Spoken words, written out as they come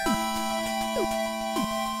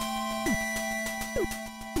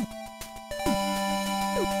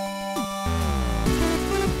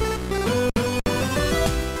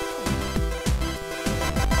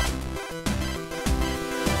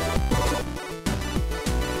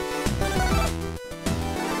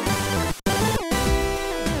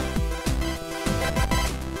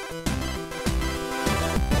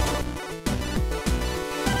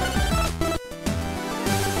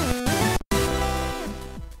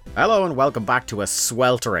Hello and welcome back to a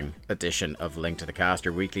sweltering edition of Link to the Cast,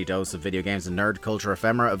 your weekly dose of video games and nerd culture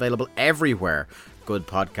ephemera, available everywhere good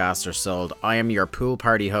podcasts are sold. I am your pool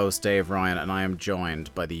party host, Dave Ryan, and I am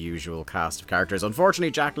joined by the usual cast of characters.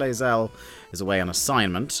 Unfortunately, Jack Lazell is away on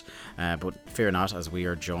assignment, but fear not, as we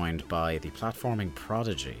are joined by the platforming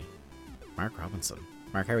prodigy, Mark Robinson.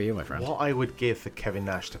 Mark, how are you, my friend? What I would give for Kevin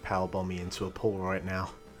Nash to powerbomb me into a pool right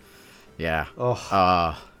now. Yeah.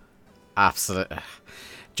 Oh. Absolutely.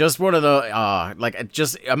 Just one of the,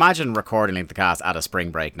 just imagine recording Link to the Cast at a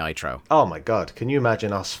spring break nitro. Oh my god, can you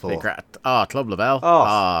imagine us for... Club Lavelle.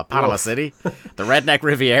 Panama City. The Redneck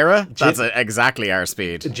Riviera. That's exactly our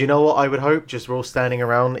speed. Do you know what I would hope? Just we're all standing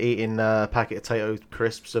around eating a packet of potato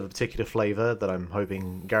crisps of a particular flavour that I'm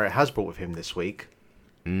hoping Garrett has brought with him this week.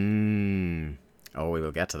 Oh, we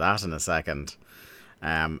will get to that in a second.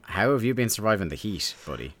 How have you been surviving the heat,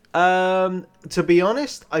 buddy? To be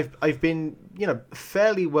honest, I've been,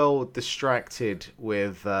 fairly well distracted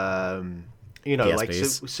with,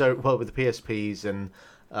 PSPs. like with the PSPs and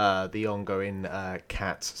the ongoing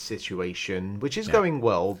cat situation, which is going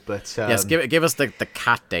well. But yes, give us the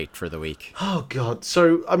cat date for the week. Oh god!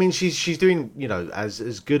 So I mean, she's doing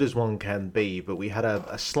as good as one can be. But we had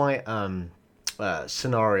a slight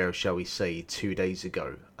scenario, shall we say, 2 days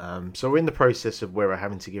ago. So we're in the process of where we're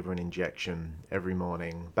having to give her an injection every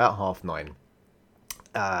morning, about 9:30.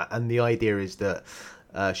 And the idea is that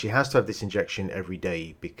she has to have this injection every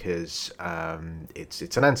day because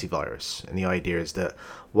it's an antivirus. And the idea is that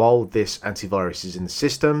while this antivirus is in the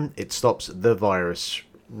system, it stops the virus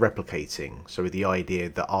replicating. So with the idea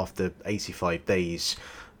that after 85 days,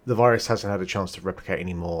 the virus hasn't had a chance to replicate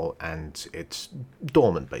anymore, and it's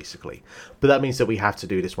dormant, basically. But that means that we have to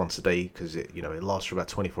do this once a day because it lasts for about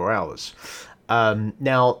 24 hours.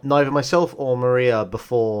 Now, neither myself or Maria,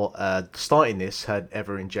 before starting this, had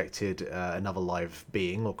ever injected another live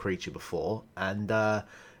being or creature before, and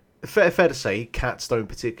fair to say, cats don't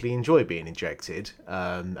particularly enjoy being injected,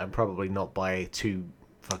 and probably not by two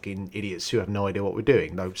fucking idiots who have no idea what we're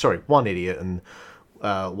doing. No, sorry, one idiot and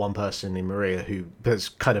one person in Maria who has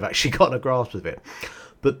kind of actually gotten a grasp of it.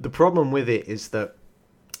 But the problem with it is that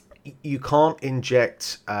you can't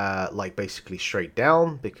inject basically straight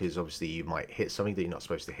down, because obviously you might hit something that you're not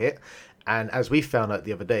supposed to hit. And as we found out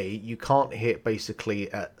the other day, you can't hit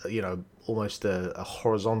basically at almost a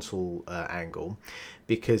horizontal angle,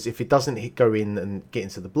 because if it doesn't go in and get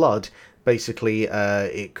into the blood, basically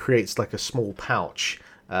it creates like a small pouch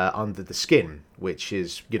under the skin, which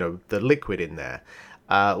is the liquid in there.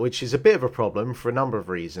 Which is a bit of a problem for a number of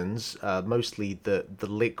reasons. Mostly the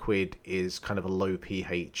liquid is kind of a low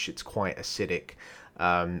pH. It's quite acidic.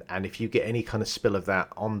 And if you get any kind of spill of that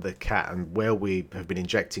on the cat, and where we have been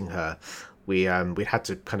injecting her, we had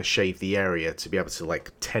to kind of shave the area to be able to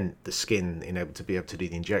tent the skin in order to be able to do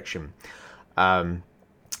the injection. And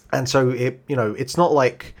so it's not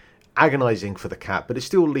like agonizing for the cat, but it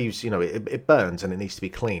still leaves, it burns and it needs to be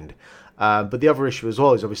cleaned. But the other issue as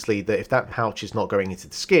well is obviously that if that pouch is not going into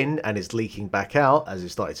the skin and is leaking back out, as it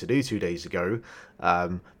started to do 2 days ago,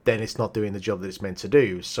 then it's not doing the job that it's meant to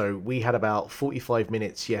do. So we had about 45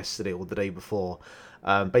 minutes yesterday or the day before,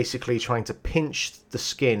 basically trying to pinch the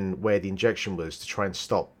skin where the injection was to try and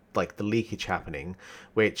stop the leakage happening,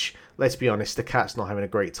 which, let's be honest, the cat's not having a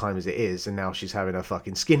great time as it is, and now she's having her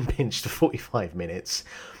fucking skin pinched for 45 minutes.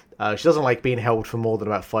 She doesn't like being held for more than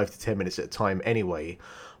about 5 to 10 minutes at a time anyway,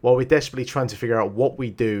 while we're desperately trying to figure out what we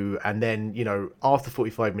do, and then, after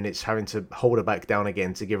 45 minutes, having to hold her back down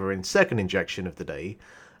again to give her a second injection of the day.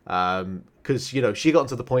 Because, she got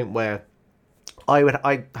to the point where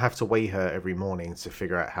I have to weigh her every morning to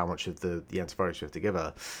figure out how much of the antivirus we have to give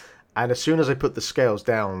her. And as soon as I put the scales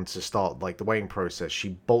down to start, the weighing process, she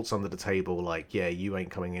bolts under the table yeah, you ain't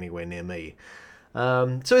coming anywhere near me.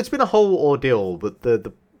 So it's been a whole ordeal, but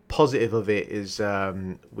the positive of it is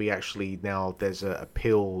we actually now there's a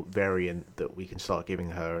pill variant that we can start giving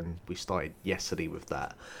her, and we started yesterday with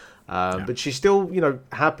that. But she's still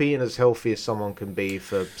happy and as healthy as someone can be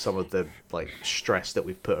for some of the stress that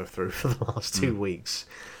we've put her through for the last 2 weeks.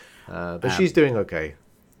 But she's doing okay.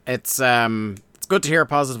 It's good to hear a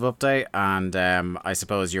positive update, and I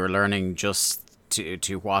suppose you're learning just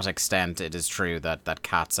to what extent it is true that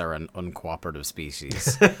cats are an uncooperative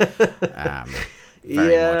species.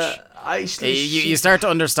 Very much. You start to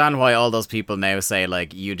understand why all those people now say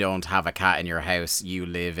you don't have a cat in your house, you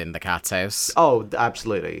live in the cat's house. Oh,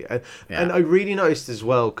 absolutely. And I really noticed as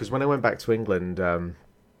well, because when I went back to England,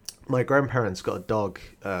 my grandparents got a dog.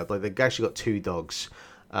 They actually got 2 dogs,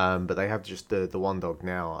 but they have just the one dog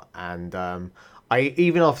now. And I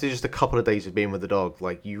even after just a couple of days of being with the dog,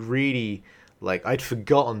 you really Like, I'd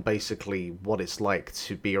forgotten basically what it's like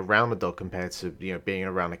to be around a dog compared to, being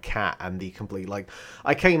around a cat, and the complete, like,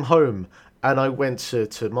 I came home and I went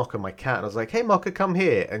to Mocha, my cat, and I was like, hey, Mocha, come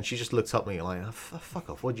here. And she just looked at me like, oh,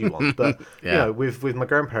 fuck off, what do you want? But, with my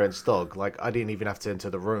grandparents' dog, like, I didn't even have to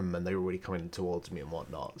enter the room, and they were already coming towards me and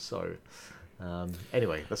whatnot. So,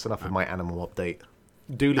 anyway, that's enough of my animal update.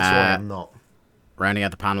 Doolittle I am not. Rounding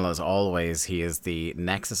out the panel as always, he is the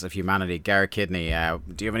nexus of humanity. Garrett Kidney,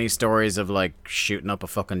 do you have any stories of like shooting up a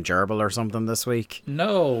fucking gerbil or something this week?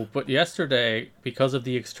 No, but yesterday, because of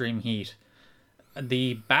the extreme heat,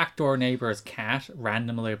 the backdoor neighbor's cat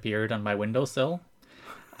randomly appeared on my windowsill.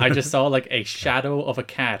 I just saw like a shadow of a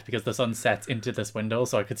cat because the sun sets into this window,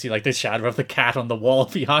 so I could see like the shadow of the cat on the wall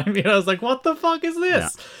behind me, and I was like, what the fuck is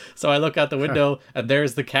this? Yeah. So I look out the window and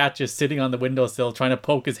there's the cat just sitting on the windowsill trying to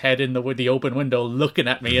poke his head in the open window looking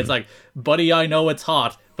at me. It's like, buddy, I know it's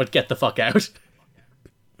hot, but get the fuck out.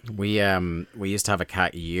 We used to have a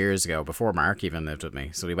cat years ago before Mark even lived with me,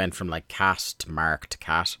 so we went from like cat to Mark to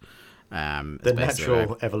cat. The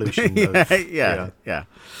natural evolution of yeah.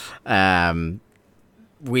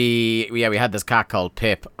 We had this cat called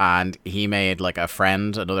Pip, and he made like a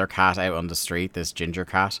friend, another cat out on the street, this ginger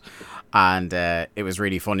cat, and it was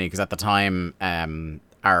really funny because at the time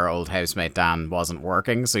our old housemate Dan wasn't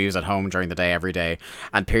working, so he was at home during the day every day,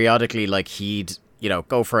 and periodically like he'd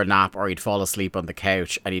go for a nap or he'd fall asleep on the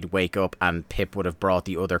couch and he'd wake up and Pip would have brought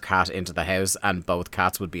the other cat into the house and both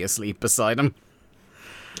cats would be asleep beside him.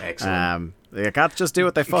 Excellent. The cats just do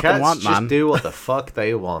what they fucking want, man. Just do what the fuck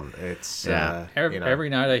they want. It's every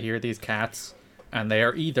night I hear these cats, and they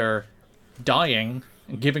are either dying,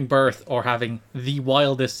 giving birth, or having the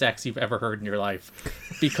wildest sex you've ever heard in your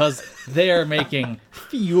life, because they are making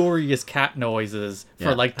furious cat noises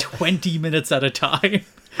for like 20 minutes at a time.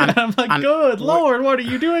 And I'm like, good lord, what are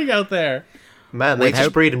you doing out there? Man, they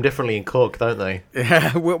just breed them differently in Cook, don't they?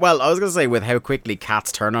 Yeah, well, I was going to say, with how quickly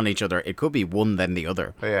cats turn on each other, it could be one then the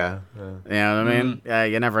other. Yeah. You know what I mean? Yeah,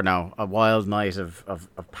 you never know. A wild night of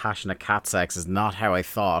passionate cat sex is not how I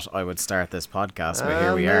thought I would start this podcast, but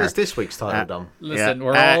here we are. There's this week's title done. Listen,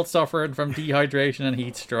 we're all suffering from dehydration and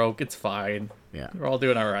heat stroke. It's fine. Yeah. We're all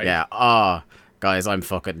doing all right. Yeah. Guys, I'm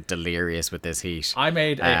fucking delirious with this heat. I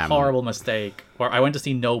made a horrible mistake where I went to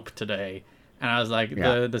see Nope today. And I was like,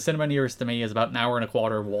 the cinema nearest to me is about an hour and a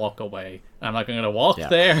quarter walk away. And I'm like, I'm going to walk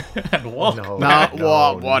there and walk back.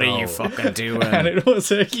 What are you fucking doing? And it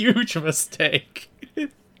was a huge mistake.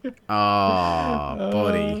 Oh,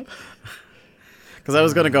 buddy. Because I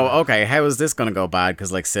was going to go, okay, how is this going to go bad?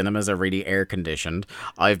 Because, like, cinemas are really air-conditioned.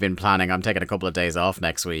 I'm taking a couple of days off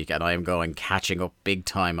next week, and I am catching up big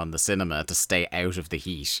time on the cinema to stay out of the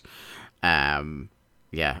heat.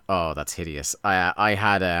 That's hideous.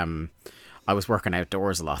 I was working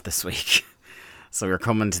outdoors a lot this week. So we're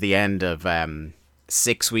coming to the end of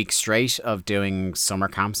 6 weeks straight of doing summer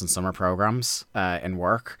camps and summer programs in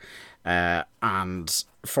work. And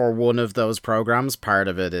for one of those programs, part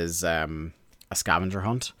of it is a scavenger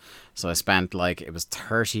hunt. So I spent it was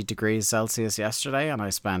 30 degrees Celsius yesterday, and I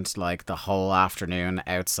spent the whole afternoon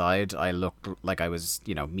outside. I looked like I was,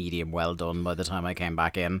 medium well done by the time I came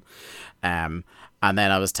back in. And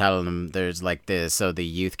then I was telling them there's the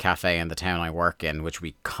youth cafe in the town I work in, which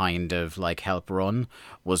we kind of help run,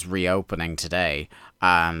 was reopening today.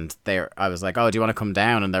 And I was like, oh, do you want to come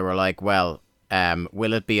down? And they were like, well,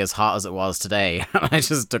 will it be as hot as it was today? And I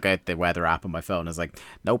just took out the weather app on my phone. I was like,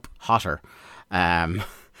 nope, hotter.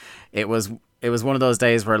 It was one of those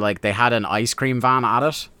days where they had an ice cream van at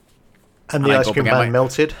it. And the ice cream van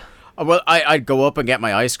melted? Well, I'd go up and get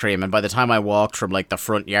my ice cream, and by the time I walked from the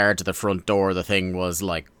front yard to the front door, the thing was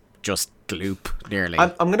just gloop nearly.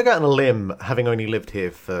 I'm going to go on a limb, having only lived here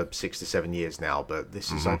for 6 to 7 years now, but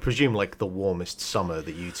this is, I presume, the warmest summer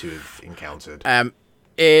that you two have encountered.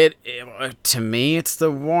 It to me, it's the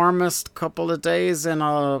warmest couple of days in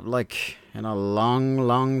a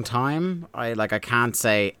long time. I can't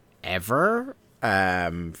say ever,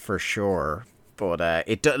 for sure. But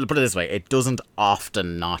put it this way, it doesn't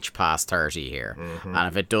often notch past 30 here. Mm-hmm. And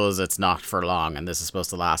if it does, it's not for long. And this is supposed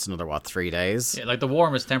to last another, 3 days? Yeah, the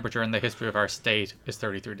warmest temperature in the history of our state is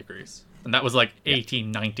 33 degrees. And that was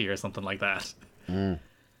 1890 or something like that. Mm.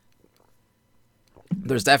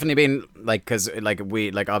 There's definitely been, because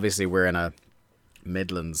obviously we're in a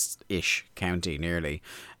Midlands-ish county nearly.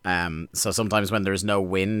 So sometimes when there's no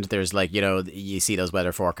wind, there's you see those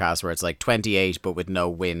weather forecasts where it's 28 but with no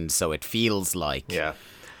wind, so it feels so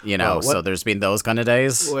there's been those kind of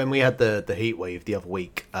days. When we had the heat wave the other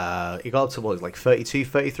week, it got up to 32,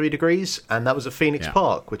 33 degrees, and that was at Phoenix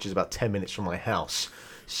Park, which is about 10 minutes from my house.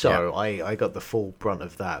 So I got the full brunt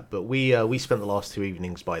of that. But we spent the last 2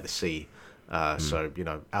 evenings by the sea. So,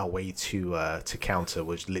 our way to counter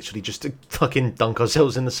was literally just to fucking dunk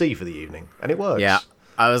ourselves in the sea for the evening. And it works. Yeah.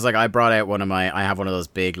 I was like, I brought out I have one of those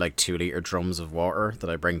big, 2-liter drums of water that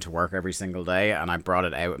I bring to work every single day, and I brought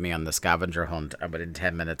it out with me on the scavenger hunt, and within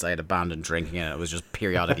 10 minutes I had abandoned drinking it. It was just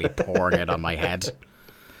periodically pouring it on my head.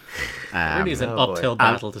 It really is an uphill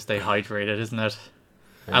battle to stay hydrated, isn't it?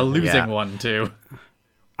 A losing one, too.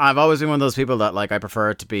 I've always been one of those people that, I prefer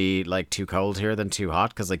it to be, too cold here than too hot,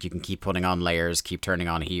 because, you can keep putting on layers, keep turning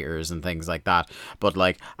on heaters and things like that. But,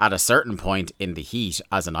 at a certain point in the heat,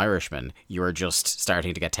 as an Irishman, you are just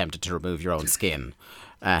starting to get tempted to remove your own skin.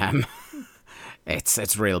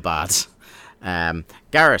 It's real bad.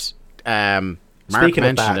 Garrett, Mark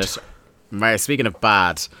mentioned it. Speaking of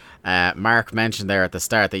bad, Mark mentioned there at the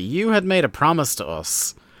start that you had made a promise to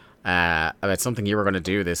us about something you were going to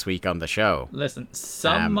do this week on the show. Listen,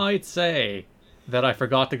 some might say that I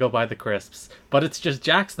forgot to go buy the crisps, but it's just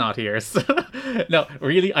Jack's not here. So, no,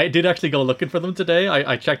 really, I did actually go looking for them today.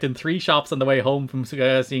 I checked in 3 shops on the way home from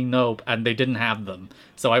seeing Nope, and they didn't have them.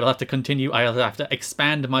 So I will have to continue. I'll have to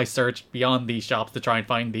expand my search beyond these shops to try and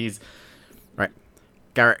find these. Right.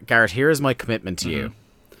 Garrett, here is my commitment to you.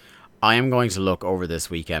 I am going to look over this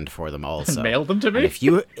weekend for them also. Mail them to me?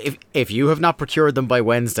 And if you have not procured them by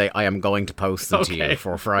Wednesday, I am going to post them to you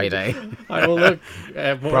for Friday. I will look.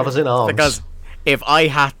 Brothers in arms. Because if I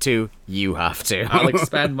had to, you have to. I'll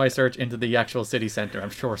expand my search into the actual city centre. I'm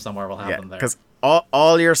sure somewhere will have them there. Because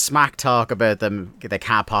all your smack talk about them, they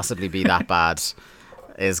can't possibly be that bad,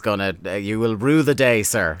 is gonna you will rue the day,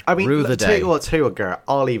 sir. I mean, rue the day. Tell you what, Garrett,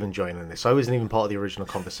 I'll even join in this. I wasn't even part of the original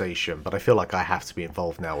conversation, but I feel like I have to be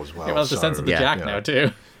involved now as well. Yeah, well, it's the sense of the Jack now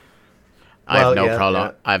too. I have no problem.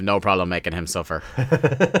 Yeah. I have no problem making him suffer.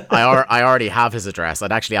 I already have his address.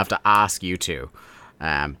 I'd actually have to ask you to.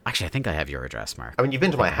 Actually, I think I have your address, Mark. I mean, you've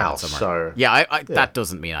been to my house, so yeah. That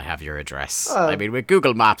doesn't mean I have your address. I mean, with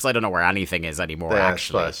Google Maps, I don't know where anything is anymore. Yeah,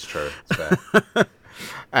 actually, that's true. It's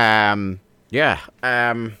fair. Yeah.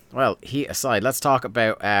 Well, heat aside, let's talk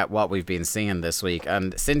about what we've been seeing this week.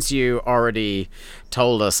 And since you already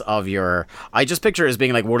told us of I just picture it as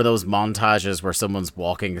being like one of those montages where someone's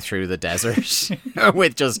walking through the desert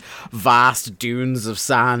with just vast dunes of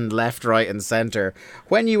sand left, right, and center.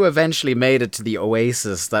 When you eventually made it to the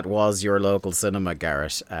oasis that was your local cinema,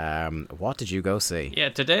 Garrett, what did you go see? Yeah,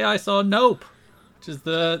 today I saw Nope, which is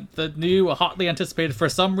the new, hotly anticipated, for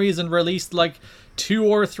some reason released 2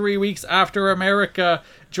 or 3 weeks after America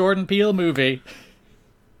Jordan Peele movie.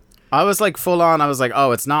 I was full on. I was like,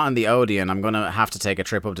 oh, it's not in the Odeon. I'm going to have to take a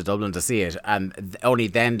trip up to Dublin to see it. And only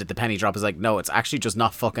then did the penny drop. Is no, it's actually just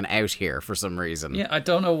not fucking out here for some reason. Yeah, I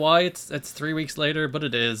don't know why it's 3 weeks later, but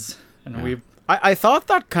it is. And I thought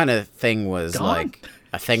that kind of thing was gone?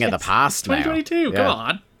 A thing of the past 2022, now. come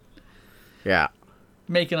on. Yeah.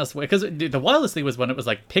 Making us wait, because the wildest thing was when it was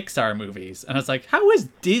Pixar movies, and it's how is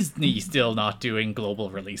Disney still not doing global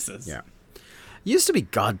releases? Yeah, used to be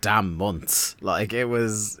goddamn months. It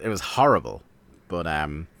was horrible, but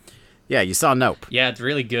yeah, you saw Nope. Yeah, it's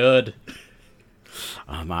really good.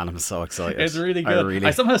 Oh man, I'm so excited. It's really good.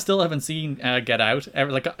 I somehow still haven't seen Get Out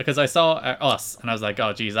ever, because I saw Us, and I was like,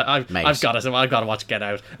 oh geez, I've got to watch Get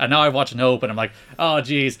Out, and now I've watched Nope, and I'm like, oh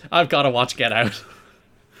geez, I've got to watch Get Out.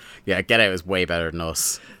 Yeah, Get Out is way better than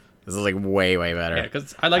Us. This is way better. Yeah,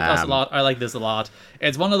 because I like Us a lot. I like this a lot.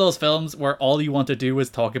 It's one of those films where all you want to do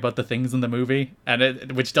is talk about the things in the movie,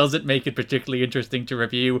 and which doesn't make it particularly interesting to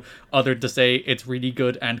review, other than to say it's really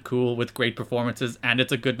good and cool with great performances, and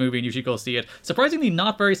it's a good movie and you should go see it. Surprisingly,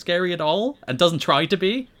 not very scary at all, and doesn't try to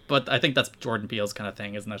be. But I think that's Jordan Peele's kind of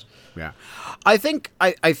thing, isn't it? Yeah, I think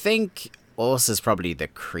Us is probably the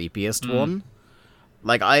creepiest one.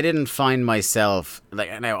 I didn't find myself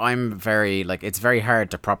now I'm very it's very hard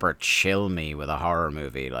to proper chill me with a horror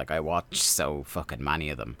movie. I watch so fucking many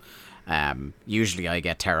of them. Usually I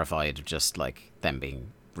get terrified of just them being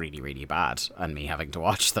really, really bad and me having to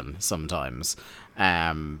watch them sometimes.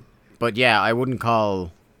 But yeah, I wouldn't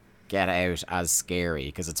call Get Out as scary,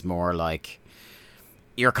 because it's more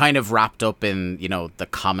you're kind of wrapped up in, the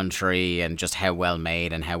commentary and just how well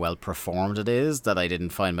made and how well performed it is, that I didn't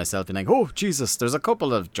find myself being oh, Jesus, there's a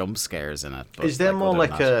couple of jump scares in it. But is there more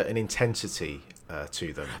an intensity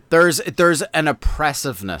to them? There's an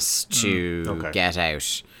oppressiveness to Get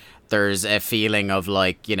Out. There's a feeling of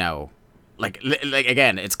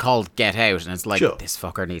again, it's called Get Out, and it's sure, this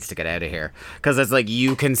fucker needs to get out of here, because it's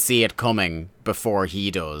you can see it coming before he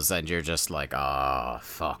does, and you're just oh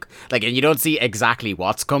fuck, and you don't see exactly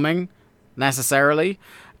what's coming necessarily,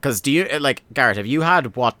 because do you Garrett, have you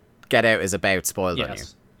had what Get Out is about spoiled on you?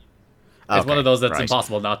 It's one of those that's right.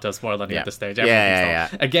 impossible not to spoil any Yeah. at this stage. Yeah,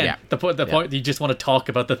 Everything's yeah. Again, Yeah. the point, you just want to talk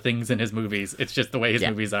about the things in his movies. It's just the way his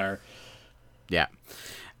movies are. Yeah.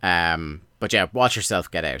 But yeah, watch yourself,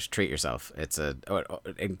 Get Out. Treat yourself. It's an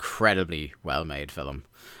incredibly well-made film.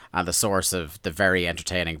 And the source of the very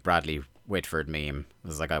entertaining Bradley Whitford meme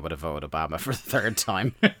was like, I would have voted Obama for the third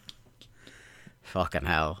time. Fucking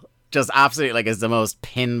hell. Just absolutely, like, is the most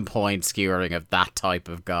pinpoint skewering of that type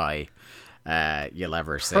of guy you'll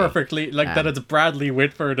ever see. Perfectly, like that it's Bradley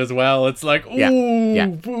Whitford as well. It's like,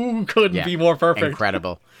 ooh, couldn't be more perfect.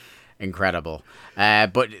 Incredible.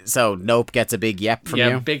 But so Nope gets a big yep from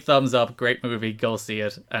you. Big thumbs up, great movie, go see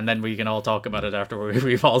it, and then we can all talk about it after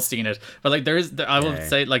we've all seen it. But like I will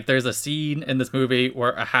say, like, there's a scene in this movie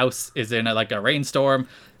where a house is in a rainstorm.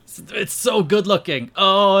 It's so good looking.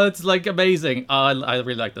 Oh, it's like amazing. Oh, I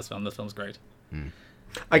really like this film. This film's great.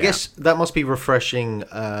 I guess that must be refreshing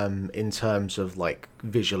in terms of like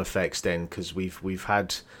visual effects then, because we've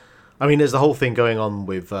had, I mean, there's the whole thing going on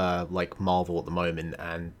with like Marvel at the moment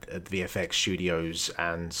and the VFX studios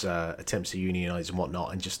and attempts to unionize and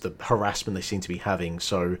whatnot, and just the harassment they seem to be having.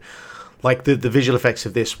 So like the visual effects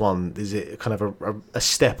of this one, is it kind of a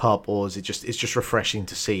step up, or is it's just refreshing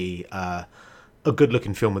to see a good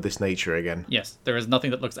looking film of this nature again? Yes, there is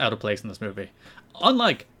nothing that looks out of place in this movie.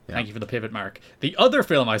 Unlike, thank you for the pivot, Mark, the other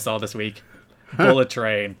film I saw this week, Bullet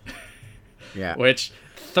Train. Which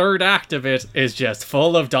third act of it is just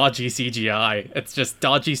full of dodgy CGI. It's just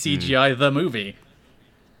dodgy CGI, the movie.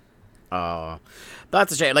 Oh,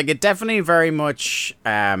 that's a shame. Like, it definitely very much,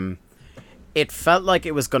 it felt like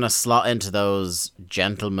it was going to slot into those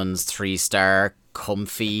gentleman's 3-star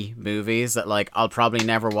comfy movies that, like, I'll probably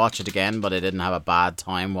never watch it again, but I didn't have a bad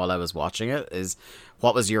time while I was watching it.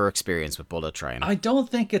 What was your experience with Bullet Train? I don't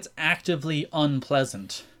think it's actively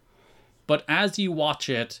unpleasant, but as you watch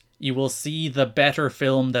it, you will see the better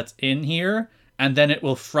film that's in here, and then it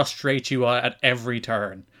will frustrate you at every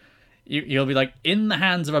turn. You'll be like, in the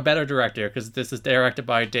hands of a better director, because this is directed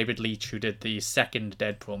by David Leitch, who did the second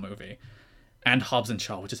Deadpool movie, and Hobbs and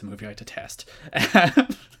Shaw, which is a movie I detest.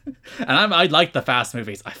 And I like the Fast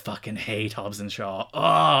movies. I fucking hate Hobbs and Shaw. Oh,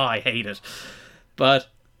 I hate it. But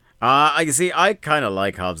I see. I kind of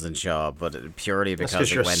like Hobbs and Shaw, but purely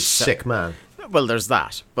because you're a sick man. Well, there's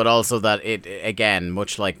that, but also that it, again,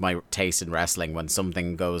 much like my taste in wrestling, when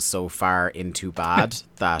something goes so far into bad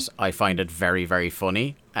that I find it very, very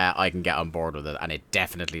funny, I can get on board with it, and it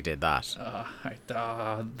definitely did that.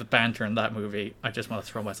 The banter in that movie, I just want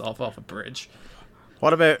to throw myself off a bridge.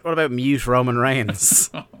 What about mute Roman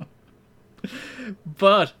Reigns?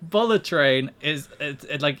 But Bullet Train is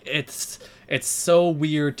it's so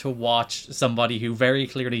weird to watch somebody who very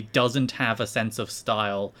clearly doesn't have a sense of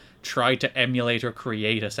style try to emulate or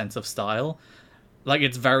create a sense of style. Like,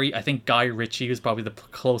 it's very, I think Guy Ritchie is probably the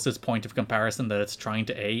closest point of comparison that it's trying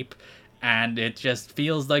to ape, and it just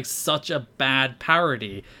feels like such a bad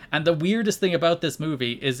parody. And the weirdest thing about this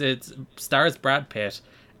movie is it stars Brad Pitt,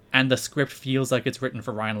 and the script feels like it's written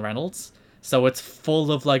for Ryan Reynolds. So it's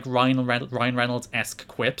full of like Ryan Reynolds-esque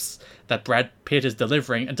quips that Brad Pitt is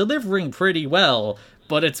delivering, and delivering pretty well,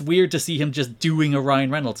 but it's weird to see him just doing a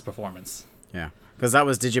Ryan Reynolds performance. Yeah.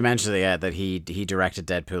 Because did you mention that he directed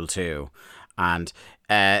Deadpool 2? And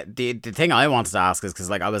the thing I wanted to ask is, because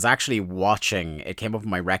like I was actually watching, it came up in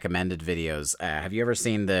my recommended videos. Have you ever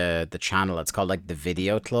seen the channel? It's called like The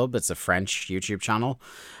Video Club. It's a French YouTube channel.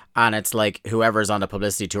 And it's like whoever's on a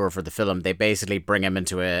publicity tour for the film, they basically bring him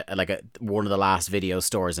into one of the last video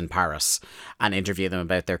stores in Paris and interview them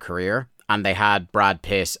about their career. And they had Brad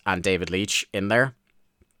Pitt and David Leitch in there.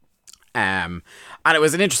 And it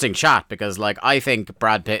was an interesting chat because, like, I think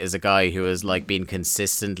Brad Pitt is a guy who has like been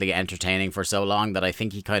consistently entertaining for so long that I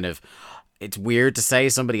think he kind of, it's weird to say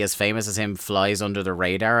somebody as famous as him flies under the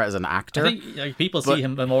radar as an actor. I think like, people see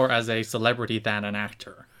him more as a celebrity than an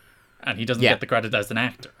actor, and he doesn't get the credit as an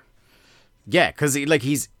actor. Yeah, because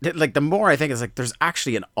he's like, the more I think, it's like there's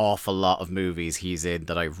actually an awful lot of movies he's in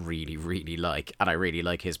that I really, really like, and I really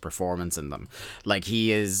like his performance in them. Like,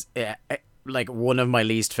 he is like, one of my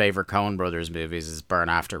least favorite Coen Brothers movies is Burn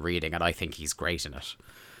After Reading, and I think he's great in it.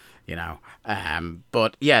 You know,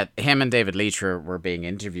 but yeah, him and David Leitch were being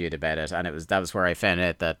interviewed about it, and that was where I found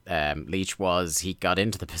out that Leitch he got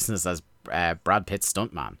into the business as Brad Pitt's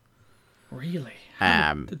stuntman. Really?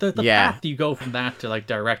 The path you go from that to like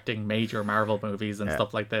directing major Marvel movies and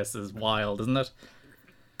stuff like this is wild, isn't it?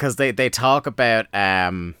 Because they talk about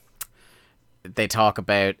being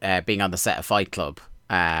on the set of Fight Club,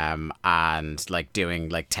 and like doing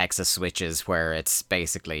like Texas switches where it's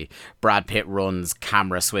basically Brad Pitt runs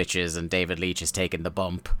camera switches and David Leitch is taking the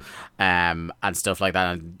bump, and stuff like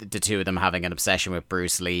that, and the two of them having an obsession with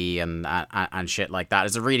Bruce Lee and shit like that.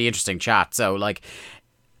 It's a really interesting chat. So like,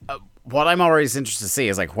 what I'm always interested to see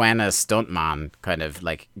is like when a stuntman kind of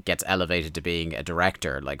like gets elevated to being a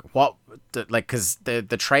director, like what, like, because the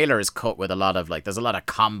trailer is cut with a lot of like, there's a lot of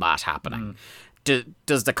combat happening.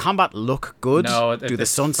 Does the combat look good? No, do the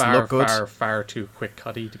stunts look good? Far too quick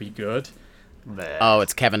cutty to be good. Oh,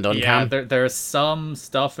 it's Kevin Duncan. Yeah, there's some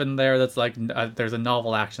stuff in there that's like there's a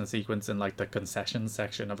novel action sequence in like the concession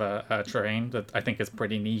section of a train that I think is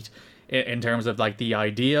pretty neat in terms of like the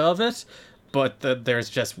idea of it. But there's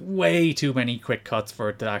just way too many quick cuts for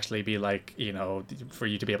it to actually be like, you know, for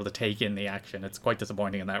you to be able to take in the action. It's quite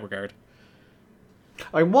disappointing in that regard.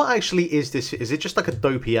 I mean, what actually is this? Is it just like a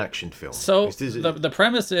dopey action film? So the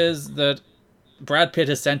premise is that Brad Pitt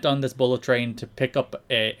is sent on this bullet train to pick up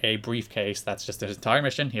a briefcase. That's just his entire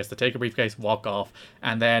mission. He has to take a briefcase, walk off,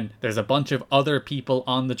 and then there's a bunch of other people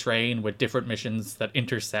on the train with different missions that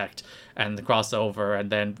intersect and the crossover, and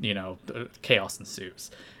then, you know, chaos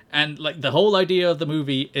ensues. And like the whole idea of the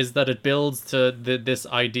movie is that it builds to this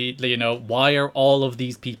idea, you know, why are all of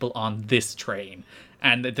these people on this train?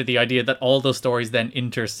 And the idea that all those stories then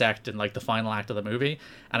intersect in like the final act of the movie.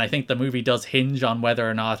 And I think the movie does hinge on whether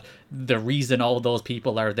or not the reason all those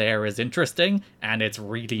people are there is interesting, and it's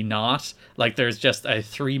really not. Like there's just a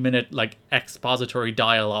 3-minute like expository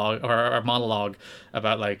dialogue or monologue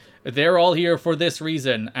about like they're all here for this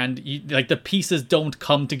reason, and you, like the pieces don't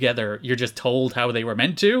come together. You're just told how they were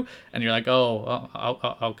meant to, and you're like, oh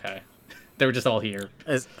okay, they were just all here.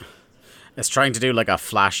 It's trying to do like a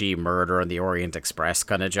flashy Murder on the Orient Express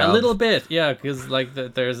kind of job. A little bit, yeah, because like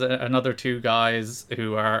there's another two guys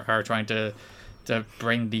who are trying to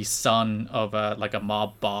bring the son of a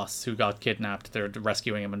mob boss who got kidnapped. They're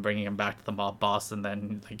rescuing him and bringing him back to the mob boss, and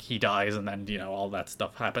then like he dies, and then, you know, all that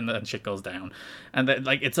stuff happened and shit goes down. And then,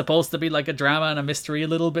 like, it's supposed to be like a drama and a mystery a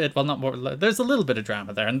little bit. Well, not more. There's a little bit of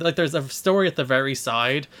drama there, and like there's a story at the very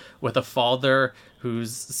side with a father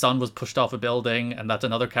whose son was pushed off a building, and that's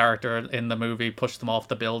another character in the movie, pushed them off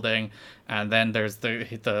the building. And then there's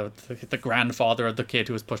the grandfather of the kid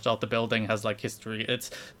who was pushed off the building, has like history.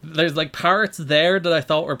 There's like parts there that I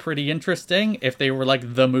thought were pretty interesting if they were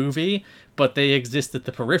like the movie, but they exist at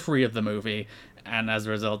the periphery of the movie. And as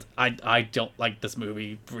a result, I don't like this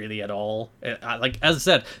movie really at all. Like, as I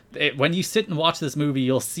said, when you sit and watch this movie,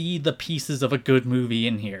 you'll see the pieces of a good movie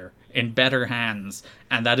in here in better hands,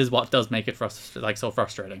 and that is what does make it so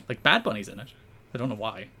frustrating. Like, Bad Bunny's in it. I don't know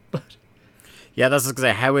why, but yeah, that's what I was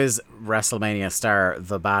gonna say. How is WrestleMania star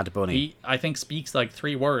the Bad Bunny? He, I think, speaks like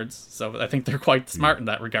 3 words, so I think they're quite smart in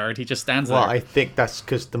that regard. He just stands there. Well, I think that's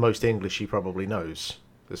because the most English he probably knows,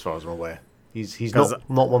 as far as I'm aware. He's not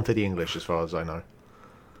one for the English, as far as I know.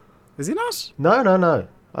 Is he not? No.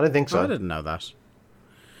 I don't think so. I didn't know that.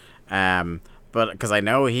 But because I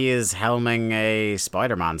know he is helming a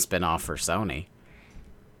Spider-Man spin-off for Sony.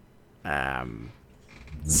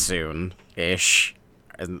 Soon-ish.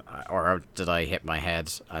 Or did I hit my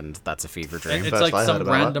head and that's a fever dream? It's like some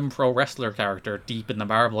random pro wrestler character deep in the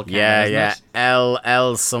Marvel canon, yeah. isn't it?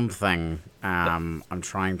 L something. I'm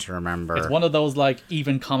trying to remember. It's one of those like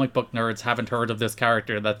even comic book nerds haven't heard of this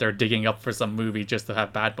character that they're digging up for some movie just to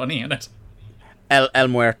have Bad Bunny in it. El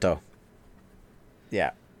Muerto.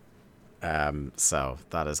 Yeah. So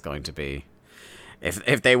that is going to be.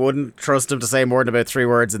 If they wouldn't trust him to say more than about 3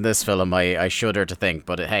 words in this film, I shudder to think.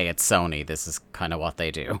 But hey, it's Sony. This is kind of what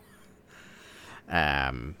they do.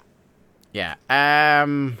 Yeah.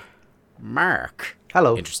 Mark.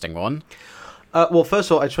 Hello. Interesting one. Well,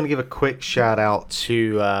 first of all, I just want to give a quick shout out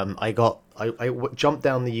to I jumped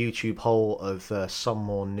down the YouTube hole of Some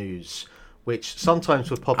More News, which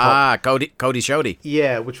sometimes would pop up. Cody Shody.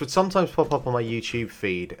 Yeah, which would sometimes pop up on my YouTube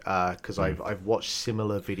feed because I've watched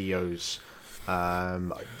similar videos.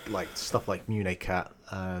 Like stuff like Municat,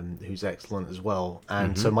 who's excellent as well,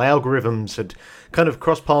 and so my algorithms had kind of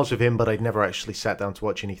crossed paths with him, but I'd never actually sat down to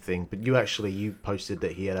watch anything. But you posted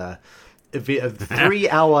that he had a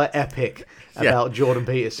 3-hour epic about Jordan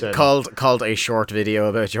Peterson, called a short video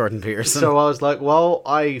about Jordan Peterson. So I was like, well,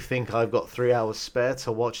 I think I've got 3 hours spare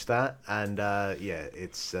to watch that, and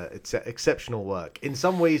it's exceptional work. In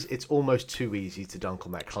some ways, it's almost too easy to dunk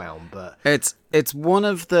on that clown, but it's one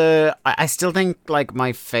of the. I still think like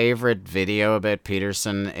my favorite video about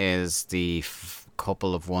Peterson is the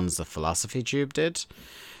couple of ones that Philosophy Tube did.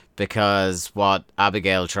 Because what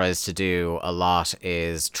Abigail tries to do a lot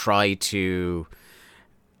is try to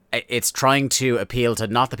it's trying to appeal to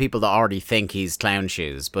not the people that already think he's clown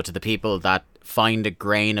shoes, but to the people that find a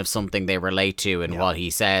grain of something they relate to in what he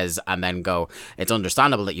says, and then go, it's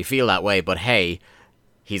understandable that you feel that way, but hey,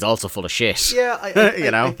 he's also full of shit. Yeah,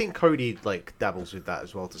 I think Cody like dabbles with that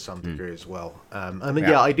as well to some degree as well.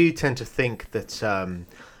 I do tend to think that, and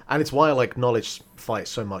it's why I like Knowledge fight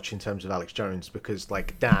so much in terms of Alex Jones, because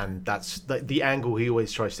like Dan, that's the angle he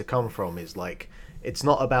always tries to come from is like, it's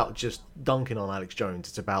not about just dunking on Alex Jones.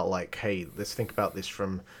 It's about like, hey, let's think about this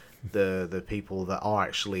from the people that are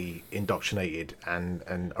actually indoctrinated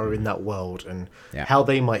and are in that world, and how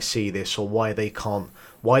they might see this, or why they can't,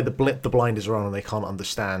 why the blinders are on and they can't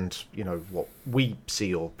understand, you know, what we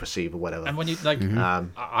see or perceive or whatever. And when you like,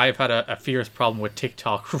 I've had a fierce problem with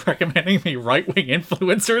TikTok recommending me right-wing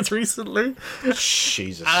influencers recently.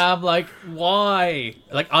 Jesus. And I'm like, why?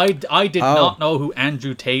 Like, I did not know who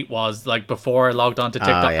Andrew Tate was, like, before I logged on to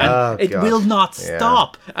TikTok. And it will not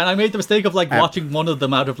stop. And I made the mistake of, like, watching one of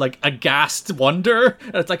them out of, like, aghast wonder.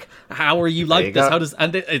 And it's like, how are you like this? How does...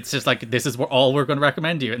 And it's just like, this is all we're going to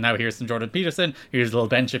recommend you. And now here's some Jordan Peterson. Here's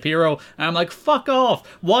little Ben Shapiro. And I'm like, fuck off.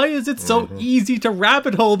 Why is it so easy to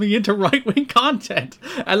rabbit hole me into right-wing content?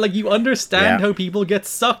 And, like, you understand how people get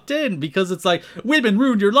sucked in, because it's like, women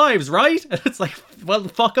ruin your lives, right? And it's like, well,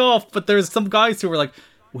 fuck off. But there's some guys who are like,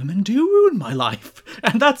 women do ruin my life,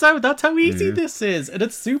 and that's how easy this is, and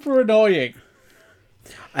it's super annoying.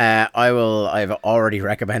 I've already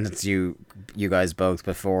recommended to you guys both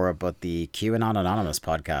before, but the QAnon Anonymous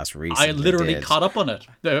podcast recently, I literally caught up on it.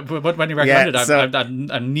 But when you recommended it,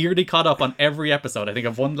 I'm nearly caught up on every episode. I think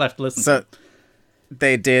I've one left to listen to.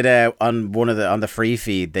 They did on the free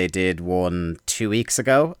feed. They did one 2 weeks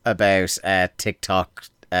ago about TikTok,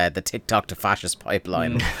 the TikTok to fascist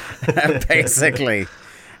pipeline, basically.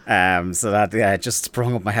 So that it just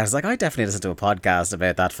sprung up my head. I was like, I definitely listened to a podcast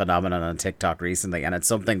about that phenomenon on TikTok recently, and it's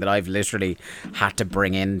something that I've literally had to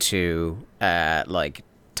bring into like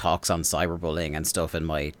talks on cyberbullying and stuff in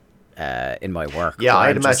my work. Yeah,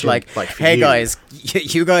 I'd imagine like hey guys,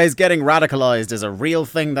 you guys getting radicalized is a real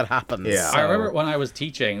thing that happens. Yeah, I remember when I was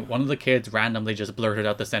teaching, one of the kids randomly just blurted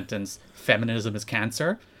out the sentence, "Feminism is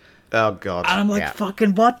cancer." Oh god. And I'm like,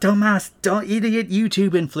 fucking what, dumbass? Don't idiot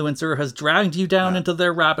YouTube influencer has dragged you down into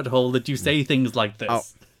their rabbit hole that you say things like this. Oh,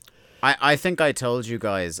 I think I told you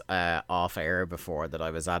guys off air before that I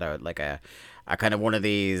was at a kind of one of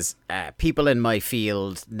these people in my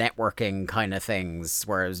field networking kind of things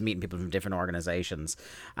where I was meeting people from different organizations,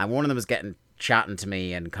 and one of them was chatting to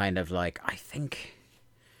me and kind of like, I think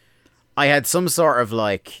I had some sort of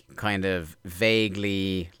like kind of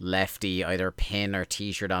vaguely lefty either pin or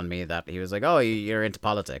t-shirt on me that he was like, oh, you're into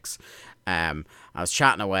politics. I was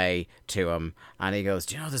chatting away to him and he goes,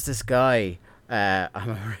 do you know there's this guy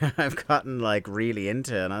I've gotten like really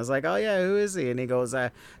into, and I was like, oh yeah, who is he? And he goes,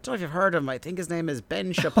 don't know if you've heard of him, I think his name is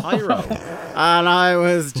Ben Shapiro. And I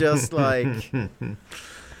was just like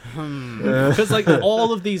because like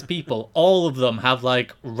all of these people, all of them have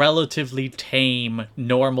like relatively tame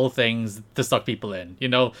normal things to suck people in, you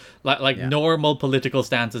know, like normal political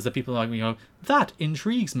stances that people are like, you know, that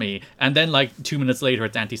intrigues me, and then like 2 minutes later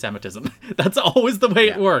it's anti-Semitism. That's always the way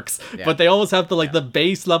it works. But they always have the the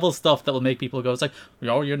base level stuff that will make people go, it's like,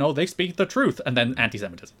 oh, you know, they speak the truth, and then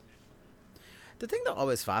anti-Semitism. The thing that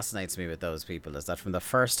always fascinates me with those people is that from the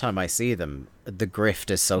first time I see them, the grift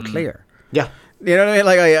is so clear. Yeah. You know what I mean?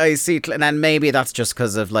 Like I see, and then maybe that's just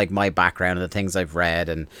because of like my background and the things I've read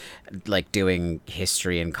and like doing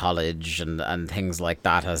history in college and things like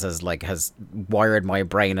that has wired my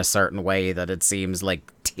brain a certain way that it seems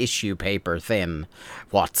like tissue paper thin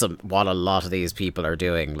what a lot of these people are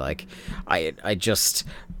doing. Like I just,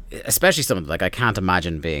 especially some like I can't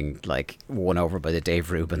imagine being like won over by the Dave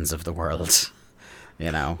Rubins of the world.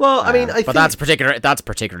 You know, well, I mean, but that's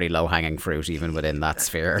particularly low hanging fruit even within that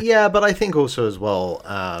sphere. Yeah, but I think also as well,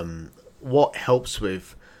 what helps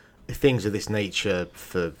with things of this nature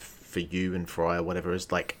for you and for I or whatever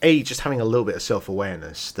is like just having a little bit of self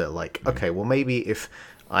awareness that like, okay, well maybe if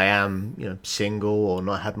I am, you know, single or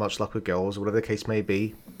not had much luck with girls or whatever the case may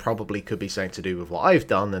be, probably could be something to do with what I've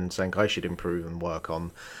done and something I should improve and work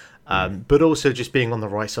on. But also just being on the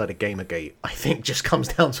right side of Gamergate, I think just comes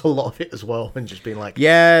down to a lot of it as well, and just being like,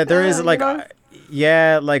 yeah, there is like,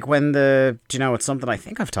 like when do you know, it's something I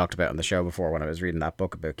think I've talked about on the show before when I was reading that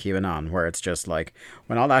book about QAnon, where it's just like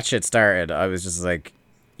when all that shit started, I was just like,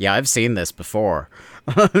 yeah, I've seen this before.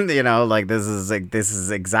 You know, like this is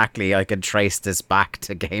exactly, I can trace this back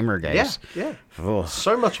to Gamergate. Yeah.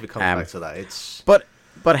 So much of it comes back to that. It's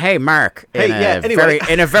But hey, Mark, in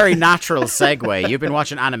a very natural segue, you've been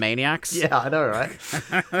watching Animaniacs. Yeah, I know, right?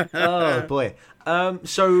 Oh boy.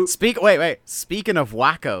 So Wait. Speaking of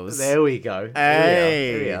wackos, there we go.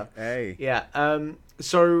 Hey, There we are. hey. Yeah.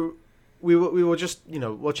 So we were just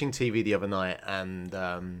watching TV the other night,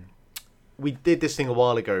 and we did this thing a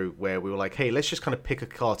while ago where we were like, hey, let's just kind of pick a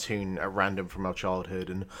cartoon at random from our childhood,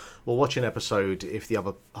 and we'll watch an episode if the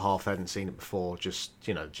other half hadn't seen it before, just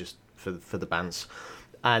for the bants.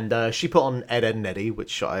 And she put on Ed, Edd n Eddy,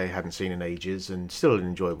 which I hadn't seen in ages, and still an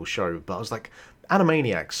enjoyable show. But I was like,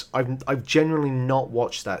 Animaniacs. I've genuinely not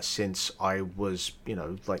watched that since I was,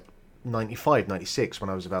 like 95, 96, when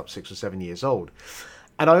I was about 6 or 7 years old.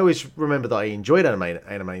 And I always remember that I enjoyed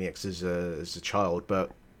Animaniacs as a child,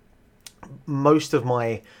 but most of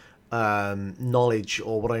my knowledge,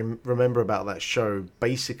 or what I remember about that show,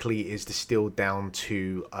 basically is distilled down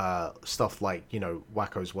to stuff like,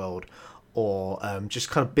 Wacko's World, or just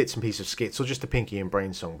kind of bits and pieces of skits, or just a Pinky and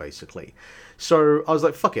Brain song, basically. So I was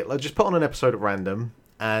like, fuck it, let's just put on an episode at random,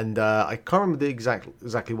 and I can't remember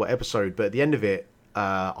exactly what episode, but at the end of it,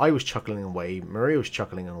 I was chuckling away, Maria was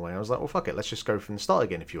chuckling away. I was like, well, fuck it, let's just go from the start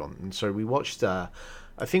again if you want. And so we watched, I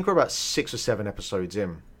think we're about 6 or 7 episodes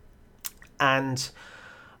in, and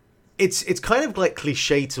it's kind of like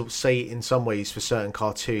cliche to say in some ways for certain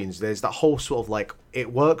cartoons. There's that whole sort of like,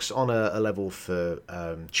 it works on a level for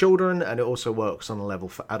children, and it also works on a level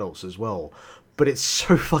for adults as well. But it's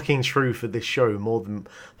so fucking true for this show, more than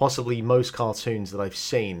possibly most cartoons that I've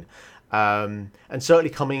seen. And certainly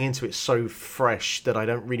coming into it so fresh that I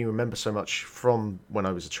don't really remember so much from when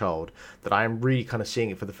I was a child, that I am really kind of seeing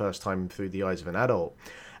it for the first time through the eyes of an adult.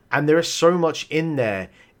 And there is so much in there,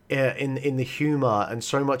 in the humor, and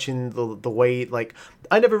so much in the way, like,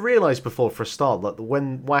 I never realized before, for a start, like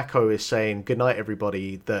when Wacko is saying goodnight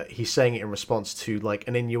everybody, that he's saying it in response to like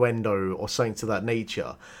an innuendo or something to that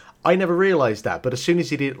nature. I never realized that, but as soon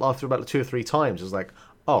as he did it after about 2 or 3 times, I was like,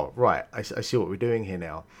 oh right, I see what we're doing here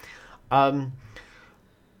now.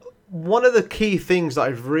 One of the key things that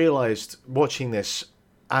I've realized watching this,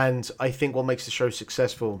 and I think what makes the show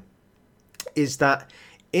successful, is that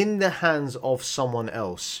in the hands of someone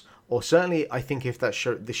else, or certainly I think if this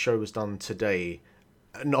show was done today,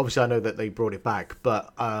 and obviously I know that they brought it back,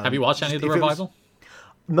 but have you watched any of the revival?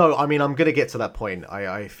 No, I mean, I'm going to get to that point.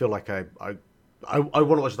 I feel like I want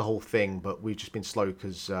to watch the whole thing, but we've just been slow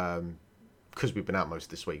because we've been out most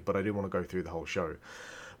this week, but I do want to go through the whole show.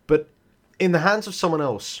 But in the hands of someone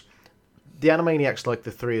else, the Animaniacs, like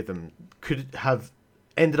the 3 of them, could have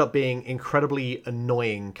ended up being incredibly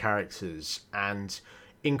annoying characters and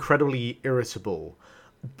incredibly irritable.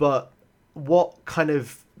 But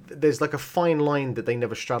there's like a fine line that they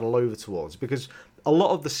never straddle over towards, because a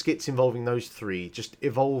lot of the skits involving those 3 just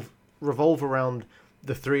revolve around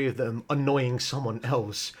the 3 of them annoying someone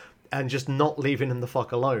else and just not leaving them the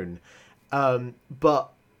fuck alone.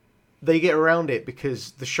 But they get around it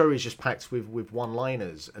because the show is just packed with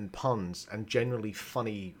one-liners and puns and generally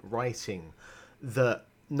funny writing, that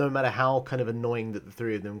no matter how kind of annoying that the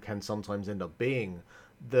 3 of them can sometimes end up being,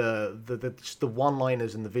 the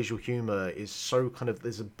one-liners and the visual humor is so kind of,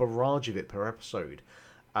 there's a barrage of it per episode,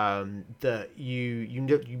 that you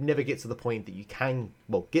never get to the point that you can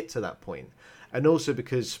get to that point. And also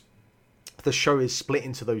because the show is split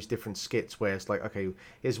into those different skits where it's like, okay,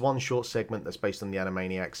 here's one short segment that's based on the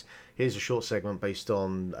Animaniacs, here's a short segment based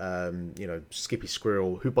on Skippy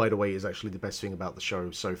Squirrel, who by the way is actually the best thing about the show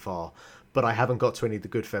so far, but I haven't got to any of the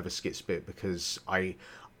Goodfeathers skits bit, because I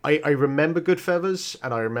remember Goodfeathers,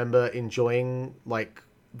 and I remember enjoying like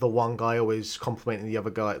the one guy always complimenting the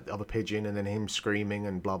other pigeon, and then him screaming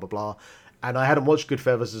and blah blah blah. And I hadn't watched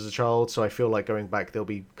Goodfeathers as a child, so I feel like going back, there'll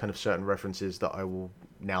be kind of certain references that I will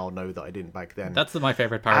now know that I didn't back then. That's my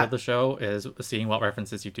favorite part of the show, is seeing what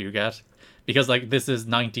references you do get. Because, like, this is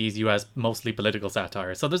 90s US, mostly political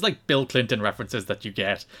satire. So there's, like, Bill Clinton references that you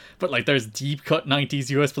get. But, like, there's deep-cut 90s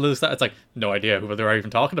US political satire. It's like, no idea who they're even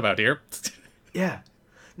talking about here. Yeah.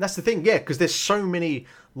 And that's the thing, yeah, because there's so many,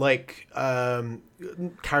 like,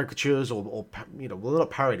 caricatures or well, not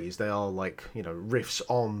parodies. They are, like, riffs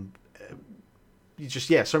on...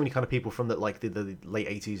 so many kind of people from the late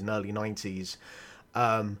 80s and early 90s.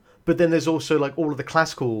 But then there's also like all of the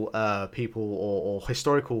classical people or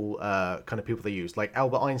historical kind of people they use. Like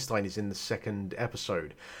Albert Einstein is in the 2nd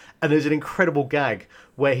episode. And there's an incredible gag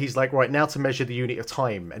where he's like, right, now to measure the unit of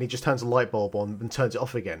time. And he just turns a light bulb on and turns it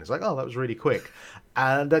off again. It's like, oh, that was really quick.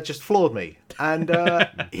 And that just floored me. And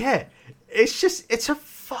yeah, it's a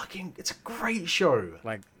great show.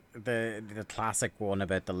 Like, the classic one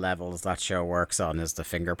about the levels that show works on is the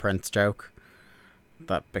fingerprints joke.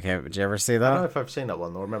 Did you ever see that? I don't know if I've seen that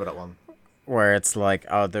one or remember that one. Where it's like,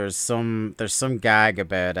 oh, there's some gag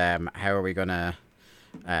about how are we gonna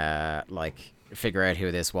figure out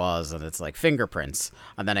who this was, and it's like fingerprints,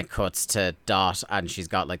 and then it cuts to Dot, and she's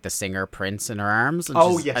got like the singer Prince in her arms, and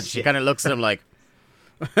and she kind of looks at him like,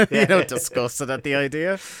 disgusted at the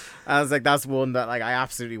idea. I was like, that's one that like I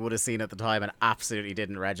absolutely would have seen at the time and absolutely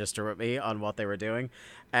didn't register with me on what they were doing.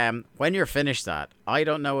 When you're finished that, I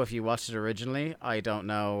don't know if you watched it originally. I don't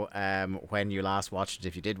know when you last watched it,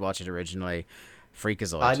 if you did watch it originally.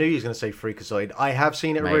 Freakazoid. I knew you was going to say Freakazoid. I have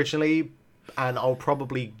seen it originally, and I'll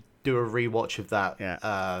probably do a rewatch of that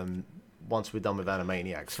once we're done with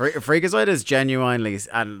Animaniacs. Freakazoid is genuinely,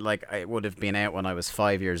 and like it would have been out when I was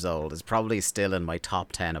 5 years old, is probably still in my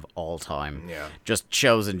top 10 of all time. Yeah. Just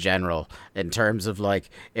shows in general, in terms of like,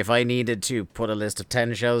 if I needed to put a list of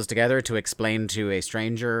 10 shows together to explain to a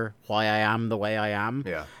stranger why I am the way I am,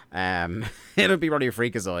 it would be probably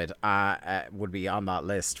Freakazoid. Would be on that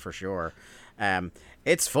list for sure.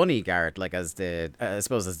 It's funny, Garrett, like as the I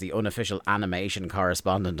suppose as the unofficial animation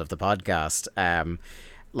correspondent of the podcast,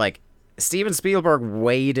 like Steven Spielberg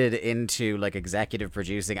waded into like executive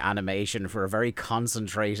producing animation for a very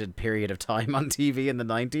concentrated period of time on TV in the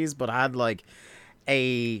 90s, but had like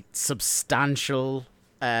a substantial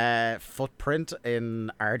footprint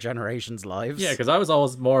in our generation's lives. Yeah, because I was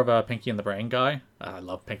always more of a Pinky and the Brain guy. I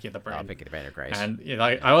love Pinky and the Brain. Oh, Pinky and the Brain are great. And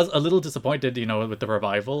I was a little disappointed, with the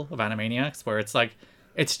revival of Animaniacs, where it's like,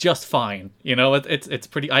 it's just fine. It's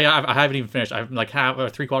pretty. I haven't even finished. I'm like half or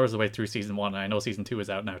 3/4 of the way through season 1, and I know season 2 is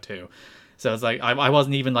out now too. So it's like I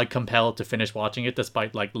wasn't even like compelled to finish watching it,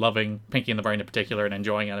 despite like loving Pinky and the Brain in particular and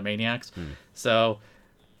enjoying Animaniacs. So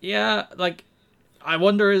yeah, like I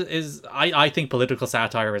wonder I think political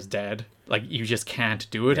satire is dead. Like you just can't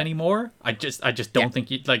do it anymore. I just don't think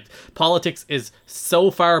politics is so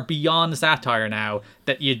far beyond satire now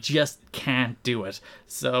that you just can't do it.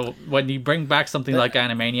 So when you bring back something like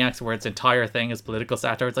Animaniacs, where its entire thing is political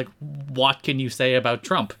satire, it's like, what can you say about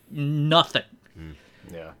Trump? Nothing.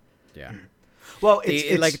 Yeah. Well,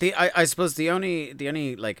 I suppose the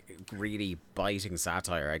only like really biting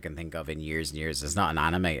satire I can think of in years and years is not an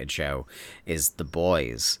animated show, is The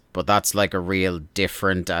Boys, but that's like a real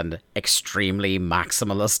different and extremely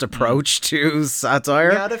maximalist approach to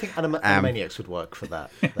satire. Yeah, I don't think Animaniacs would work for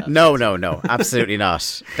that. No, absolutely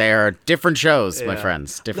not. They are different shows, my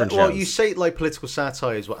friends. Different shows. Well, you say like political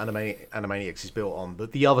satire is what Animaniacs is built on,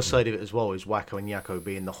 but the other side of it as well is Wacko and Yakko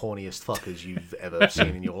being the horniest fuckers you've ever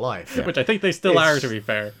seen in your life. Which I think they still are, to be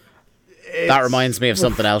fair. That reminds me of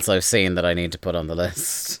something else I've seen that I need to put on the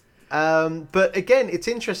list. But again, it's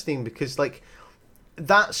interesting because like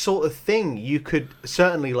that sort of thing, you could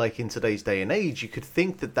certainly, like in today's day and age, you could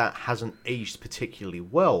think that hasn't aged particularly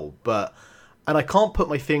well, and I can't put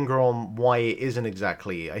my finger on why it isn't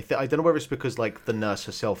exactly. I don't know whether it's because like the nurse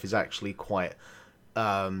herself is actually quite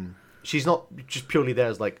she's not just purely there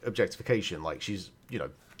as like objectification, like she's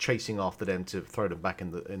chasing after them to throw them back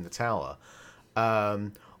in the tower,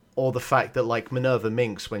 or the fact that like Minerva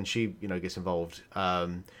Minx, when she gets involved,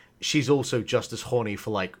 she's also just as horny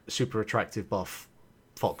for like super attractive buff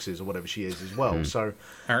foxes or whatever she is as well. So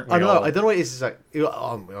I don't know what it is exactly,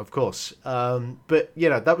 of course, but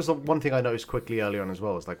that was the one thing I noticed quickly early on as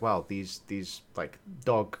well. It's like, wow, these like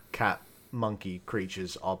dog, cat, monkey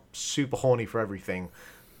creatures are super horny for everything,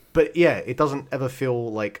 but it doesn't ever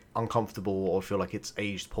feel like uncomfortable or feel like it's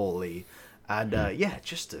aged poorly. And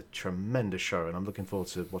just a tremendous show, and I'm looking forward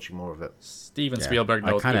to watching more of it. Steven Spielberg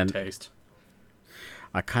knows good taste.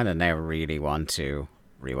 I kind of now really want to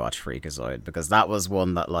rewatch Freakazoid, because that was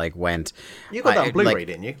one that like went. You got that on Blu-ray,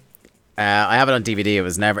 didn't you? I have it on DVD.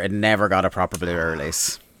 It never got a proper Blu-ray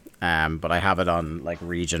release. But I have it on like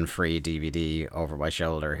region-free DVD over my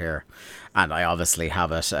shoulder here, and I obviously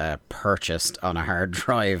have it purchased on a hard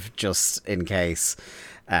drive just in case.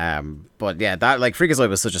 But yeah, that like Freakazoid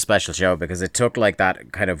was such a special show because it took like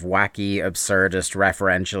that kind of wacky, absurdist,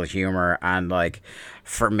 referential humor, and like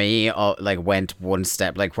for me, like went one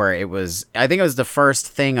step, like where it was. I think it was the first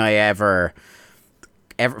thing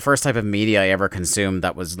first type of media I ever consumed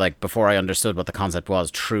that was like, before I understood what the concept was,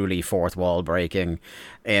 truly fourth wall breaking,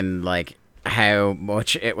 in like how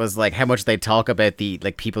much it was like how much they talk about the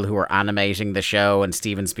like people who were animating the show, and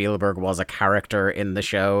Steven Spielberg was a character in the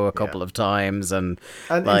show a couple of times, and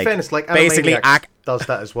like, in fairness, like basically does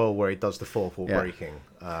that as well, where he does the fourth wall breaking.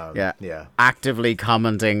 Actively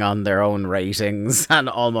commenting on their own ratings and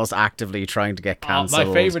almost actively trying to get cancelled.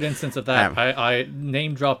 My favorite instance of that, I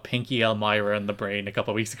name dropped Pinky Elmira and the Brain a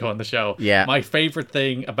couple of weeks ago on the show. Yeah. My favorite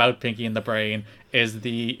thing about Pinky and the Brain is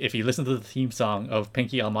if you listen to the theme song of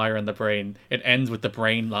Pinky Elmira and the Brain, it ends with the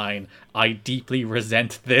Brain line, "I deeply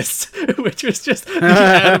resent this," which was just the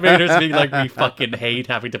animators being like, we fucking hate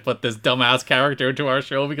having to put this dumbass character into our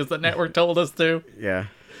show because the network told us to. Yeah.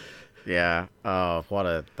 Yeah. Oh,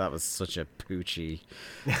 that was such a poochy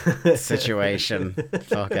situation.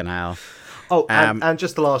 Fucking hell. Oh, and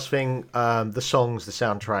just the last thing, the songs, the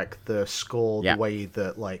soundtrack, the score, Yeah. the way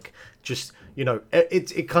that, like, just,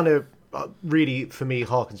 it kind of really, for me,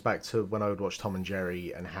 harkens back to when I would watch Tom and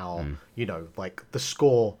Jerry and how, like, the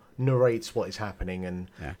score narrates what is happening,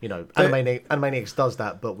 and, Animaniacs does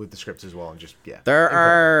that, but with the script as well, and just, yeah. There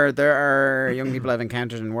incredible. are young people I've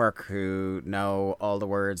encountered in work who know all the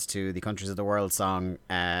words to the Countries of the World song,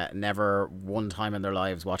 never one time in their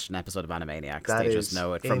lives watched an episode of Animaniacs. That They is just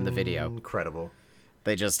know it from the video. Incredible.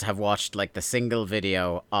 They just have watched like the single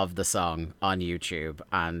video of the song on YouTube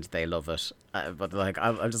and they love it. But like,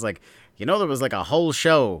 I'm just like, there was like a whole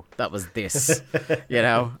show that was this,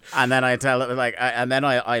 And then I tell it like, and then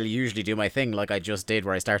I'll usually do my thing like I just did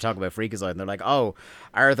where I start talking about Freakazoid and they're like, oh,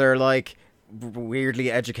 are there like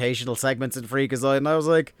weirdly educational segments in Freakazoid? And I was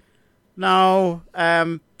like, no.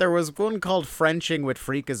 There was one called Frenching with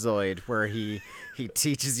Freakazoid where he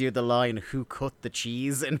teaches you the line, "Who cut the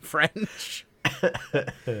cheese?" in French.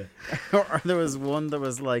 Or there was one that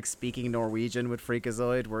was like speaking Norwegian with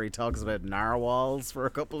Freakazoid where he talks about narwhals for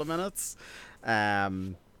a couple of minutes.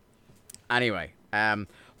 Anyway,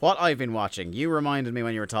 what I've been watching, you reminded me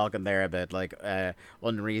when you were talking there about like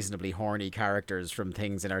unreasonably horny characters from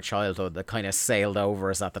things in our childhood that kind of sailed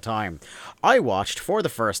over us at the time. I watched for the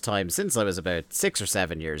first time since I was about 6 or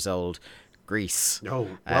 7 years old, Grease. Oh,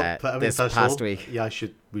 well, this past week. Yeah,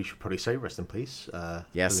 we should probably say rest in peace.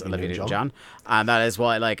 Yes, Olivia Newton-John. And that is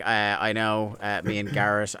why, like, I know me and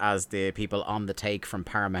Garrett, as the people on the take from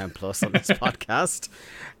Paramount Plus on this podcast,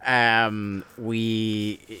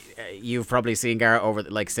 you've probably seen Garrett over,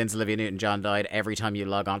 like, since Olivia Newton-John died, every time you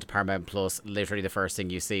log on to Paramount Plus, literally the first thing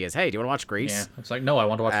you see is, hey, do you want to watch Grease? Yeah, it's like, no, I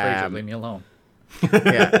want to watch Frasier, leave me alone.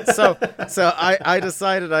 Yeah, so I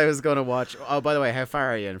decided I was going to watch. Oh, by the way, how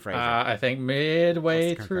far are you in Frasier? I think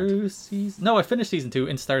midway through season. No, I finished season 2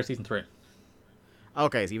 and started season 3.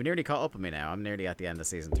 Okay, so you've nearly caught up with me now. I'm nearly at the end of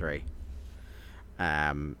season 3.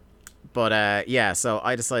 But yeah, so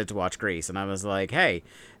I decided to watch Grease, and I was like, hey,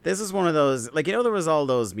 this is one of those, like, there was all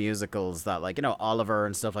those musicals that, like, Oliver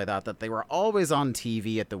and stuff like that they were always on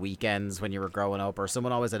TV at the weekends when you were growing up, or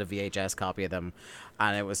someone always had a VHS copy of them,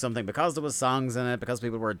 and it was something, because there was songs in it, because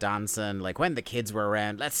people were dancing, like, when the kids were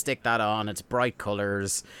around, let's stick that on, it's bright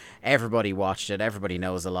colours, everybody watched it, everybody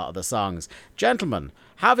knows a lot of the songs. Gentlemen,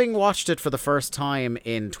 having watched it for the first time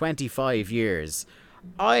in 25 years,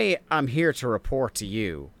 I am here to report to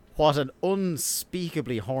you what an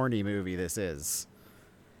unspeakably horny movie this is.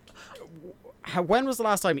 When was the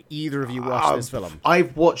last time either of you watched this film?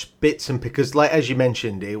 I've watched bits because, like, as you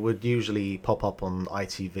mentioned, it would usually pop up on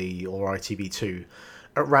ITV or ITV2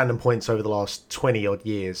 at random points over the last 20 odd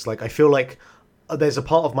years. Like, I feel like there's a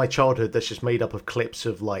part of my childhood that's just made up of clips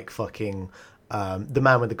of, like, fucking The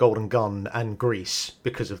Man with the Golden Gun and Grease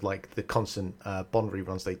because of, like, the constant Bond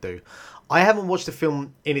reruns they do. I haven't watched the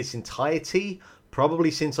film in its entirety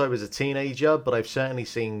probably since I was a teenager, but I've certainly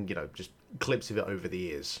seen, just clips of it over the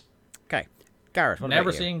years. Okay. Garrett, what Never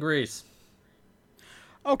about you? seen Grease.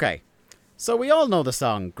 Okay. So we all know the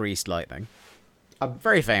song Greased Lightning. A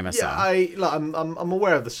very famous song. I'm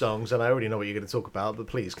aware of the songs, and I already know what you're going to talk about, but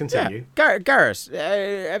please, continue. Yeah. Garrett,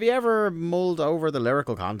 have you ever mulled over the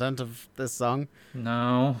lyrical content of this song?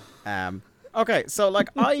 No. Okay, so, like,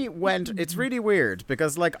 it's really weird,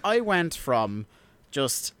 because, like, I went from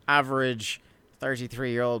just average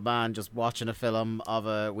 33-year-old man just watching a film of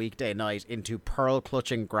a weekday night into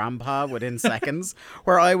pearl-clutching grandpa within seconds,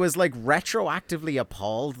 where I was, like, retroactively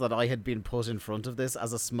appalled that I had been put in front of this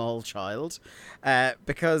as a small child.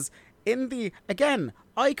 Because again,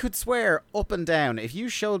 I could swear up and down, if you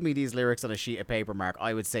showed me these lyrics on a sheet of paper, Mark,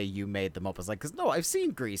 I would say you made them up. I was like, because no, I've seen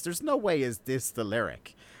Grease. There's no way is this the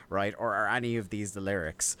lyric, right? Or are any of these the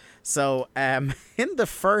lyrics? So, in the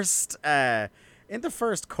first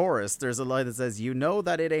chorus, there's a line that says, "You know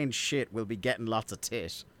that it ain't shit, we'll be getting lots of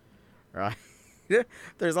tit." Right?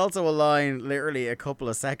 There's also a line literally a couple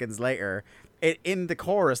of seconds later, in the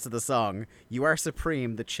chorus to the song, "You are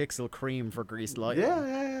supreme, the chicks will cream for Greased Lightning."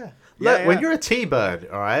 Yeah. Look, when you're a T-bird,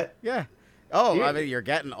 all right? Yeah. Oh, I mean, you're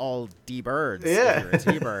getting all D-birds. Yeah. If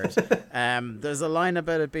you're a T-bird. There's a line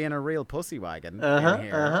about it being a real pussy wagon in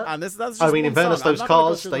here. And that's just I mean, in one fairness, song. those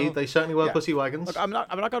cars, they certainly were pussy wagons. Look, I'm not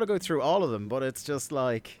going to go through all of them, but it's just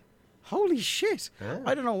like, holy shit. Yeah.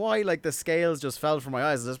 I don't know why, like, the scales just fell from my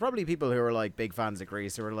eyes. There's probably people who are, like, big fans of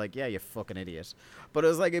Grease who are like, yeah, you fucking idiot. But it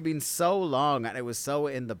was like, it'd been so long and it was so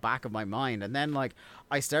in the back of my mind. And then, like,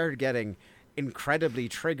 I started getting incredibly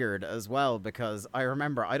triggered as well, because I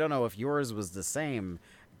remember, I don't know if yours was the same,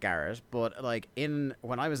 Garrett, but like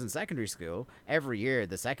when I was in secondary school, every year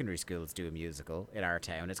the secondary schools do a musical in our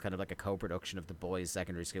town. It's kind of like a co-production of the boys'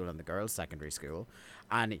 secondary school and the girls' secondary school,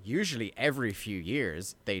 and usually every few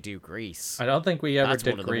years they do Grease. I don't think we ever That's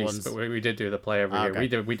did one of the Grease, ones- but we did do the play every Okay.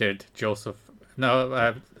 year. We did Joseph.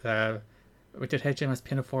 No, we did HMS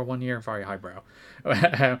Pinafore one year, very highbrow.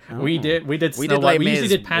 We did We Snow did White. Les We usually Mis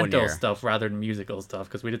did one panto year. stuff rather than musical stuff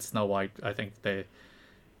because we did Snow White. I think they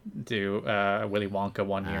do Willy Wonka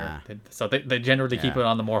one year, so they generally keep it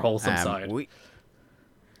on the more wholesome side. We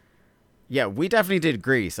definitely did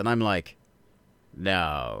Grease, and I'm like,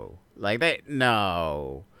 no, like they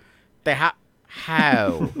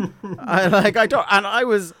how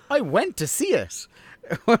I went to see it.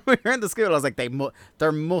 When we were in the school, I was like,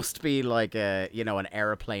 there must be like an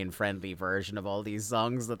airplane friendly version of all these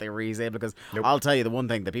songs that they re-say, because I'll tell you the one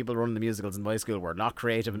thing: the people running the musicals in my school were not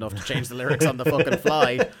creative enough to change the lyrics on the fucking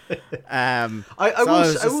fly. I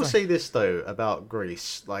will say this though about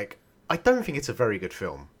Grease. Like, I don't think it's a very good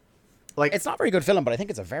film. Like, it's not a very good film, but I think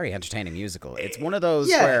it's a very entertaining musical. It's one of those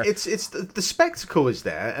yeah, where it's the spectacle is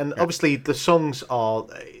there, and obviously the songs are.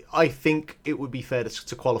 I think it would be fair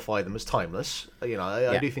to qualify them as timeless. You know,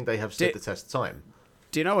 I do think they have stood the test of time.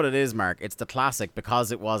 Do you know what it is, Mark? It's the classic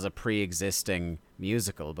because it was a pre-existing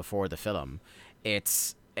musical before the film.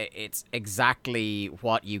 It's exactly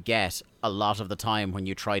what you get a lot of the time when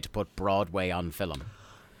you try to put Broadway on film.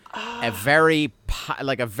 A very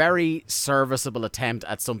serviceable attempt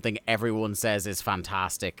at something everyone says is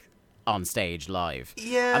fantastic on stage live.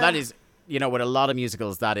 Yeah. And that is, with a lot of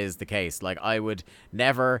musicals, that is the case. Like, I would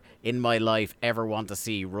never in my life ever want to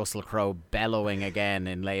see Russell Crowe bellowing again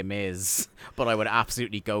in Les Mis, but I would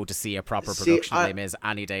absolutely go to see a proper production of Les Mis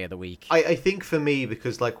any day of the week. I think for me,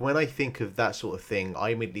 because like when I think of that sort of thing, I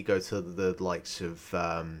immediately go to the likes of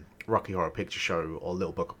Rocky Horror Picture Show or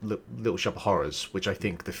Little Shop of Horrors, which I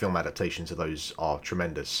think the film adaptations of those are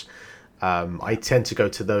tremendous. I tend to go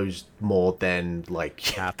to those more than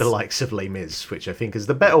like the likes of Les Mis, which I think is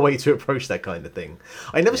the better way to approach that kind of thing.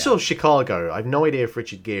 I never saw Chicago. I have no idea if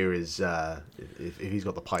Richard Gere is if he's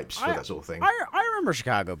got the pipes for that sort of thing. I remember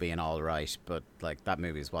Chicago being all right, but like that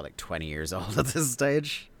movie is like 20 years old at this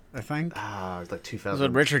stage, I think. It's like 2000.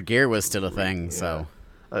 When Richard Gere was still a thing, so.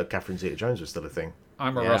 Catherine Zeta-Jones was still a thing.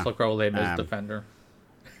 I'm a Russell Crowe Les Mis defender.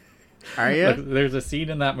 Are you? Look, there's a scene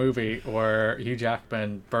in that movie where Hugh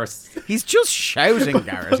Jackman bursts. He's just shouting,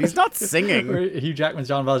 Garrett. He's not singing. Where Hugh Jackman's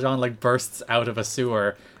Jean Valjean like bursts out of a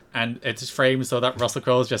sewer, and it's framed so that Russell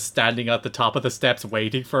Crowe is just standing at the top of the steps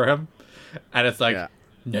waiting for him, and it's like,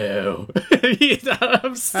 no,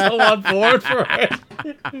 I'm so on board for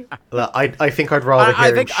it. Look, I think I'd rather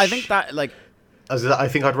hear him. I think that like. I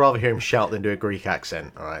think I'd rather hear him shout than do a Greek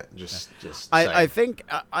accent. All right, just. I think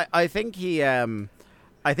he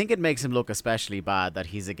I think it makes him look especially bad that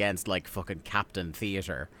he's against like fucking Captain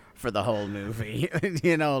Theatre for the whole movie.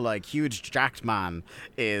 Like huge jacked man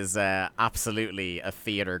is absolutely a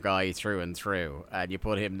theatre guy through and through, and you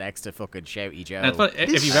put him next to fucking Shouty Joe. That's what,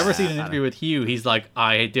 if you've ever seen an interview with Hugh, he's like,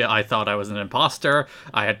 I thought I was an imposter.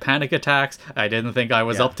 I had panic attacks. I didn't think I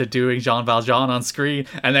was up to doing Jean Valjean on screen.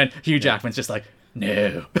 And then Hugh Jackman's just like,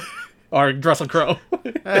 no. Or Russell Crowe.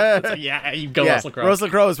 Yeah, you go Russell Crowe. Russell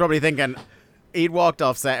Crowe is probably thinking, he'd walked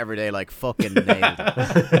off set every day like fucking nailed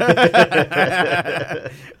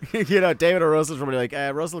it. David or Russell's probably like,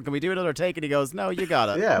 Russell, can we do another take? And he goes, no, you got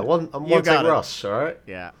it. Yeah, one take Russ, all right?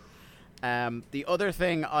 Yeah. The other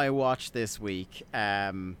thing I watched this week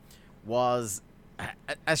was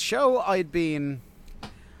a show I'd been,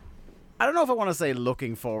 I don't know if I want to say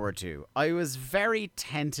looking forward to. I was very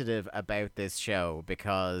tentative about this show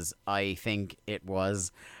because I think it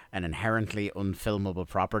was an inherently unfilmable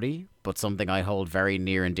property, but something I hold very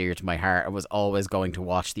near and dear to my heart. I was always going to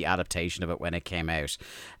watch the adaptation of it when it came out.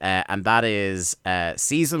 And that is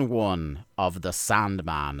season 1 of The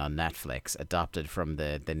Sandman on Netflix, adapted from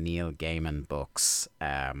the Neil Gaiman books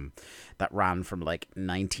that ran from like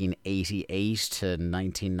 1988 to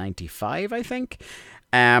 1995, I think.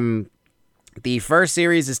 The first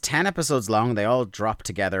series is 10 episodes long. They all dropped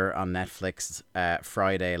together on Netflix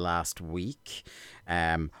Friday last week.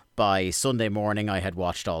 By Sunday morning, I had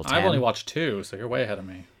watched all 10. I've only watched 2, so you're way ahead of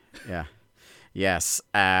me. Yeah. Yes.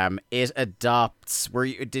 It adopts.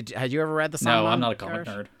 Had you ever read The Sandman? No, I'm not a comic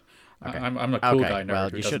nerd. Okay. I'm a cool guy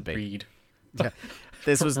nerd who you doesn't should be. read. Yeah.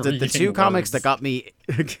 This was the two comics that got me.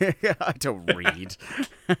 I don't read.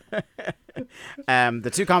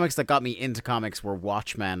 The two comics that got me into comics were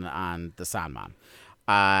Watchmen and The Sandman.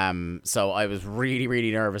 So I was really,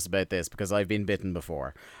 really nervous about this because I've been bitten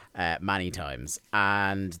before many times.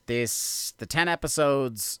 And the 10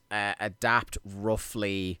 episodes adapt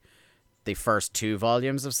roughly the first 2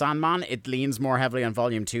 volumes of Sandman. It leans more heavily on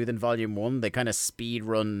volume 2 than volume 1. They kind of speed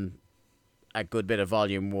run a good bit of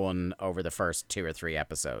volume 1 over the first 2 or 3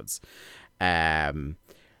 episodes. But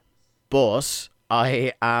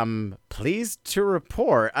I am pleased to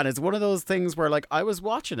report, and it's one of those things where, like, I was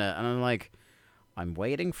watching it and I'm like, I'm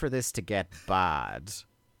waiting for this to get bad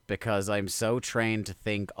because I'm so trained to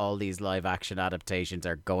think all these live action adaptations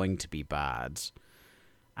are going to be bad.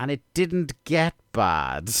 And it didn't get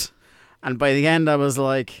bad. And by the end I was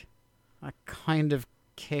like, I kind of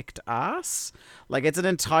kicked ass. Like, it's an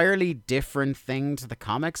entirely different thing to the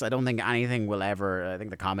comics. I don't think anything will ever... I think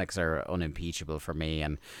the comics are unimpeachable for me,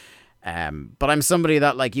 and but I'm somebody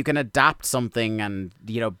that, like, you can adapt something and,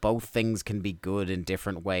 you know, both things can be good in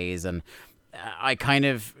different ways. And I kind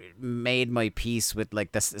of made my peace with,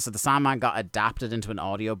 like, this. So the Sandman got adapted into an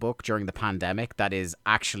audiobook during the pandemic that is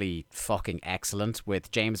actually fucking excellent, with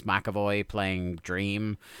James McAvoy playing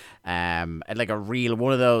Dream. And like a real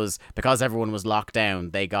one of those, because everyone was locked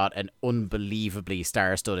down, they got an unbelievably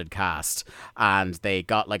star-studded cast, and they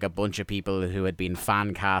got like a bunch of people who had been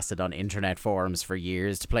fan casted on internet forums for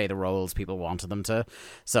years to play the roles people wanted them to.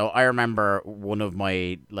 So I remember one of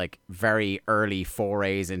my, like, very early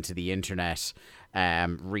forays into the internet,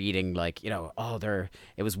 reading, like, you know,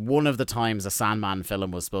 it was one of the times a Sandman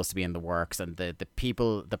film was supposed to be in the works, and the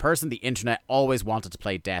person the internet always wanted to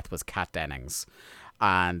play Death was Kat Dennings.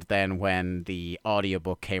 And then when the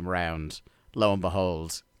audiobook came around, lo and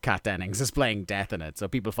behold, Kat Dennings is playing Death in it. So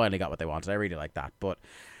people finally got what they wanted. I really like that. But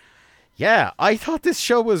yeah, I thought this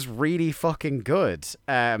show was really fucking good.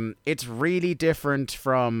 It's really different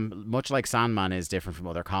from, much like Sandman is different from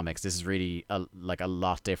other comics. This is really a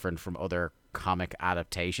lot different from other comic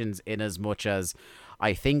adaptations, in as much as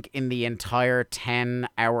I think in the entire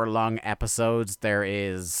 10-hour-long episodes there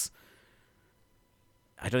is...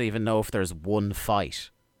 I don't even know if there's one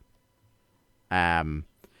fight.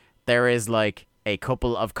 There is, like, a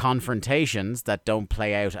couple of confrontations that don't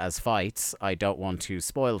play out as fights. I don't want to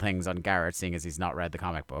spoil things on Garrett, seeing as he's not read the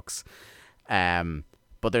comic books.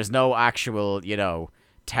 But there's no actual, you know,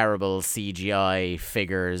 terrible CGI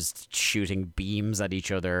figures shooting beams at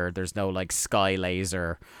each other. There's no, like, sky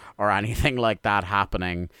laser or anything like that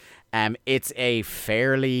happening. It's a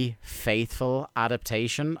fairly faithful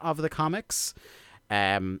adaptation of the comics.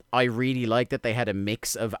 I really like that they had a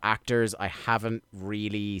mix of actors I haven't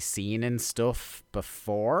really seen in stuff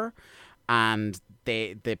before, and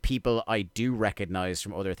the people I do recognize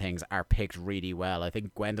from other things are picked really well. I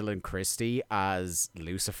think Gwendolyn Christie as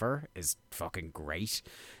Lucifer is fucking great.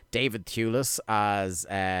 David Thewlis as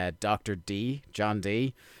Dr. D, John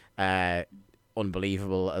D,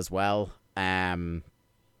 unbelievable as well. And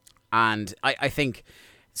I think...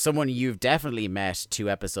 someone you've definitely met 2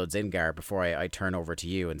 episodes in, Gar, before I turn over to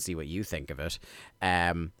you and see what you think of it.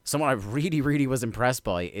 Someone I really, really was impressed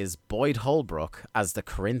by is Boyd Holbrook as the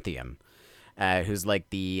Corinthian, who's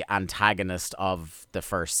like the antagonist of the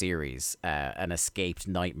first series, an escaped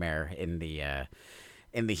nightmare in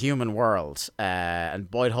the human world. And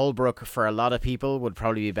Boyd Holbrook, for a lot of people, would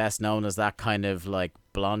probably be best known as that kind of, like,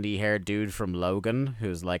 blondie-haired dude from Logan,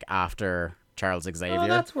 who's, like, after Charles Xavier. Oh,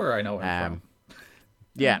 that's where I know him from.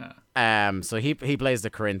 Yeah. So he plays the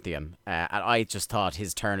Corinthian, and I just thought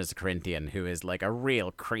his turn as the Corinthian, who is like a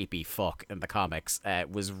real creepy fuck in the comics,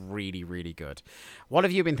 was really, really good. What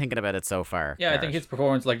have you been thinking about it so far, Yeah, Garrett? I think his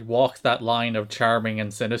performance, like, walks that line of charming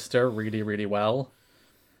and sinister really, really well.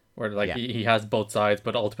 Where, like, he has both sides,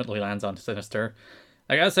 but ultimately lands on sinister.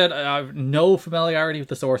 Like I said, I have no familiarity with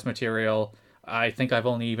the source material. I think I've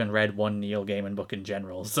only even read one Neil Gaiman book in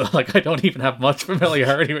general, so, like, I don't even have much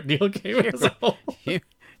familiarity with Neil Gaiman as a whole.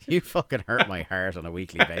 You fucking hurt my heart on a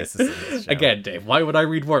weekly basis in this show. Again, Dave, why would I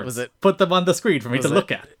read words? Put them on the screen for me to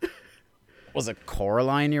look at. Was it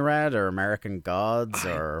Coraline you read, or American Gods,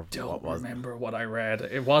 or I don't what was remember what I read.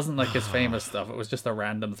 It wasn't like his famous stuff. It was just a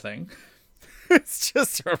random thing. It's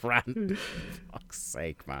just a random... Fuck's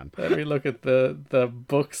sake, man. Let me look at the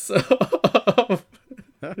books.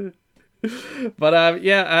 But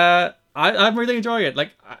I'm really enjoying it.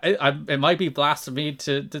 Like, it might be blasphemy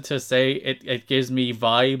to say it gives me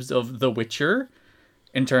vibes of The Witcher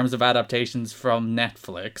in terms of adaptations from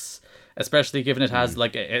Netflix, especially given it has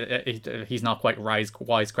like he's not quite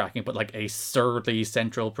wisecracking, but like a surly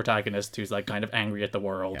central protagonist who's like kind of angry at the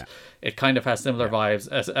world. Yeah. It kind of has similar vibes,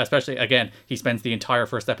 especially, again, he spends the entire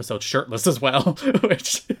first episode shirtless as well,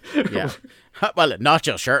 which well, not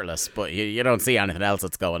just shirtless, but you don't see anything else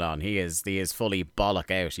that's going on. He is fully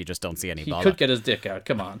bollock out. You just don't see any bollock. He could get his dick out.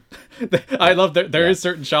 Come on. I love that there is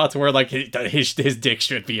certain shots where, like, his dick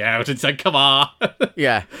should be out. It's like, come on.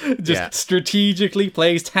 Yeah. Just strategically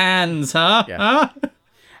placed hands, huh? Yeah. Huh?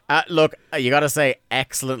 Look, you gotta say,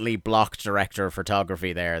 excellently blocked director of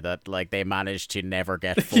photography there. That like they managed to never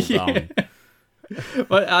get full blown.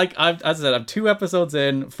 But as I said, I'm 2 episodes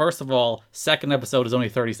in. First of all, second episode is only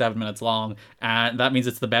 37 minutes long, and that means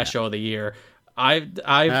it's the best show of the year. I'm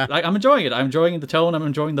enjoying it. I'm enjoying the tone. I'm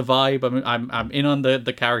enjoying the vibe. I'm in on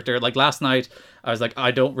the character. Like last night, I was like,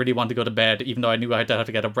 I don't really want to go to bed, even though I knew I'd have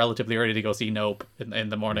to get up relatively early to go see Nope in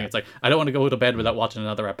the morning. It's like I don't want to go to bed without watching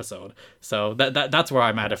another episode. So that's where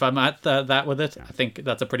I'm at. If I'm at that with it, I think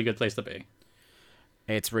that's a pretty good place to be.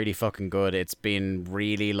 It's really fucking good. It's been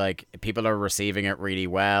really, like, people are receiving it really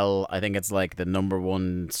well. I think it's like the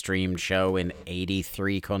 #1 streamed show in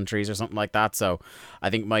 83 countries or something like that. So I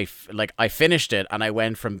think I finished it and I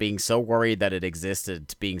went from being so worried that it existed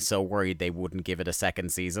to being so worried they wouldn't give it a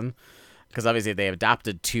second season. Because obviously they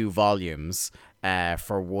adapted 2 volumes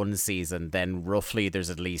for 1 season, then roughly there's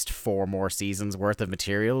at least 4 more seasons worth of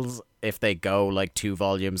materials if they go like 2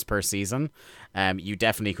 volumes per season. You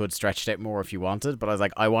definitely could stretch it out more if you wanted, but I was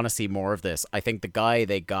like, I want to see more of this. I think the guy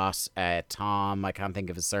they got, Tom, I can't think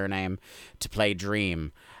of his surname, to play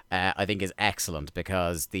Dream, I think is excellent,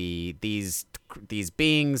 because these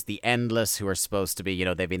beings, the Endless, who are supposed to be, you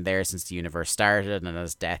know, they've been there since the universe started, and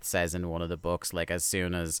as Death says in one of the books, like, as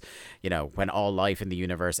soon as, you know, when all life in the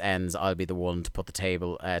universe ends, I'll be the one to put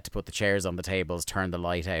the chairs on the tables, turn the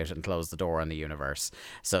light out, and close the door on the universe.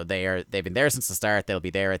 So they've been there since the start, they'll be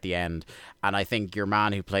there at the end. And I think your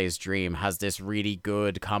man who plays Dream has this really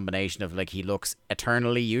good combination of, like, he looks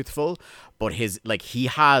eternally youthful, but he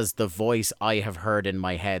has the voice I have heard in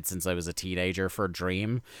my head since I was a teenager for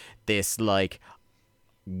Dream. This, like,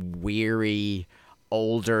 weary,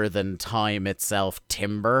 older than time itself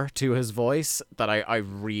timbre to his voice that I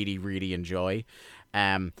really, really enjoy.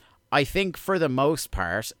 I think for the most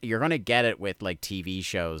part, you're going to get it with, like, TV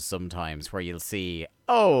shows sometimes where you'll see,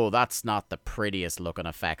 oh, that's not the prettiest looking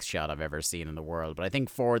effects shot I've ever seen in the world. But I think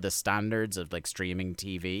for the standards of, like, streaming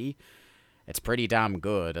TV, it's pretty damn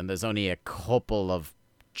good. And there's only a couple of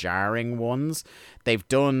jarring ones. They've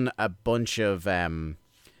done a bunch of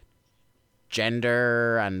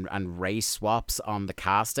gender and race swaps on the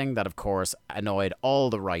casting that, of course, annoyed all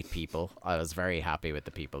the right people. I was very happy with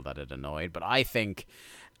the people that it annoyed. But I think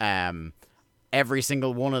every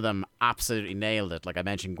single one of them absolutely nailed it. Like I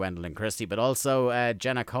mentioned, Gwendolyn Christie, but also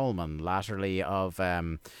Jenna Coleman, latterly of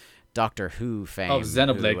Doctor Who fame. Of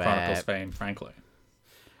Xenoblade Chronicles fame, frankly.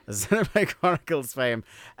 Xenoblade Chronicles fame.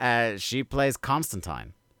 She plays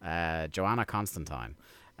Constantine, Joanna Constantine,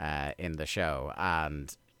 in the show,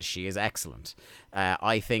 and she is excellent.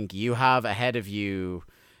 I think you have ahead of you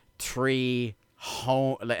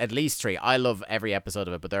at least 3. I love every episode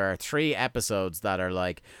of it, but there are 3 episodes that are,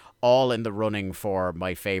 like, all in the running for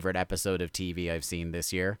my favorite episode of TV I've seen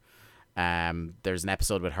this year. There's an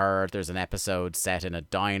episode with her, there's an episode set in a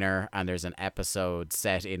diner, and there's an episode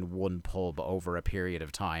set in one pub over a period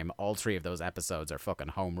of time. All 3 of those episodes are fucking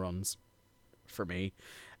home runs for me.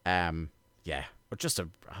 Yeah, but just oh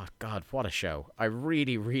God, what a show. I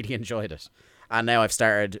really, really enjoyed it. And now I've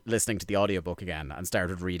started listening to the audiobook again and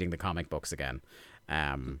started reading the comic books again.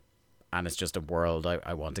 And it's just a world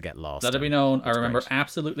I want to get lost Let it be in. known, It's I remember great.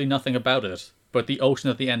 absolutely nothing about it, but the ocean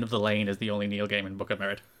at the end of the lane is the only Neil Gaiman book I've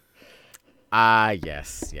read.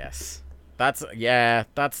 Yes. That's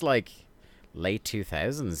like late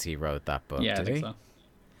 2000s he wrote that book, Yeah, I did think he? so.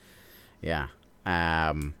 Yeah.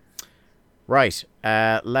 Right.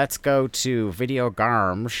 Let's go to Video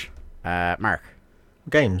Garms. Mark.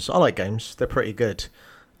 Games. I like games. They're pretty good.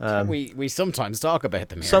 We sometimes talk about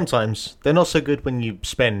them here. Sometimes. They're not so good when you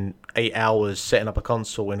spend 8 hours setting up a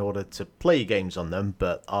console in order to play games on them,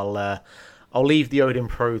 but I'll leave the Odin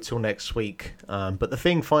Pro till next week. But the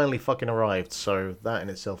thing finally fucking arrived, so that in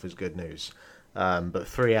itself is good news. But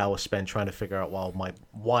 3 hours spent trying to figure out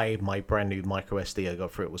why my brand new micro SD I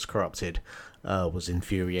got for it was corrupted was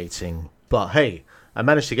infuriating. But hey, I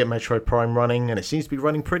managed to get Metroid Prime running, and it seems to be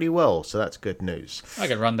running pretty well, so that's good news. I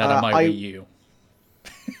can run that on my Wii U.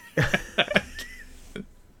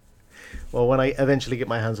 Well, when I eventually get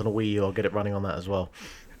my hands on a Wii U, I'll get it running on that as well.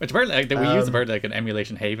 Which apparently, like, the Wii U is apparently like an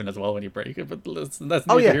emulation haven as well when you break it, but that's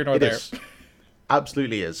neither here nor there. Is.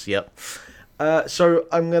 Absolutely is, yep. So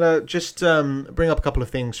I'm going to just bring up a couple of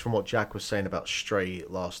things from what Jack was saying about Stray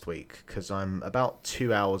last week, because I'm about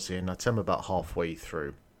 2 hours in. I'd say I'm about halfway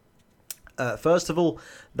through. First of all,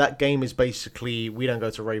 that game is basically, we don't go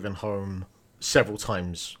to Ravenholm several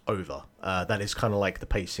times over. That is kind of like the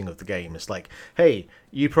pacing of the game. It's like, hey,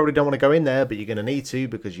 you probably don't want to go in there, but you're going to need to,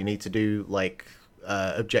 because you need to do, like,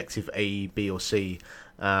 objective A, B, or C.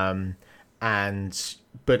 But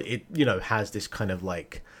it, has this kind of,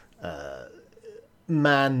 like,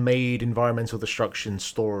 man-made environmental destruction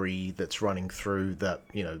story that's running through that,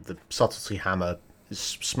 the subtlety hammer is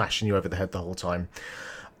smashing you over the head the whole time.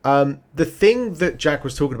 The thing that Jack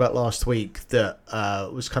was talking about last week that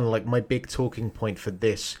was kind of like my big talking point for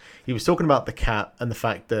this, he was talking about the cat and the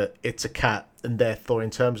fact that it's a cat, and therefore in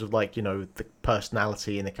terms of like, the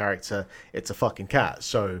personality and the character, it's a fucking cat,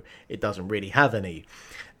 so it doesn't really have any.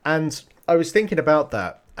 And I was thinking about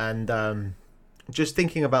that, and just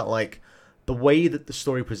thinking about like the way that the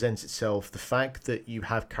story presents itself, the fact that you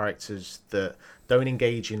have characters that don't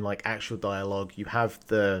engage in like actual dialogue, you have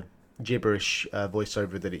the gibberish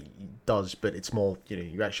voiceover that it does, but it's more,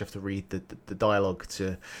 you actually have to read the dialogue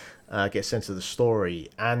to get a sense of the story.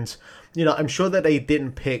 And I'm sure that they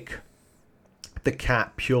didn't pick the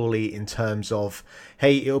cat purely in terms of,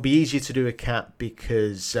 hey, it'll be easier to do a cat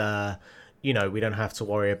because we don't have to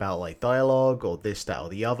worry about like dialogue or this, that, or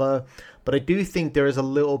the other. But I do think there is a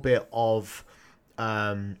little bit of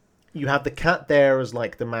you have the cat there as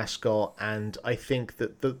like the mascot, and I think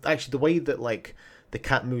that the way that like the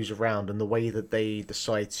cat moves around and the way that they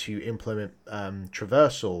decide to implement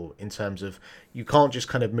traversal in terms of you can't just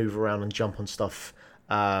kind of move around and jump on stuff.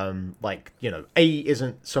 A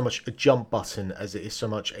isn't so much a jump button as it is so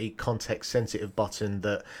much a context sensitive button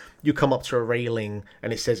that you come up to a railing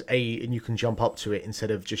and it says A and you can jump up to it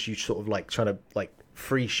instead of just you sort of like trying to like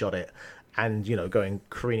free shot it and going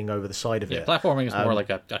careening over the side of it. Platforming is more like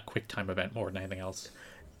a quick time event more than anything else.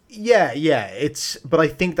 Yeah, but I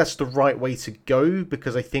think that's the right way to go,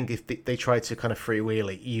 because I think if they try to kind of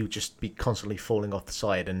freewheel it, you just be constantly falling off the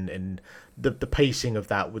side, and the pacing of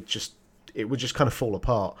that would just kind of fall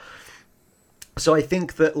apart. So I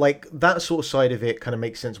think that like that sort of side of it kind of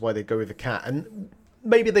makes sense why they go with a cat, and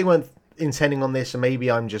maybe they weren't intending on this, and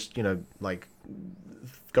maybe I'm just like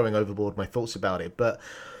going overboard my thoughts about it, but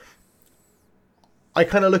I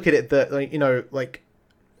kind of look at it that like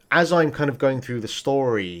as I'm kind of going through the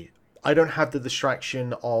story, I don't have the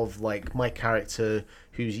distraction of like my character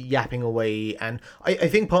who's yapping away, and I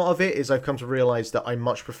think part of it is I've come to realize that I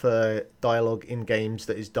much prefer dialogue in games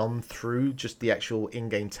that is done through just the actual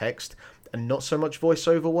in-game text and not so much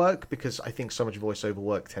voiceover work, because I think so much voiceover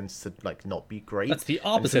work tends to like not be great. That's the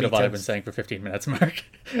opposite of what I've been saying for 15 minutes, Mark.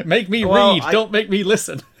 Make me read, don't make me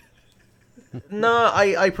listen. No,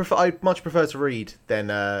 I much prefer to read than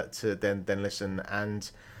listen,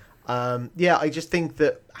 and I just think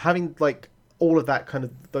that having like all of that kind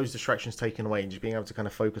of those distractions taken away and just being able to kind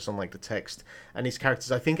of focus on like the text and these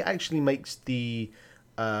characters, I think it actually makes the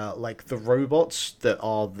like the robots that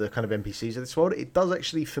are the kind of NPCs of this world, it does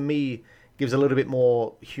actually for me gives a little bit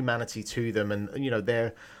more humanity to them, and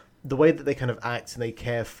they're the way that they kind of act and they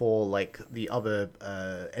care for like the other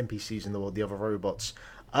NPCs in the world, the other robots.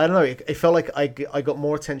 I don't know, it felt like I got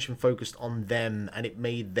more attention focused on them, and it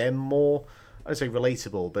made them more, I'd say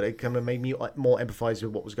relatable, but it kind of made me more empathize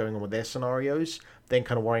with what was going on with their scenarios than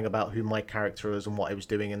kind of worrying about who my character is and what I was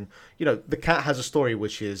doing. And, the cat has a story,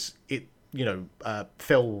 which is it,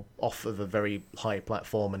 fell off of a very high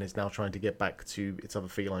platform and is now trying to get back to its other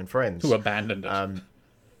feline friends. Who abandoned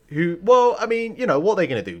it. What are they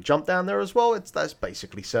going to do? Jump down there as well? That's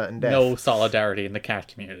basically certain death. No solidarity in the cat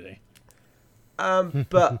community.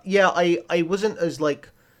 But yeah, I wasn't as like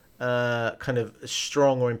kind of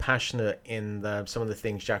strong or impassionate in some of the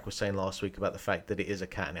things Jack was saying last week about the fact that it is a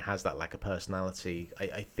cat and it has that lack of personality.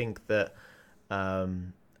 I think that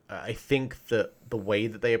the way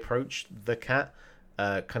that they approach the cat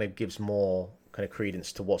kind of gives more kind of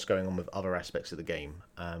credence to what's going on with other aspects of the game,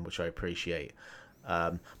 which I appreciate.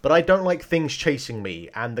 But I don't like things chasing me,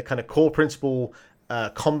 and the kind of core principle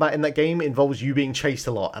combat in that game involves you being chased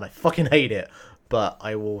a lot, and I fucking hate it. But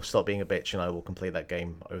I will stop being a bitch and I will complete that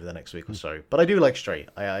game over the next week or so. But I do like Stray.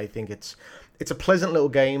 I think it's a pleasant little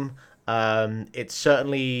game. It's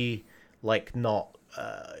certainly like not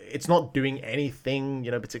it's not doing anything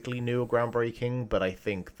particularly new or groundbreaking. But I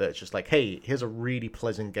think that it's just like, hey, here's a really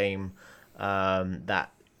pleasant game that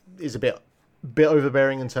is a bit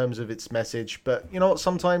overbearing in terms of its message. But you know what?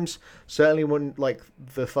 Sometimes, certainly when like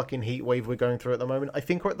the fucking heat wave we're going through at the moment, I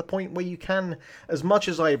think we're at the point where you can, as much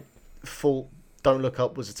as I thought Don't Look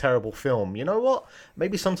Up was a terrible film, you know what?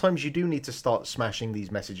 Maybe sometimes you do need to start smashing these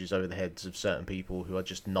messages over the heads of certain people who are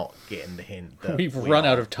just not getting the hint. That We've run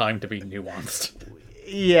out of time to be nuanced.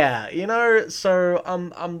 Yeah, so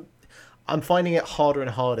I'm finding it harder and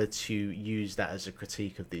harder to use that as a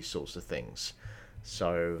critique of these sorts of things.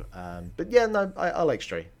 So, but yeah, no, I like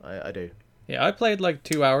Stray. I do. Yeah, I played like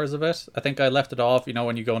 2 hours of it. I think I left it off,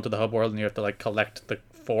 when you go into the hub world and you have to like collect the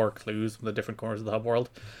 4 clues from the different corners of the hub world.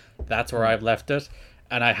 That's where I've left it,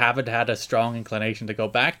 and I haven't had a strong inclination to go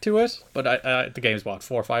back to it. But the game's 4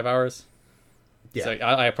 or 5 hours. Yeah. So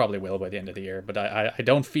I probably will by the end of the year, but I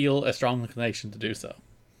don't feel a strong inclination to do so.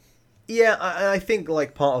 Yeah, I think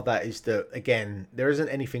like part of that is that, again, there isn't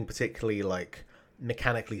anything particularly like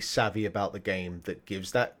mechanically savvy about the game that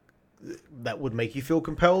gives that would make you feel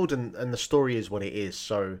compelled, and the story is what it is.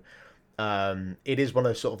 So it is one of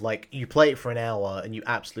those sort of like, you play it for an hour and you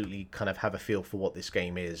absolutely kind of have a feel for what this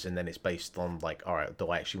game is, and then it's based on like, all right, do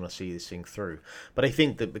I actually want to see this thing through? But I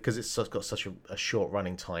think that because it's got such a short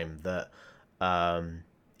running time that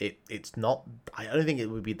it's not, I don't think it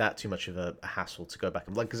would be that too much of a hassle to go back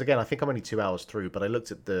and, like, because again, I think I'm only 2 hours through, but I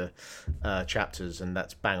looked at the chapters and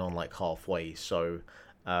that's bang on like halfway. So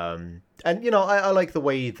and I like the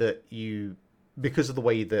way that because of the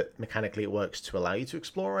way that mechanically it works to allow you to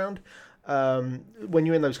explore around, when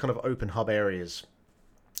you're in those kind of open hub areas,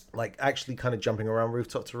 like actually kind of jumping around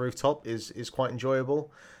rooftop to rooftop is quite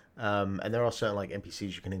enjoyable. And there are certain like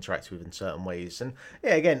NPCs you can interact with in certain ways, and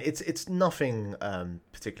yeah, again, it's nothing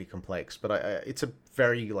particularly complex, but it's a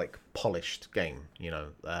very like polished game,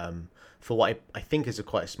 for what I think is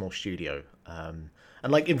quite a small studio,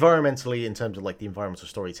 and like environmentally, in terms of like the environmental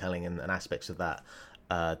storytelling and aspects of that,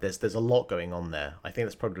 there's a lot going on there. I think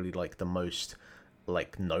that's probably like the most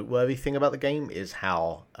like noteworthy thing about the game is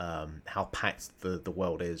how packed the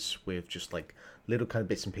world is with just like little kind of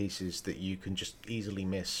bits and pieces that you can just easily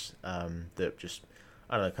miss, that just,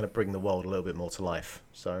 I don't know, kind of bring the world a little bit more to life.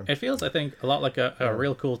 So it feels, I think, a lot like a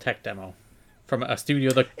real cool tech demo from a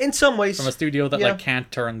studio that, in some ways, like can't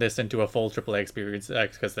turn this into a full AAA experience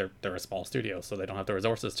because they're a small studio, so they don't have the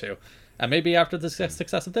resources to. And maybe after the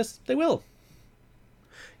success of this, they will.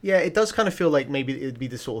 Yeah, it does kind of feel like maybe it'd be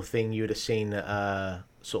the sort of thing you would have seen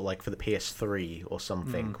sort of like for the PS3 or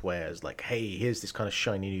something, where it's like, hey, here's this kind of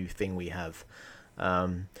shiny new thing we have.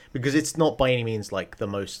 Because it's not by any means like the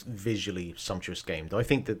most visually sumptuous game, though I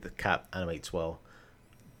think that the cat animates well.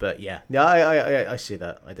 But yeah, I see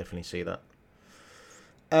that. I definitely see that.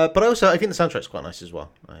 But also, I think the soundtrack's quite nice as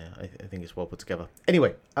well. I think it's well put together.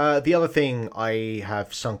 Anyway, the other thing I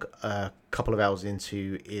have sunk a couple of hours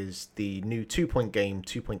into is the new 2-Point game,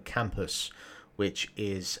 2-Point Campus, which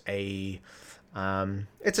is it's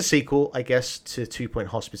a sequel, I guess, to 2-Point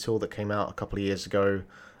Hospital that came out a couple of years ago.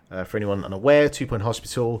 For anyone unaware, 2-Point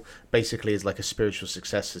Hospital basically is like a spiritual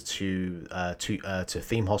successor to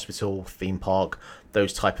Theme Hospital, Theme Park,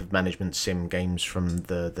 those type of management sim games from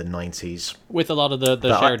the 90s. With a lot of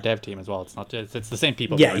the shared dev team as well. It's not just, it's the same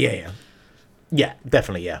people. Yeah,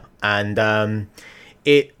 definitely, yeah. And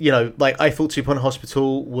it, like, I thought 2-Point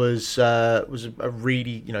Hospital was a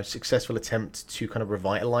really, successful attempt to kind of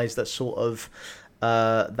revitalize that sort of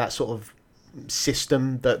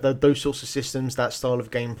system, those sorts of systems, that style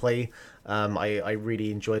of gameplay. I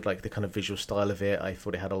really enjoyed like the kind of visual style of it. I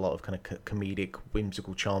thought it had a lot of kind of comedic,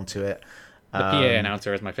 whimsical charm to it. The PA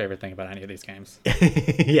announcer is my favorite thing about any of these games.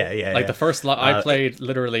 Yeah. Like the first, I played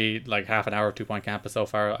literally like half an hour of 2-Point Campus so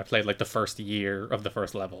far. I played like the first year of the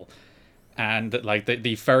first level, and like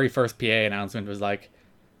the very first PA announcement was like,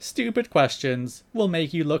 "Stupid questions will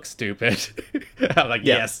make you look stupid." I'm like,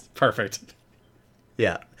 yes, perfect.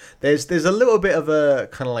 Yeah, there's a little bit of a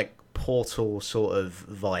kind of like Portal sort of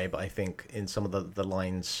vibe, I think, in some of the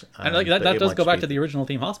lines. And like that does go back to the original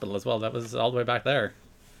Theme Hospital as well. That was all the way back there.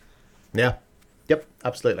 Yeah. Yep,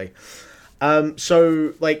 absolutely.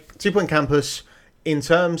 So like 2-Point Campus, in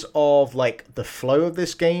terms of like the flow of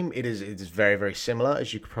this game, it is very, very similar,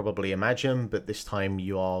 as you could probably imagine, but this time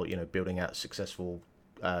you are, building out successful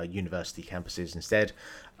university campuses instead.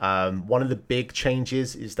 One of the big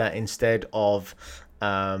changes is that instead of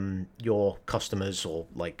your customers or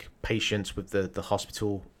like patients with the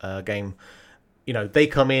hospital game, they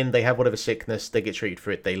come in, they have whatever sickness, they get treated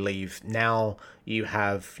for it, they leave. Now you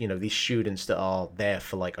have, these students that are there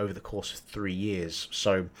for like over the course of 3 years.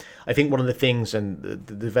 So I think one of the things, and the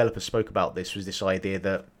developer spoke about this, was this idea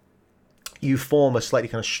that you form a slightly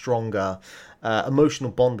kind of stronger emotional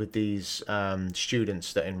bond with these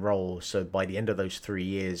students that enroll. So by the end of those 3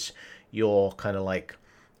 years, you're kind of like,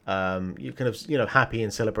 you're kind of, happy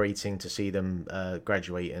and celebrating to see them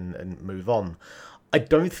graduate and move on. I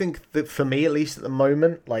don't think that, for me at least at the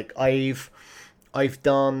moment, like I've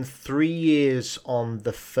done 3 years on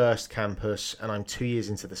the first campus and I'm 2 years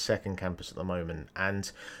into the second campus at the moment. And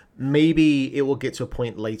maybe it will get to a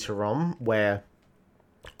point later on where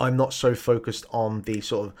I'm not so focused on the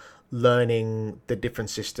sort of learning the different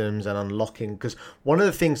systems and unlocking, because one of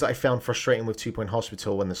the things that I found frustrating with 2-Point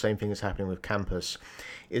Hospital, and the same thing is happening with Campus,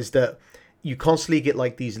 is that you constantly get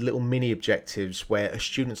like these little mini objectives where a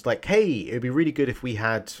student's like, hey, it'd be really good if we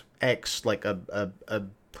had X, like a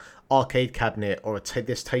arcade cabinet or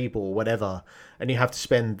this table or whatever, and you have to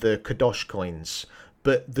spend the Kadosh coins.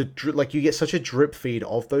 but like you get such a drip feed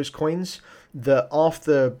of those coins that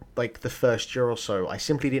after like the first year or so, I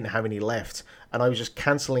simply didn't have any left, and I was just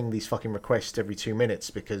cancelling these fucking requests every 2 minutes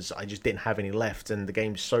because I just didn't have any left, and the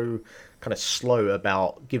game's so kind of slow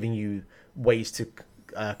about giving you ways to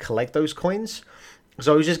collect those coins.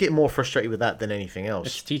 So I was just getting more frustrated with that than anything else.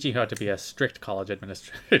 It's teaching how to be a strict college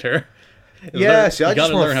administrator. Yeah, see, you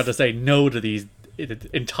gotta learn how to say no to these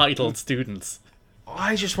entitled students.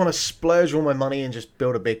 I just want to splurge all my money and just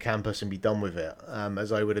build a big campus and be done with it,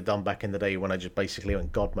 as I would have done back in the day when I just basically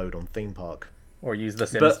went God mode on Theme Park. Or use the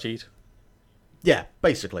Sims cheat. Yeah,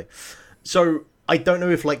 basically. So I don't know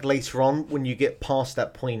if like later on when you get past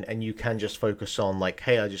that point and you can just focus on like,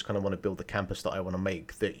 hey, I just kind of want to build the campus that I want to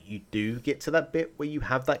make, that you do get to that bit where you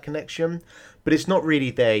have that connection, but it's not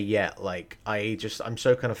really there yet. Like I'm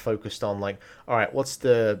so kind of focused on like, all right, what's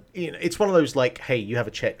the, it's one of those like, hey, you have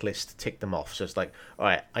a checklist, tick them off. So it's like, all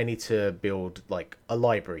right, I need to build like a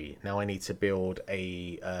library. Now I need to build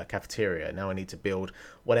a cafeteria. Now I need to build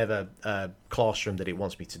whatever classroom that it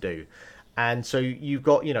wants me to do. And so you've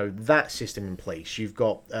got, that system in place. You've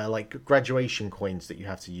got like graduation coins that you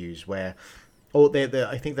have to use where,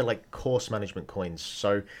 I think they're like course management coins.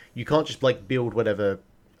 So you can't just like build whatever,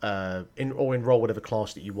 enroll whatever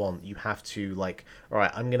class that you want. You have to like, all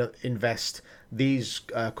right, I'm going to invest these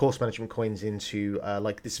course management coins into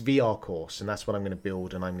like this VR course. And that's what I'm going to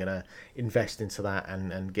build. And I'm going to invest into that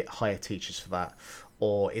and get higher teachers for that.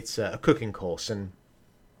 Or it's a cooking course. And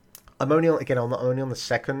I'm only on the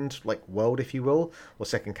second like world, if you will, or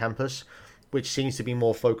second campus, which seems to be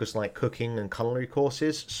more focused like cooking and culinary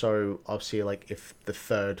courses. So obviously, like if the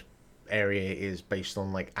third area is based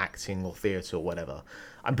on like acting or theatre or whatever,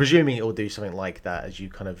 I'm presuming it will do something like that as you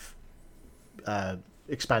kind of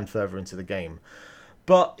expand further into the game.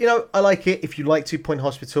 But I like it. If you like 2 Point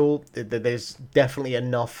Hospital, there's definitely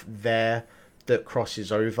enough there that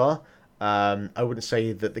crosses over. I wouldn't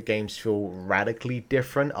say that the games feel radically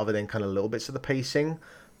different other than kind of little bits of the pacing.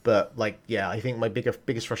 But like, yeah, I think my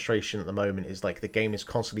biggest frustration at the moment is like the game is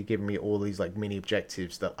constantly giving me all these like mini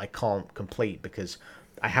objectives that I can't complete because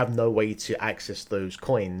I have no way to access those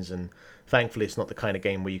coins. And thankfully it's not the kind of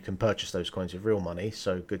game where you can purchase those coins with real money.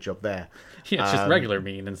 So good job there. Yeah, it's just regular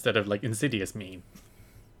mean instead of like insidious mean.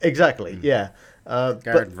 Exactly, yeah.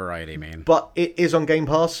 Garden variety, man. But it is on Game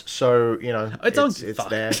Pass, so it's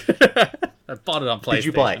there. I bought it on PlayStation. Did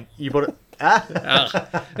you buy it? You bought it?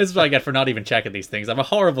 This is what I get for not even checking these things. I'm a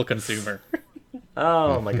horrible consumer.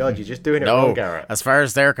 Oh my god, you're just doing it wrong, Garrett. As far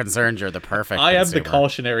as they're concerned, you're the perfect I am consumer. the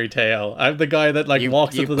cautionary tale. I'm the guy that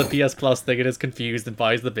walks into the PS Plus thing and is confused and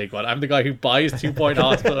buys the big one. I'm the guy who buys 2 Point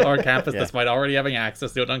Hospital or Campus despite already having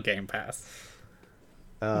access to it on Game Pass.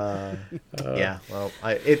 Yeah, well,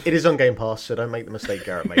 it is on Game Pass, so don't make the mistake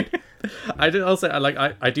Garrett made.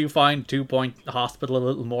 I do find 2 Point Hospital a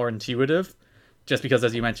little more intuitive, just because,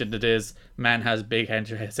 as you mentioned, it is man has big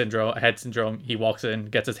head syndrome. He walks in,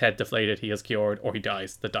 gets his head deflated, he is cured, or he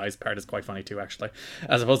dies. The dies part is quite funny too, actually,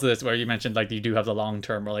 as opposed to this where you mentioned like you do have the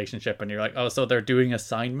long-term relationship, and you're like, oh, so they're doing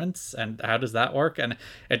assignments, and how does that work? And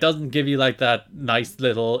it doesn't give you like that nice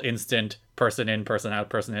little instant person in, person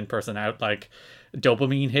out, person in, person out like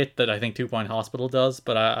dopamine hit that I think 2 Point Hospital does,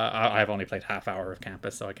 but I've only played half hour of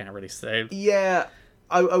Campus, so I can't really say. Yeah,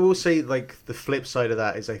 I will say like the flip side of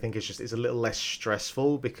that is I think it's a little less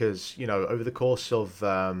stressful because over the course of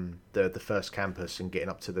the first campus and getting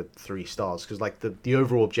up to the 3 stars, because like the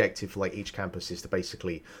overall objective for like each campus is to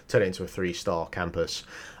basically turn it into a 3-star campus.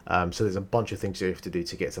 So there's a bunch of things you have to do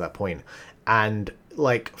to get to that point, and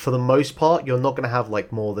like for the most part you're not going to have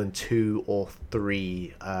like more than 2 or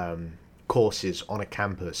 3 courses on a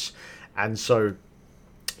campus, and so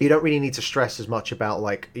you don't really need to stress as much about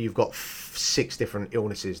like you've got 6 different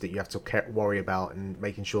illnesses that you have to worry about and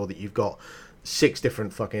making sure that you've got 6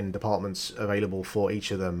 different fucking departments available for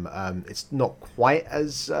each of them. It's not quite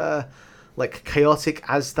as like chaotic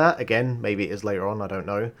as that. Again, maybe it is later on, I don't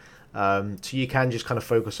know. So you can just kind of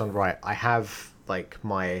focus on, right, I have like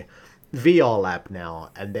my VR lab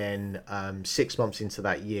now, and then 6 months into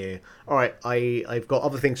that year, all right, I've got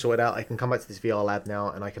other things sorted out. I can come back to this VR lab now,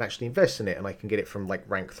 and I can actually invest in it, and I can get it from like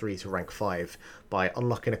rank 3 to rank 5 by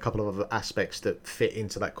unlocking a couple of other aspects that fit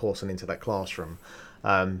into that course and into that classroom.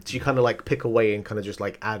 So you kind of like pick away and kind of just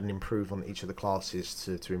like add and improve on each of the classes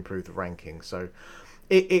to improve the ranking. So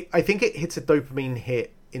I think it hits a dopamine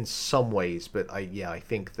hit in some ways, but I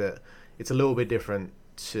think that it's a little bit different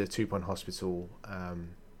to 2 Point Hospital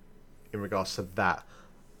in regards to that.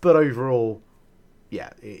 But overall, yeah,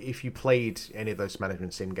 if you played any of those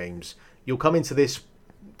management sim games, you'll come into this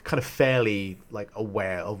kind of fairly like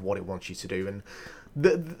aware of what it wants you to do.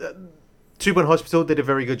 And Two Point Hospital did a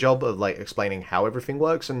very good job of like explaining how everything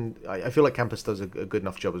works, and I feel like Campus does a good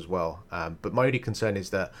enough job as well. But my only concern is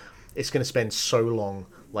that it's going to spend so long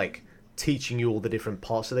like teaching you all the different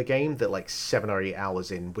parts of the game that like 7 or 8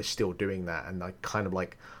 hours in we're still doing that, and I kind of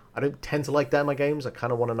like, I don't tend to like that in my games. I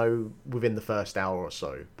kind of want to know within the first hour or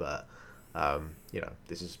so, but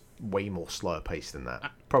this is way more slower paced than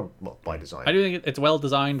that, probably by design. I do think it's well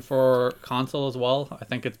designed for console as well. I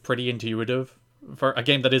think it's pretty intuitive for a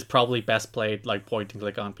game that is probably best played like point and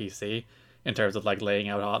click on PC in terms of like laying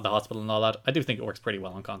out the hospital and all that. I do think it works pretty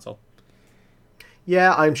well on console.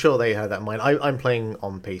 Yeah, I'm sure they had that in mind. I'm playing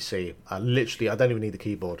on PC. Literally, I don't even need the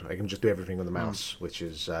keyboard. I can just do everything with the mouse, which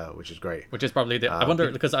is great. Which is probably I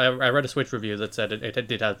wonder, because I read a Switch review that said it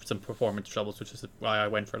did have some performance troubles, which is why I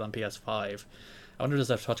went for it on PS5. I wonder,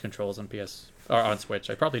 does it have touch controls on PS or on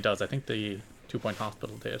Switch? It probably does. I think the 2 Point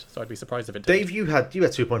Hospital did, so I'd be surprised if it did. Dave, you had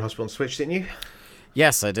 2 Point Hospital on Switch, didn't you?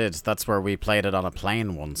 Yes, I did. That's where we played it on a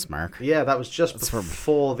plane once, Mark. Yeah, that was just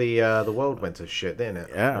before the world went to shit, didn't it?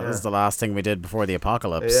 Yeah, it was the last thing we did before the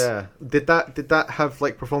apocalypse. Yeah. Did that have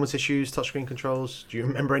like performance issues, touchscreen controls? Do you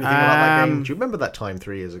remember anything about that game? Do you remember that time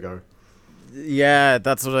 3 years ago? Yeah,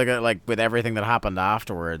 that's what I got. Like with everything that happened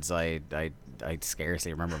afterwards, I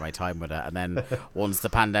scarcely remember my time with it. And then once the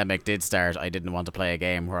pandemic did start, I didn't want to play a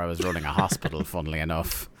game where I was running a hospital. Funnily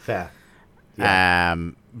enough. Fair. Yeah.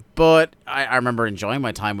 But I remember enjoying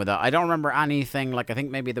my time with it. I don't remember anything, like I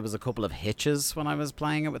think maybe there was a couple of hitches when I was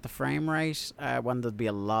playing it with the frame rate, when there'd be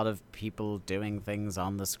a lot of people doing things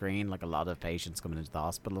on the screen, like a lot of patients coming into the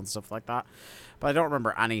hospital and stuff like that. But I don't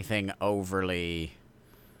remember anything overly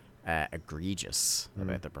egregious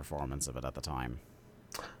about the performance of it at the time.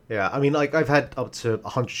 Yeah, I mean, like I've had up to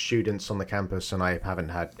 100 students on the campus and I haven't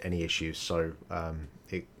had any issues, so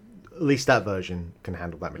at least that version can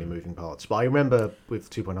handle that many moving parts. But I remember with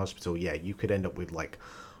 2 Point Hospital, yeah, you could end up with like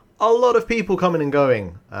a lot of people coming and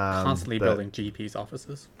going. Constantly building GPs'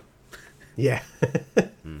 offices. Yeah.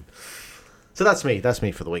 So that's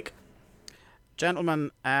me for the week.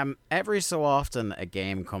 Gentlemen, every so often a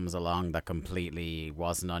game comes along that completely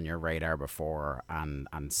wasn't on your radar before and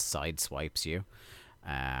sideswipes you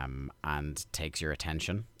and takes your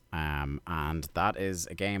attention. And that is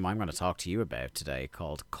a game I'm going to talk to you about today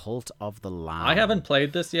called Cult of the Lamb. I haven't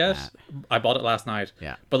played this yet. I bought it last night.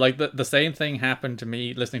 Yeah. But like the same thing happened to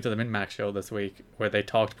me listening to the MinMax show this week, where they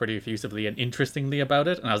talked pretty effusively and interestingly about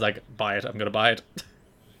it, and I was like, buy it, I'm going to buy it.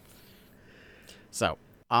 So,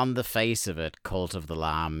 on the face of it, Cult of the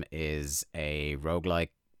Lamb is a roguelike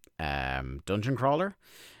dungeon crawler.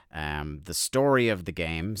 The story of the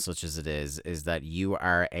game, such as it is that you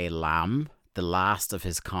are a lamb, the last of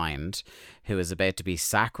his kind, who is about to be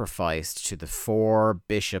sacrificed to the 4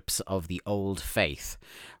 bishops of the old faith.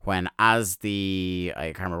 When as I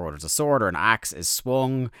can't remember whether it's a sword or an axe is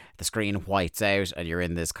swung, the screen whites out and you're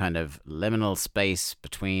in this kind of liminal space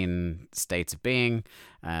between states of being,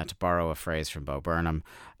 to borrow a phrase from Bo Burnham,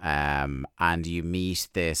 and you meet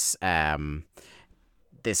this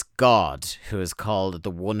god who is called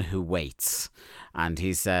the One Who Waits. And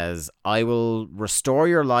he says, I will restore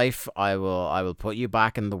your life. I will put you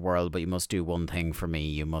back in the world, but you must do one thing for me.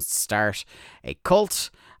 You must start a cult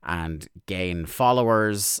and gain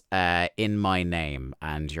followers in my name.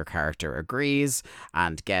 And your character agrees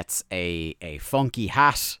and gets a funky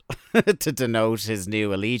hat to denote his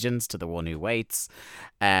new allegiance to the One Who Waits.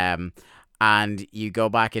 And you go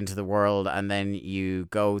back into the world, and then you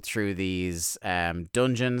go through these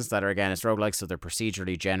dungeons that are, again, it's roguelike, so they're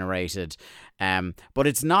procedurally generated. But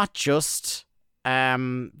it's not just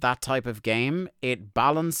that type of game. It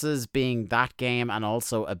balances being that game and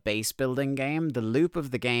also a base building game. The loop of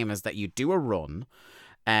the game is that you do a run.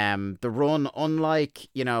 The run, unlike,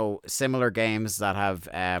 similar games that have,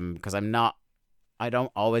 because I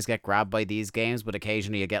don't always get grabbed by these games, but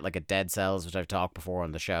occasionally you get like a Dead Cells, which I've talked before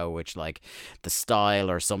on the show, which like the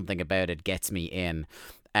style or something about it gets me in.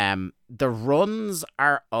 The runs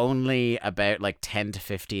are only about like 10 to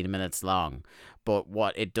 15 minutes long, but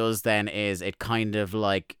what it does then is it kind of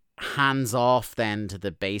like hands off then to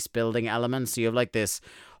the base building elements. So you have like this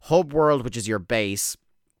hub world, which is your base.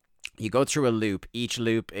 You go through a loop. Each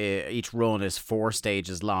run is 4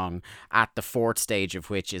 stages long, at the 4th stage of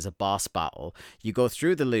which is a boss battle. You go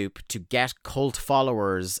through the loop to get cult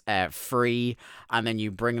followers free, and then you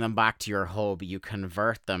bring them back to your hub. You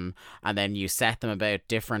convert them, and then you set them about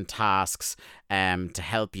different tasks to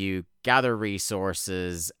help you gather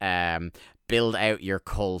resources, build out your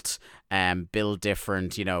cult, build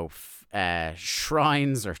different,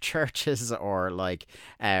 shrines or churches or like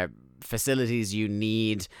facilities you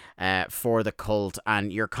need for the cult,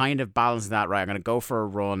 and you're kind of balancing that, right? I'm going to go for a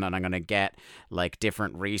run and I'm going to get like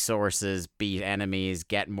different resources, beat enemies,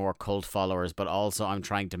 get more cult followers, but also I'm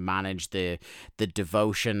trying to manage the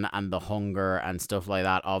devotion and the hunger and stuff like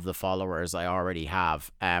that of the followers I already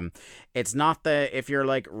have. It's not if you're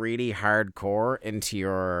like really hardcore into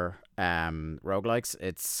your roguelikes,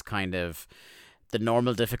 it's kind of the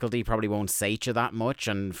normal difficulty probably won't sate you that much,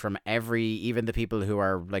 and from even the people who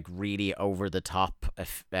are like really over the top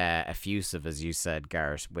effusive, as you said,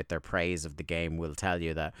 Garrett, with their praise of the game, will tell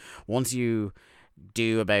you that once you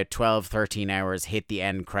do about 12-13 hours, hit the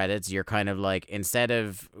end credits, you're kind of like, instead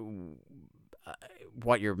of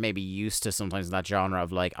what you're maybe used to sometimes in that genre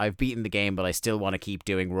of like, I've beaten the game but I still want to keep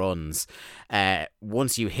doing runs,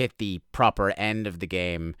 once you hit the proper end of the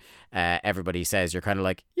game, everybody says you're kind of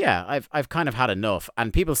like, yeah, I've kind of had enough.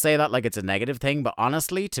 And people say that like it's a negative thing, but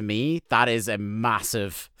honestly, to me, that is a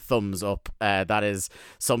massive thumbs up. That is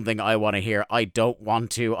something I want to hear. I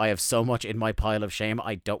have so much in my pile of shame.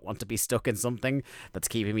 I don't want to be stuck in something that's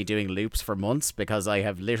keeping me doing loops for months, because I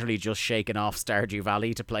have literally just shaken off Stardew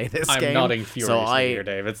Valley to play this game. I'm nodding furiously here,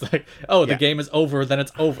 Dave. It's like, oh, the game is over, then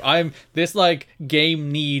it's over. This like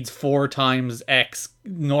game needs 4 times X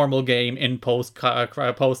normal game in post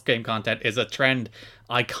game content is a trend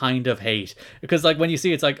I kind of hate, because like when you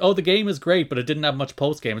see it's like, oh, the game is great but it didn't have much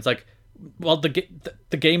post game, it's like, well, the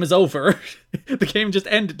game is over. The game just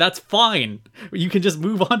ended. That's fine. You can just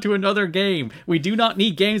move on to another game. We do not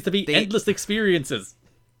need games to be endless experiences.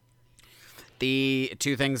 The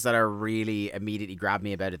two things that are really immediately grabbed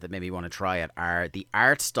me about it that made me want to try it are the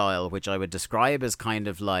art style, which I would describe as kind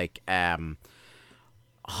of like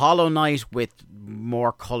Hollow Knight with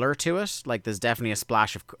more color to it. Like there's definitely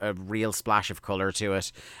a real splash of color to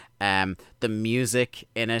it. The music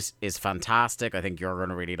in it is fantastic. I think you're going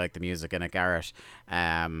to really like the music in it, Garrett.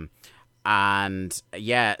 And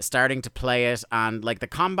yeah, starting to play it, and like the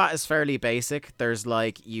combat is fairly basic. There's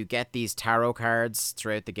like, you get these tarot cards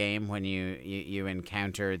throughout the game when you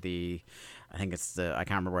encounter I think it's I can't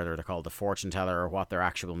remember whether they're called the fortune teller or what their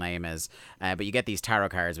actual name is. But you get these tarot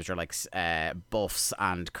cards, which are like buffs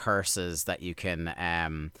and curses that you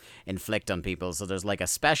can inflict on people. So there's like a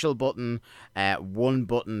special button, one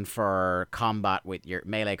button for combat with your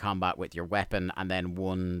melee combat with your weapon, and then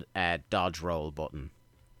one dodge roll button.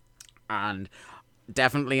 And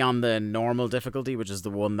definitely on the normal difficulty, which is the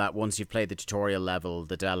one that once you've played the tutorial level,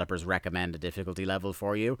 the developers recommend a difficulty level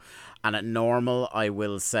for you. And at normal, I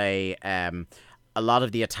will say a lot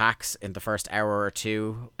of the attacks in the first hour or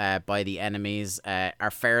two by the enemies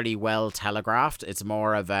are fairly well telegraphed. It's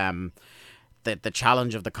more of the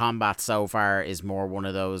challenge of the combat so far is more one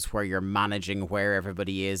of those where you're managing where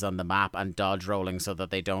everybody is on the map and dodge rolling so that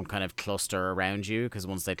they don't kind of cluster around you, because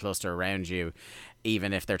once they cluster around you,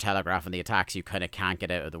 even if they're telegraphing the attacks, you kind of can't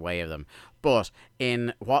get out of the way of them. But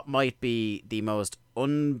in what might be the most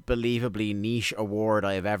unbelievably niche award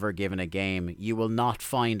I have ever given a game, you will not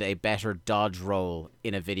find a better dodge roll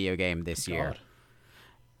in a video game this year.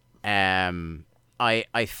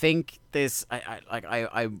 I think this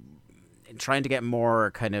I trying to get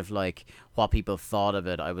more kind of like what people thought of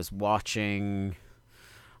it. I was watching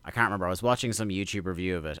some YouTube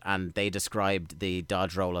review of it, and they described the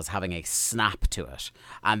dodge roll as having a snap to it,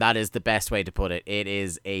 and that is the best way to put it. It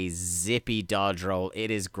is a zippy dodge roll.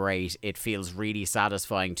 It is great. It feels really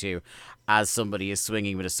satisfying to, as somebody is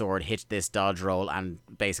swinging with a sword, hit this dodge roll and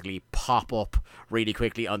basically pop up really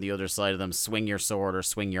quickly on the other side of them, swing your sword or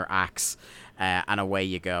swing your axe, and away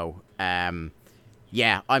you go.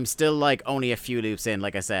 Yeah, I'm still like only a few loops in,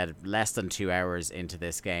 like I said, less than 2 hours into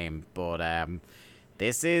this game, but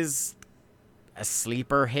this is a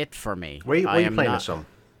sleeper hit for me. Where are you playing this on?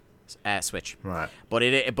 Switch. Right. But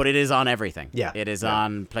it is on everything. Yeah. It is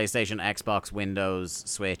on PlayStation, Xbox, Windows,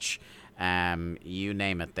 Switch. You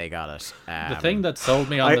name it, they got it. The thing that sold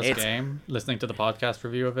me on this game, listening to the podcast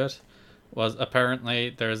review of it, was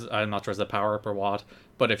apparently I'm not sure if it's a power up or what,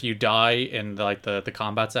 but if you die in like the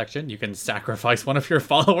combat section, you can sacrifice one of your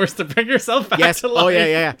followers to bring yourself back to life. Oh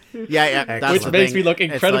yeah. That's which makes me look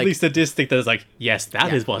incredibly sadistic. That is like, yes,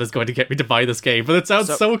 that is what is going to get me to buy this game. But it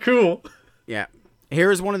sounds so cool. Yeah.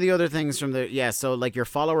 Here's one of the other things from so like your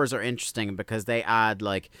followers are interesting because they add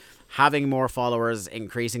like having more followers,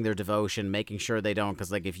 increasing their devotion, making sure they don't, because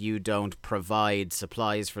like if you don't provide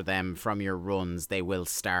supplies for them from your runs, they will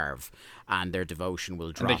starve and their devotion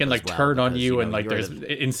will drop. And they can like turn on you, and like there's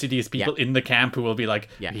insidious people in the camp who will be like,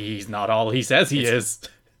 he's not all he says he is.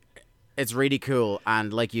 It's really cool,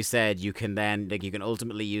 and like you said, you can then you can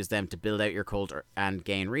ultimately use them to build out your cult and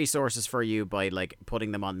gain resources for you by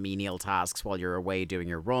putting them on menial tasks while you're away doing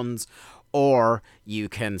your runs, or you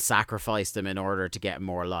can sacrifice them in order to get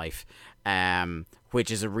more life,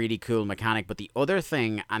 which is a really cool mechanic. But the other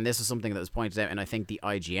thing, and this is something that was pointed out in I think the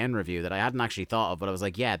IGN review that I hadn't actually thought of, but I was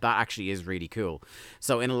like, yeah, that actually is really cool.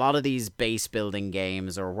 So in a lot of these base building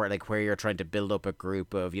games, or where you're trying to build up a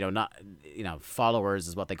group of followers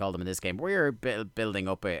is what they call them in this game, where you're building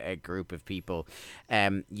up a group of people,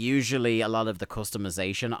 usually a lot of the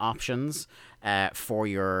customization options for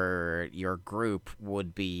your group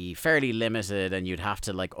would be fairly limited, and you'd have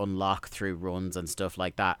to unlock through runs and stuff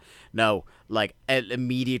like that. No,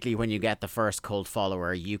 immediately when you get the first cult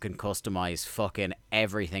follower, you can customize fucking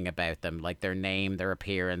everything about them, like their name, their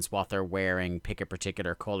appearance, what they're wearing, pick a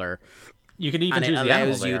particular color. You can even choose the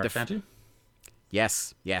animal they are, can't you?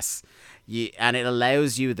 Yes. And it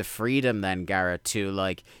allows you the freedom then, Garrett,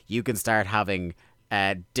 to you can start having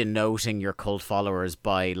denoting your cult followers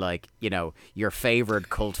by your favorite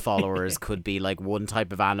cult followers could be one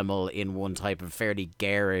type of animal in one type of fairly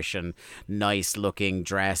garish and nice looking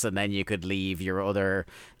dress, and then you could leave your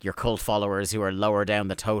cult followers who are lower down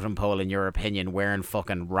the totem pole in your opinion wearing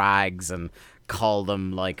fucking rags and call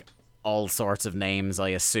them all sorts of names, I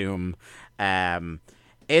assume.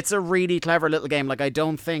 It's a really clever little game. I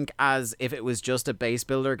don't think, as if it was just a base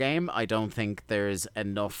builder game, I don't think there's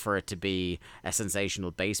enough for it to be a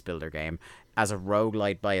sensational base builder game. As a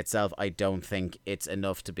roguelite by itself, I don't think it's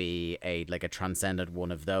enough to be a transcendent one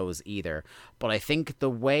of those either. But I think the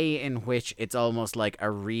way in which it's almost like a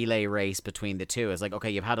relay race between the two is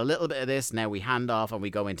okay, you've had a little bit of this, now we hand off and we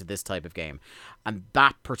go into this type of game. And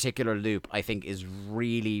that particular loop, I think, is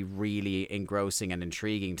really, really engrossing and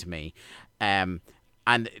intriguing to me.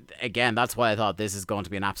 And again, that's why I thought this is going to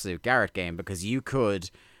be an absolute Garrett game, because you could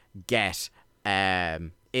get,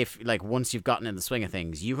 if once you've gotten in the swing of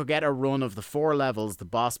things, you could get a run of the 4 levels, the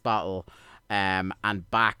boss battle, and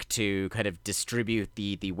back to kind of distribute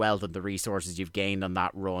the wealth and the resources you've gained on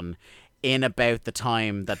that run in about the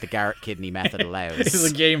time that the Garrett Kidney method allows. This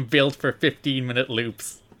is a game built for 15-minute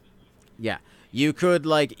loops. Yeah. You could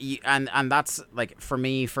and that's for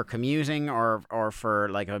me, for commuting or for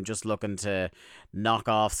I'm just looking to knock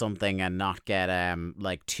off something and not get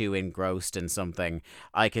too engrossed in something,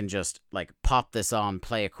 I can just pop this on,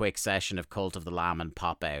 play a quick session of Cult of the Lamb and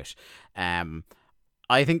pop out.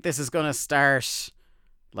 I think this is gonna start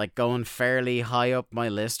going fairly high up my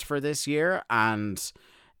list for this year, and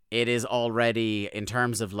it is already, in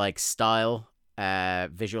terms of style,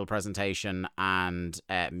 visual presentation and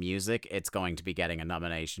music, it's going to be getting a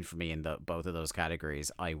nomination for me in both of those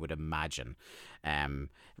categories, I would imagine.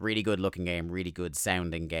 Really good looking game, really good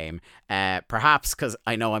sounding game. Perhaps, because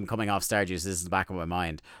I know I'm coming off Stardew, so this is the back of my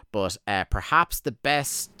mind, but perhaps the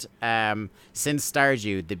best, since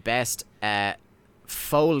Stardew, the best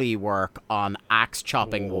Foley work on axe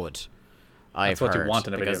chopping wood. That's what you want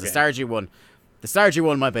in a video game. Because the Stardew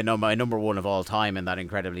one might be my number one of all time in that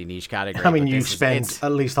incredibly niche category. I mean, you spend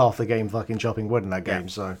at least half the game fucking chopping wood in that game,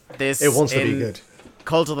 so it wants to be good.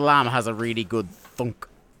 Cult of the Lamb has a really good thunk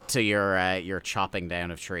to your chopping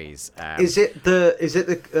down of trees. Is it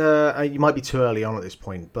the you might be too early on at this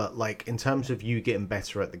point, but in terms of you getting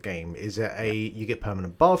better at the game, is it you get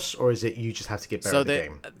permanent buffs, or is it you just have to get better at the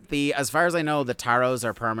game? As far as I know, the taros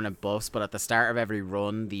are permanent buffs, but at the start of every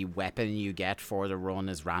run, the weapon you get for the run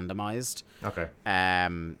is randomized. Okay.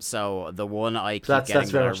 So the one I keep getting that's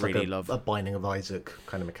very that much I really love, a Binding of Isaac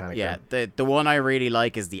kind of mechanic. Yeah, the one I really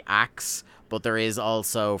like is the axe. But there is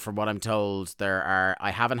also, from what I'm told,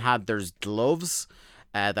 there's gloves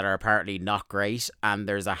that are apparently not great, and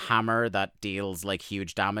there's a hammer that deals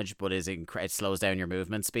huge damage, but it slows down your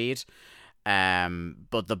movement speed.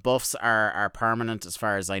 But the buffs are permanent as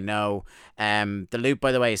far as I know. The loop,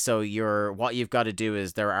 by the way, so what you've got to do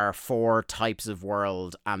is there are 4 types of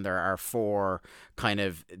world, and there are 4 kind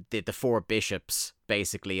of the 4 bishops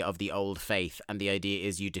basically of the old faith, and the idea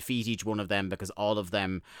is you defeat each one of them because all of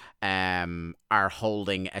them are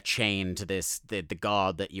holding a chain to the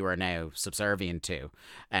god that you are now subservient to.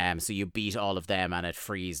 So you beat all of them and it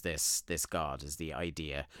frees this god is the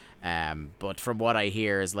idea. But from what I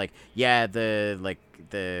hear is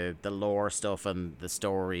the lore stuff and the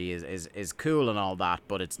story is cool and all that,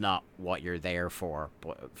 but it's not what you're there for.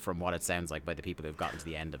 But from what it sounds like by the people who've gotten to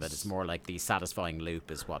the end of it, it's more like the satisfying loop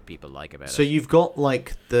is what people like about it. So you've got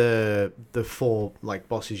like the four like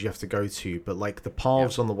bosses you have to go to, but like the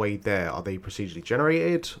paths on the way there, are they procedurally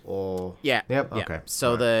generated or? Yeah. Yep. Yeah. Okay.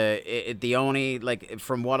 So Right. the only, like,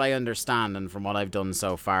 from what I understand and from what I've done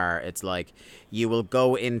so far, it's like you will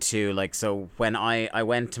go into, like, so when I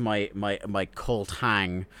went to my cult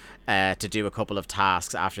hang to do a couple of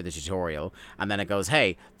tasks after the tutorial, and then it goes,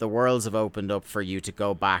 hey, the worlds have opened up for you to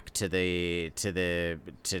go back to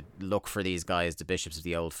look for these guys, the bishops of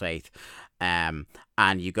the old faith. And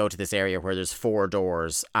you go to this area where there's 4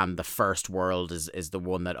 doors, and the first world is the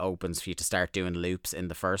one that opens for you to start doing loops in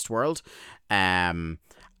the first world. And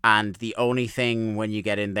the only thing when you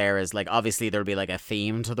get in there is, like, obviously there'll be like a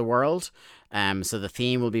theme to the world. So the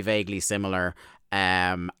theme will be vaguely similar.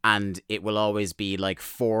 And it will always be like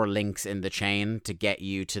 4 links in the chain to get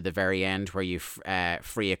you to the very end where you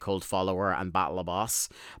free a cult follower and battle a boss.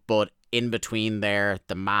 But in between there,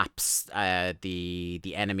 the maps,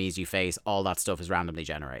 the enemies you face, all that stuff is randomly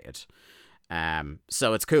generated.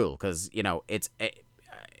 So it's cool because, you know,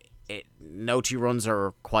 no 2 runs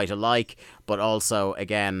are quite alike, but also,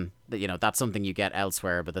 again, you know, that's something you get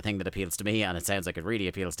elsewhere. But the thing that appeals to me, and it sounds like it really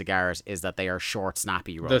appeals to Garrett, is that they are short,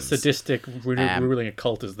 snappy runs. The sadistic ruling a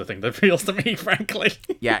cult is the thing that appeals to me, frankly.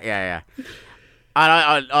 Yeah.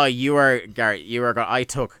 And you were, Garrett, I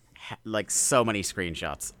took like so many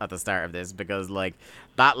screenshots at the start of this because, like,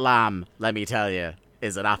 that lamb, let me tell you,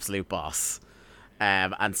 is an absolute boss.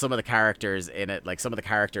 And some of the characters in it, like some of the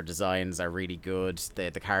character designs are really good.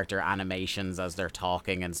 The character animations as they're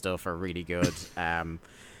talking and stuff are really good.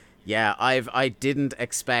 Yeah, I didn't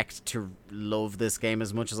expect to love this game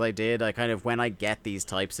as much as I did. I kind of, when I get these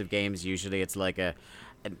types of games, usually it's like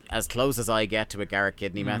as close as I get to a Garrett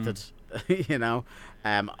Kidney method, you know.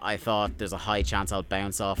 I thought there's a high chance I'll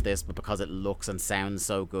bounce off this, but because it looks and sounds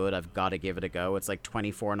so good, I've got to give it a go. It's like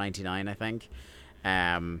 $24.99, I think.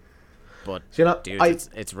 But So, you know, dude,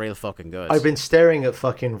 it's real fucking good. I've been staring at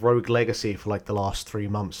fucking Rogue Legacy for like the last 3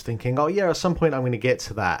 months, thinking, oh yeah, at some point I'm going to get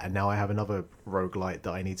to that, and now I have another roguelite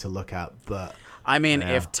that I need to look at. But I mean,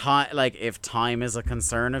 yeah. if time is a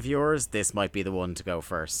concern of yours, this might be the one to go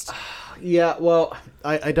first. Yeah, well,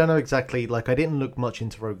 I don't know exactly. Like, I didn't look much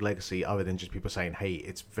into Rogue Legacy other than just people saying, hey,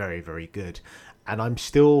 it's very, very good. And I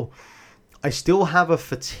still have a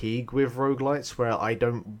fatigue with roguelites where I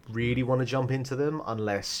don't really want to jump into them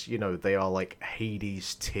unless, you know, they are like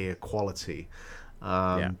Hades tier quality.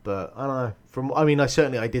 Yeah. But I don't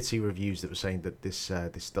know. I did see reviews that were saying that this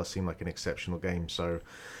does seem like an exceptional game. So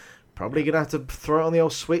probably gonna have to throw it on the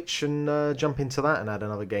old Switch and jump into that and add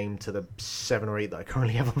another game to the 7 or 8 that I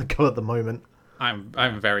currently have on the go at the moment. I'm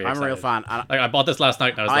very excited. I'm a real fan. Like, I bought this last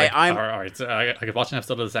night and I was all right, so I could watch an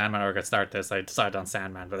episode of the Sandman or I could start this. I decided on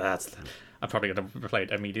Sandman, but I'm probably going to play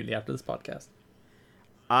it immediately after this podcast.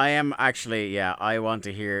 I am actually, yeah, I want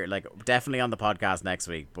to hear, like, definitely on the podcast next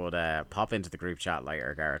week, but pop into the group chat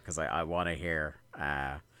later, Garrett, because I want to hear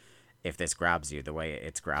if this grabs you the way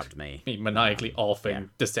it's grabbed me. Me maniacally offing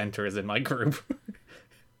dissenters in my group.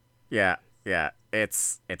 Yeah,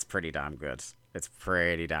 it's pretty damn good. It's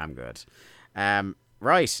pretty damn good.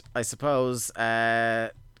 Right, I suppose,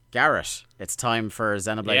 Garrett, it's time for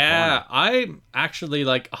Xenoblade Yeah, Corner. I'm actually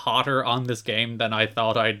like hotter on this game than I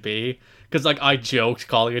thought I'd be. Because like I joked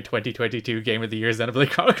calling it 2022 Game of the Year Xenoblade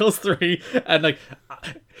Chronicles 3, and like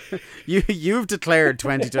You've declared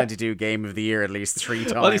 2022 Game of the Year at least 3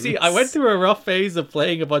 times. well, you see, I went through a rough phase of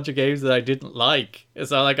playing a bunch of games that I didn't like.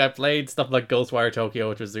 So like I played stuff like Ghostwire Tokyo,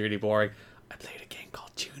 which was really boring. I played a game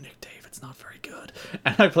called Tunic, Dave. It's not very good.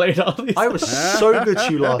 And I played all these. I was so good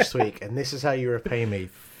to you last week, and this is how you repay me.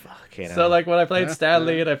 Fucking hell. So like when I played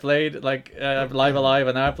Stanley and I played like Live Alive,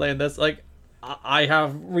 and now I'm playing this, like I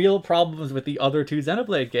have real problems with the other 2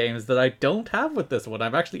 Xenoblade games that I don't have with this one.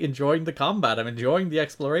 I'm actually enjoying the combat. I'm enjoying the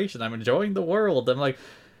exploration. I'm enjoying the world. I'm like,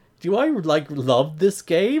 do I like love this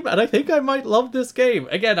game? And I think I might love this game.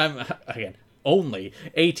 Again, I'm only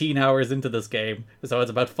 18 hours into this game, so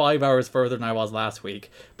it's about 5 hours further than I was last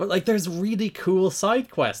week. But like, there's really cool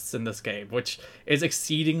side quests in this game, which is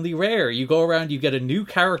exceedingly rare. You go around, you get a new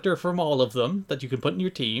character from all of them that you can put in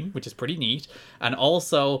your team, which is pretty neat. And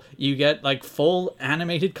also, you get like full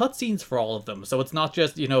animated cutscenes for all of them. So it's not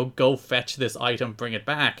just, you know, go fetch this item, bring it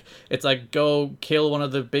back. It's like, go kill one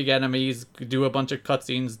of the big enemies, do a bunch of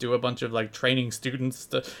cutscenes, do a bunch of like training students.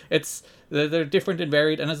 They're different and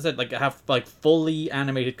varied, and as I said, like have like fully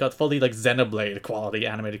animated fully like Xenoblade quality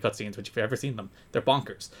animated cutscenes, which if you've ever seen them, they're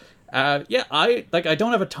bonkers. Yeah, I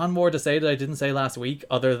don't have a ton more to say that I didn't say last week,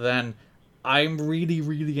 other than I'm really,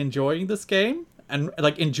 really enjoying this game, and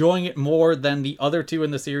like enjoying it more than the other 2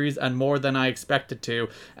 in the series, and more than I expected to,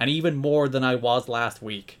 and even more than I was last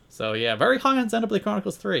week. So yeah, very high on Xenoblade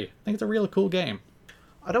Chronicles 3. I think it's a real cool game.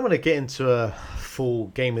 I don't want to get into a full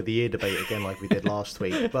Game of the Year debate again like we did last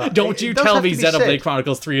week, but Don't you tell me Xenoblade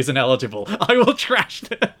Chronicles 3 is ineligible. I will trash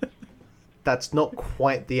it. That's not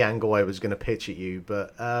quite the angle I was going to pitch at you,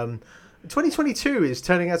 but 2022 is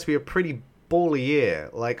turning out to be a pretty bally year.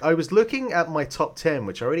 Like, I was looking at my top 10,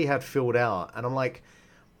 which I already had filled out, and I'm like,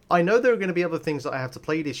 I know there are going to be other things that I have to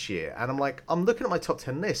play this year, and I'm like, I'm looking at my top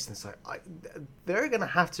 10 list, and it's like, there are going to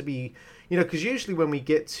have to be, because usually when we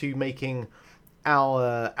get to making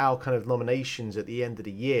our kind of nominations at the end of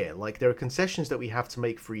the year, like, there are concessions that we have to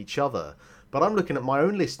make for each other. But I'm looking at my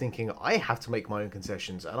own list thinking I have to make my own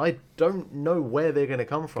concessions, and I don't know where they're going to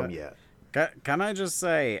come from yet. Can I just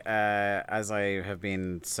say, as I have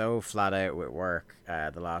been so flat out with work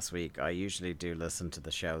the last week, I usually do listen to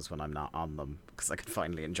the shows when I'm not on them, because I can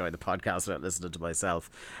finally enjoy the podcast without listening to myself.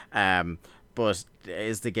 But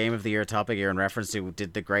is the Game of the Year topic you're in reference to,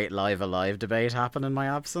 did the Great Live Alive debate happen in my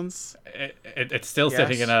absence? It's still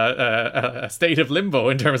sitting in a state of limbo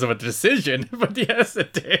in terms of a decision, but yes,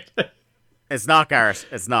 it did. It's not, Garrett.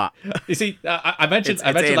 It's not. You see, I mentioned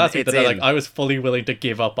last week that I was fully willing to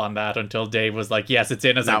give up on that until Dave was like, yes, it's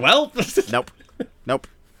in. I was like, well... Nope.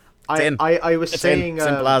 I was saying...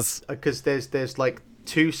 Simple as. Because there's like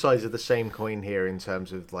two sides of the same coin here in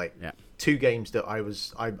terms of like two games that I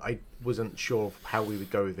wasn't sure of how we would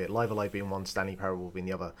go with it. Live Alive being one, Stanley Parable being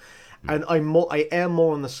the other. And I am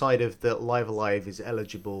more on the side of that Live Alive is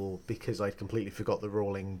eligible because I completely forgot the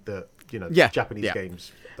ruling that, Japanese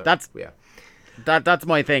games... That's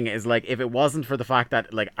my thing, is like, if it wasn't for the fact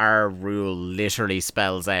that like our rule literally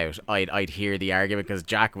spells out, I'd hear the argument, because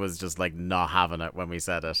Jack was just like not having it when we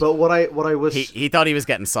said it. But what I was he thought he was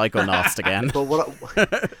getting psychonauts again. But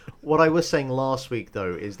what I was saying last week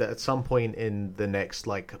though is that at some point in the next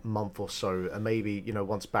like month or so, and maybe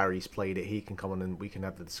once Barry's played it, he can come on and we can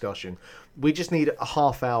have the discussion. We just need a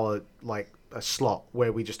half hour like a slot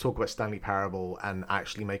where we just talk about Stanley Parable and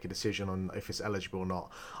actually make a decision on if it's eligible or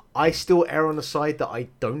not. I still err on the side that I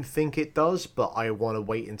don't think it does, but I want to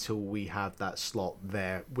wait until we have that slot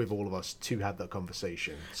there with all of us to have that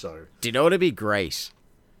conversation. So, do you know what'd be great?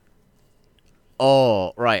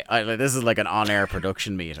 Oh, right. This is like an on-air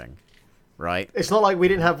production meeting, right? It's not like we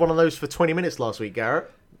didn't have one of those for 20 minutes last week,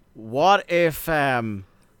 Garrett. What if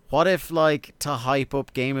like, to hype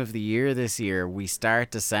up Game of the Year this year, we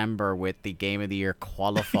start December with the Game of the Year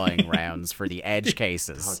qualifying rounds for the edge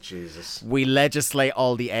cases? Oh, Jesus. We legislate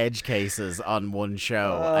all the edge cases on one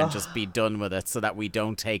show and just be done with it, so that we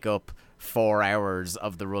don't take up 4 hours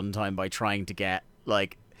of the runtime by trying to get,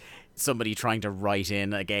 like, somebody trying to write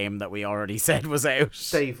in a game that we already said was out.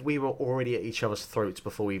 Dave, we were already at each other's throats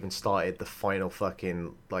before we even started the final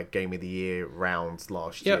fucking like Game of the Year rounds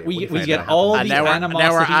last year. Yeah, we get all the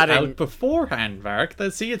animosity out beforehand, Mark.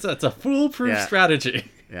 See, it's a foolproof strategy.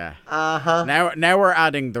 Yeah. Uh-huh. Now we're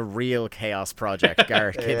adding the real Chaos Project,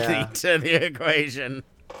 Garrett Kidley, to the equation.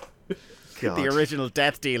 God. The original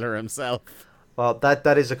Death Dealer himself. Well,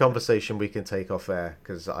 that is a conversation we can take off air,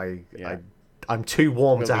 because I'm too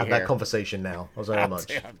warm to have that conversation now. I'll say how much.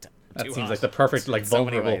 That seems like the perfect, like,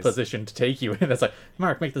 vulnerable position to take you in. It's like,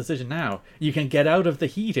 Mark, make the decision now. You can get out of the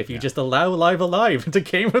heat if you just allow Live Alive into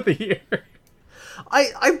Game of the Year.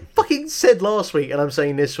 I fucking said last week, and I'm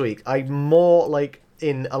saying this week, I'm more, like,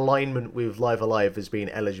 in alignment with Live Alive as being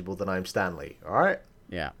eligible than I'm Stanley. All right?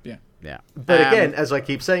 Yeah. But again, as I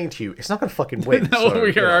keep saying to you, it's not going to fucking win. No, so,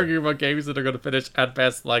 we are arguing about games that are going to finish at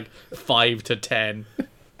best, like, 5 to 10.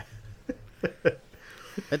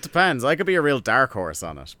 It depends. I could be a real dark horse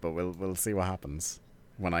on it, but we'll see what happens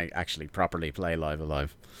when I actually properly play Live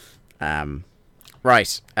Alive.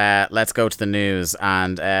 Right, let's go to the news.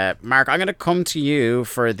 And Mark, I'm going to come to you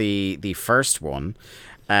for the first one.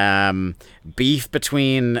 Beef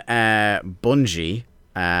between Bungie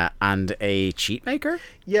and a cheat maker?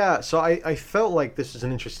 Yeah, so I felt like this is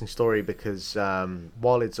an interesting story because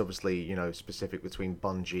while it's obviously, specific between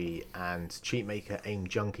Bungie and cheat maker Aim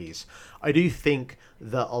Junkies, I do think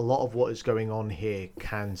that a lot of what is going on here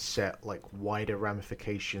can set like wider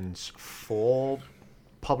ramifications for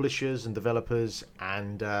publishers and developers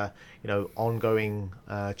and ongoing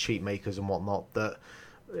cheat makers and whatnot that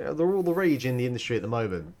they're all the rage in the industry at the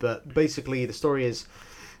moment. But basically the story is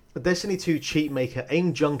Destiny 2 cheat maker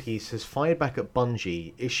Aim Junkies has fired back at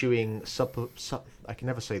Bungie, issuing I can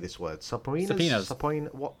never say this word. Subpoenas.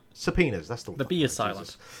 Subpoenas. That's the B is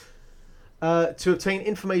silent. To obtain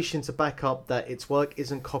information to back up that its work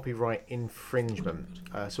isn't copyright infringement.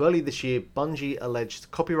 So early this year, Bungie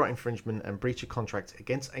alleged copyright infringement and breach of contract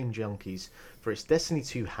against Aim Junkies for its Destiny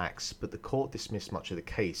 2 hacks, but the court dismissed much of the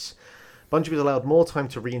case. Bungie was allowed more time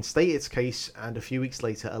to reinstate its case, and a few weeks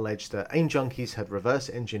later alleged that AIM Junkies had reverse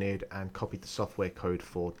engineered and copied the software code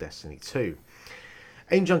for Destiny 2.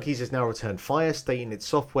 AIM Junkies has now returned fire, stating its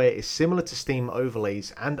software is similar to Steam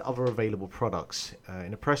overlays and other available products,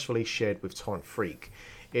 in a press release shared with Torrent Freak.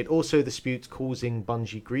 It also disputes causing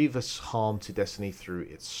Bungie grievous harm to Destiny through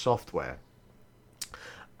its software.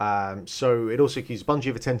 So it also accused Bungie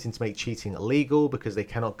of attempting to make cheating illegal because they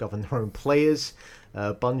cannot govern their own players.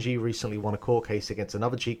 Bungie recently won a court case against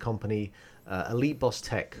another cheat company, Elite Boss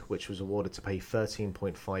Tech, which was awarded to pay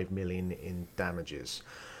 $13.5 million in damages.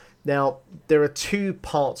 Now, there are two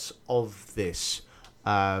parts of this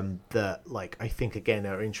that, like, I think again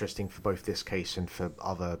are interesting for both this case and for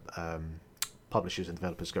other publishers and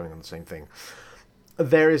developers going on the same thing.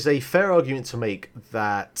 There is a fair argument to make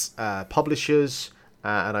that publishers,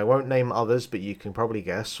 and I won't name others, but you can probably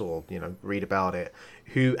guess or read about it,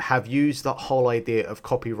 who have used that whole idea of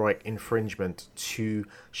copyright infringement to,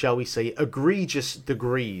 shall we say, egregious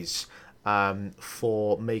degrees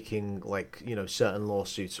for making certain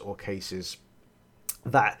lawsuits or cases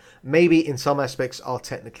that maybe in some aspects are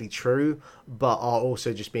technically true, but are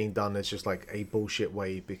also just being done as just like a bullshit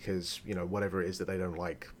way because whatever it is that they don't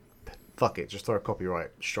like, fuck it, just throw a copyright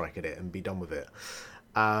strike at it and be done with it.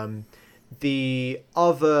 The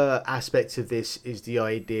other aspect of this is the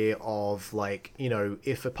idea of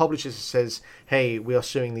if a publisher says, hey, we are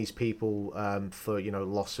suing these people for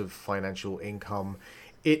loss of financial income,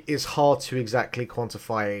 it is hard to exactly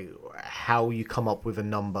quantify how you come up with a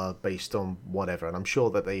number based on whatever. And I'm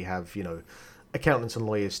sure that they have accountants and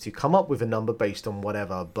lawyers to come up with a number based on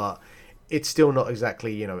whatever, but it's still not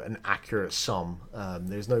exactly an accurate sum.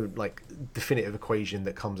 There's no definitive equation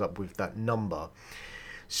that comes up with that number.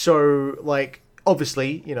 So,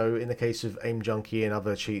 obviously, in the case of AIM Junkie and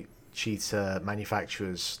other cheat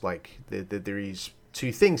manufacturers, there is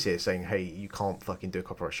two things here saying, hey, you can't fucking do a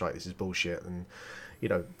copyright strike, this is bullshit, and,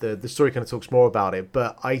 the story kind of talks more about it,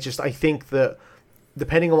 but I think that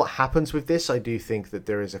depending on what happens with this, I do think that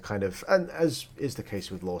there is a kind of, and as is the case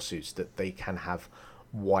with lawsuits, that they can have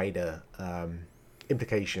wider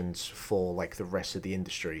implications for, the rest of the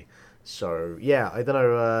industry. So, yeah, I don't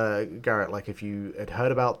know, Garrett, if you had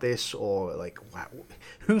heard about this or,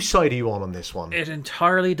 whose side are you on this one? It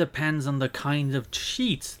entirely depends on the kind of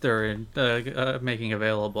cheats they're making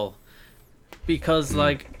available. Because,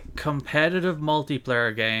 competitive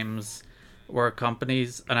multiplayer games where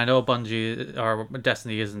companies, and I know Bungie or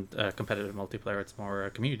Destiny isn't a competitive multiplayer, it's more a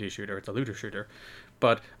community shooter, it's a looter shooter.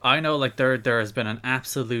 But I know there has been an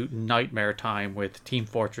absolute nightmare time with Team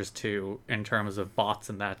Fortress 2 in terms of bots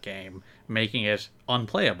in that game, making it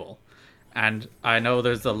unplayable. And I know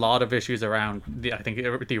there's a lot of issues around the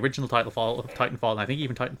original Titanfall, and I think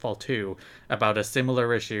even Titanfall 2, about a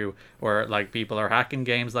similar issue where people are hacking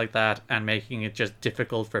games like that and making it just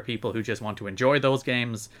difficult for people who just want to enjoy those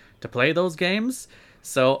games to play those games.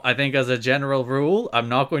 So I think as a general rule, I'm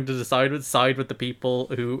not going to side with the people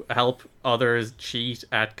who help others cheat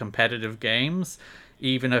at competitive games,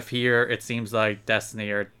 even if here it seems like Destiny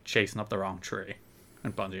are chasing up the wrong tree,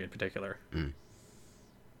 and Bungie in particular.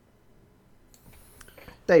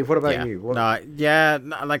 Dave, what about you?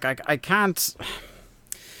 I can't.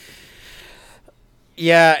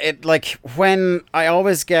 Yeah, when I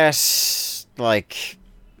always get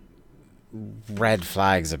red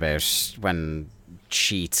flags about when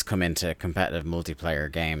cheats come into competitive multiplayer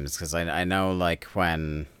games, because I know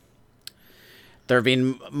when there have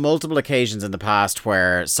been multiple occasions in the past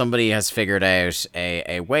where somebody has figured out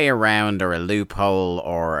a way around or a loophole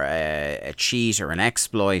or a cheat or an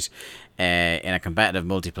exploit in a competitive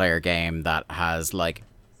multiplayer game that has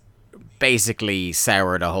basically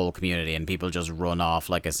soured a whole community, and people just run off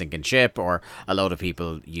like a sinking ship, or a load of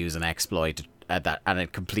people use an exploit that, and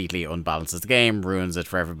it completely unbalances the game, ruins it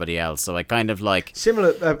for everybody else. So I kind of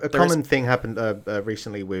similar. A common thing happened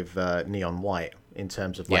recently with Neon White in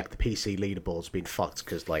terms of the PC leaderboards being fucked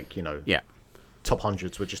because top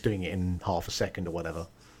hundreds were just doing it in half a second or whatever.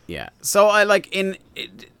 Yeah. So I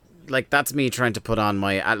that's me trying to put on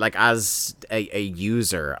my as a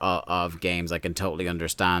user of games. I can totally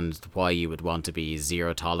understand why you would want to be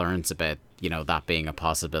zero tolerance about that being a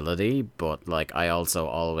possibility, but I also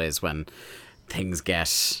always, when things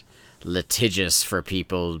get litigious for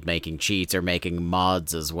people making cheats or making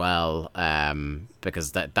mods as well,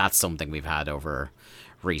 because that's something we've had over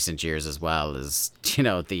recent years as well, is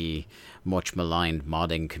the much maligned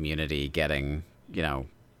modding community getting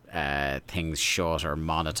things shut or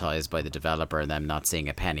monetized by the developer and them not seeing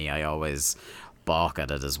a penny. I always balk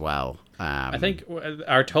at it as well. I think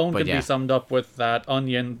our tone could be summed up with that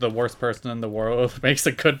Onion, the worst person in the world, makes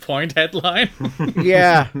a good point headline.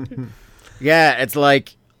 Yeah. Yeah, it's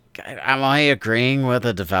like, am I agreeing with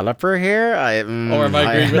a developer here? Or am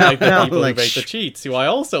I agreeing with like the people who make the cheats, who I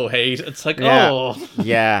also hate? It's like, oh.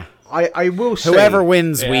 Yeah. I will say... Whoever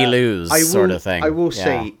wins, we lose, sort of thing. I will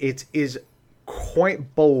say it is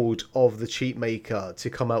quite bold of the cheat maker to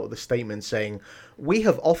come out with a statement saying, "We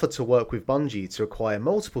have offered to work with Bungie to acquire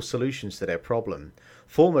multiple solutions to their problem.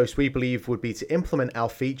 Foremost, we believe would be to implement our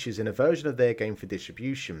features in a version of their game for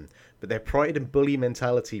distribution, but their pride and bully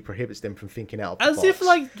mentality prohibits them from thinking out of the box." As if,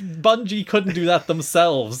 like, Bungie couldn't do that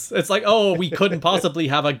themselves. It's like, oh, we couldn't possibly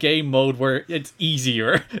have a game mode where it's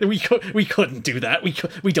easier. We couldn't do that.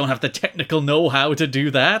 We don't have the technical know-how to do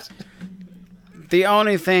that. The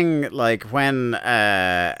only thing, like, when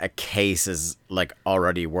a case is, like,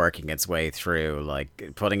 already working its way through,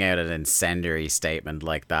 like, putting out an incendiary statement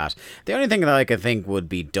like that, the only thing that I could think would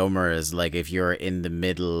be dumber is, like, if you're in the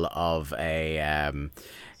middle of a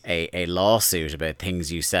lawsuit about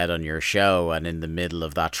things you said on your show, and in the middle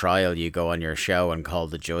of that trial you go on your show and call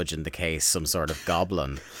the judge in the case some sort of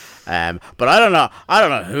goblin. But I don't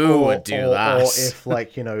know who would do that. Or if,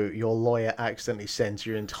 like, you know, your lawyer accidentally sends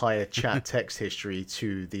your entire chat text history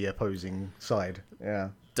to the opposing side. Yeah.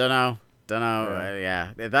 Don't know.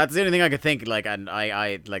 Yeah. That's the only thing I could think, like, and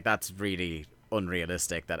I like, that's really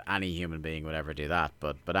unrealistic that any human being would ever do that.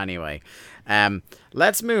 But anyway,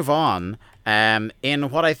 let's move on.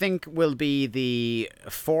 In what I think will be the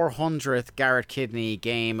 400th Garrett Kidney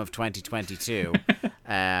game of 2022,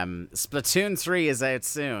 Splatoon 3 is out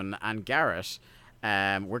soon, and Garrett,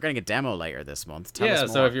 we're getting a demo later this month. Tell us more.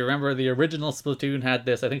 So if you remember, the original Splatoon had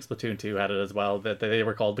this. I think Splatoon 2 had it as well. That they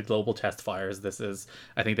were called the Global Test Fires. This is,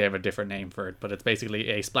 I think they have a different name for it, but it's basically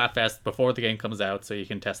a Splatfest before the game comes out, so you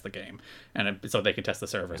can test the game, and so they can test the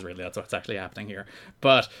servers. Really, that's what's actually happening here.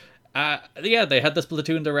 But they had the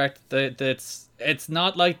Splatoon Direct. It's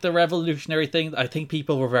not like the revolutionary thing. I think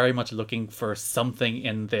people were very much looking for something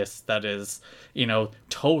in this that is, you know,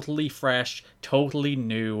 totally fresh, totally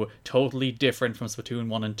new, totally different from Splatoon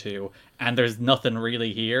 1 and 2. And there's nothing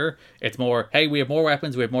really here. It's more, hey, we have more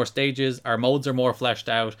weapons, we have more stages, our modes are more fleshed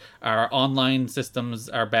out, our online systems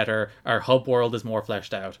are better, our hub world is more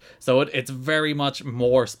fleshed out. So it's very much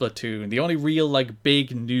more Splatoon. The only real, like,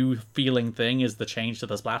 big new feeling thing is the change to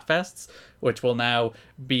the Splatfests, which will now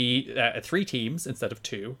be 3 teams instead of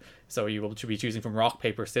 2. So you will be choosing from rock,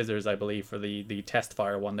 paper, scissors, I believe, for the test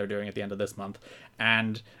fire one they're doing at the end of this month.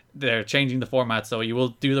 And they're changing the format, so you will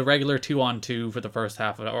do the regular 2-on-2 for the first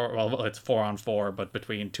half of it, or, well, it's 4-on-4, but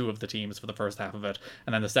between 2 of the teams for the first half of it.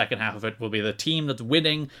 And then the second half of it will be the team that's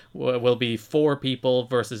winning will be 4 people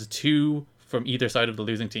versus 2 from either side of the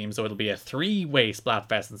losing team. So it'll be a 3-way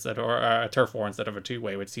Splatfest or a turf war instead of a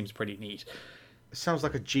 2-way, which seems pretty neat. It sounds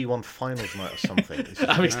like a G1 finals night or something.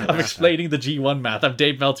 I'm explaining the G1 math. I'm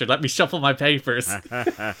Dave Meltzer. Let me shuffle my papers.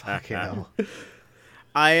 Fucking hell.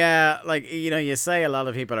 Like, you know, you say a lot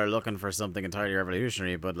of people are looking for something entirely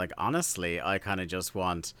revolutionary, but, like, honestly, I kind of just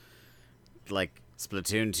want, like,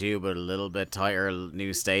 Splatoon 2, but a little bit tighter,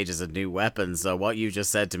 new stages and new weapons. So what you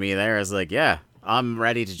just said to me there is like, yeah, I'm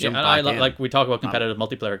ready to jump back in. Like, we talk about competitive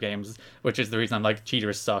multiplayer games, which is the reason I'm like,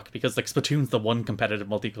 cheaters suck, because, like, Splatoon's the one competitive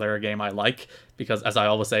multiplayer game I like, because, as I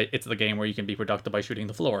always say, it's the game where you can be productive by shooting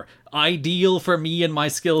the floor. Ideal for me and my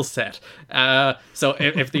skill set. So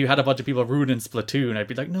if you had a bunch of people ruining Splatoon, I'd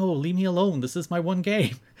be like, no, leave me alone. This is my one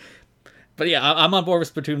game. But yeah, I'm on board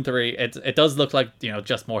with Splatoon 3. It does look like, you know,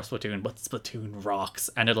 just more Splatoon, but Splatoon rocks,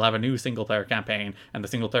 and it'll have a new single player campaign, and the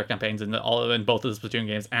single player campaigns in both of the Splatoon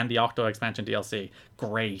games and the Octo expansion DLC.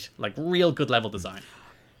 Great, like, real good level design.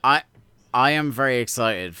 I am very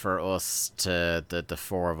excited for us to the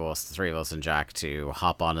 4 of us, the 3 of us and Jack, to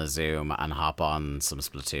hop on a Zoom and hop on some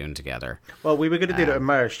Splatoon together. Well, we were going to do that with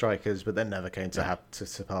Mario Strikers, but that never came to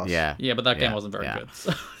pass. Yeah, but that game wasn't very good.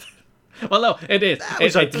 So. Well, no, it is.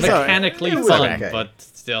 It's mechanically it fun, okay. but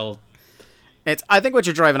still. I think what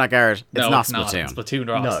you're driving at, Garrett, it's not It's Splatoon. not. Splatoon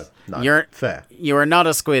rocks. No, you're fair. You are not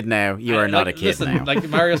a squid now. You are not a kid now. Like,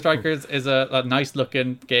 Mario Strikers is a nice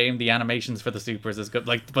looking game. The animations for the supers is good.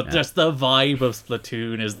 Like, but just the vibe of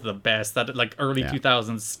Splatoon is the best. That, like, early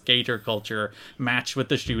 2000s skater culture match with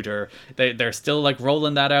the shooter. They're still, like,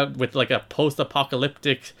 rolling that out with, like, a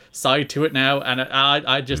post-apocalyptic side to it now, and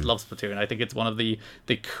I just love Splatoon. I think it's one of the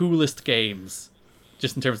coolest games,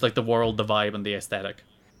 just in terms of, like, the world, the vibe, and the aesthetic.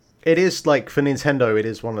 It is, like, for Nintendo, it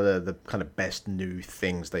is one of the kind of best new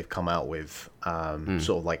things they've come out with,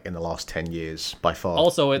 sort of, like, in the last 10 years, by far.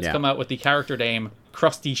 Also, it's come out with the character name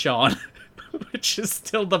Krusty Sean, which is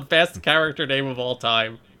still the best character name of all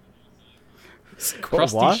time.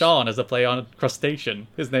 Krusty Sean is a play on crustacean.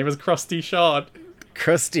 His name is Krusty Sean.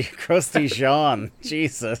 Krusty Sean.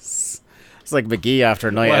 Jesus. It's like McGee after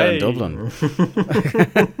a night out in Way. Dublin.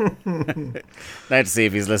 Now to see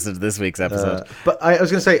if he's listened to this week's episode. But I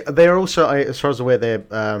was going to say, they're also, as far as I'm aware, they're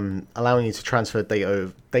allowing you to transfer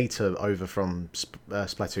data over from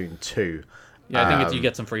Splatoon 2. Yeah, I think you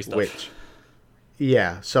get some free stuff.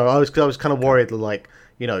 So I was kind of worried, like,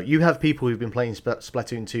 you know, you have people who've been playing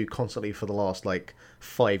Splatoon 2 constantly for the last, like,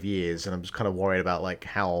 5 years, and I'm just kind of worried about, like,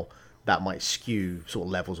 how that might skew sort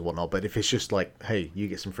of levels or whatnot. But if it's just like, hey, you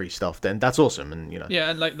get some free stuff, then that's awesome. And, you know. Yeah,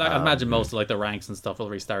 and like I imagine most of like the ranks and stuff will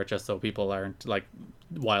restart just so people aren't like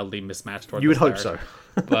wildly mismatched. Toward You would the hope start.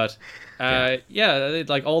 so. But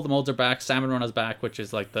like all the modes are back. Salmon Run is back, which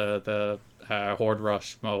is like the Horde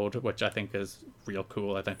Rush mode, which I think is real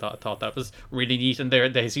cool. I thought that was really neat. And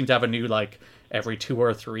they seem to have a new like every 2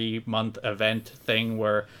 or 3 month event thing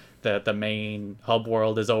where the main hub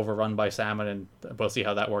world is overrun by salmon, and we'll see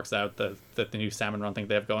how that works out. The new Salmon Run thing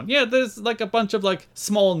they have going. Yeah, there's like a bunch of like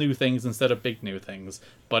small new things instead of big new things.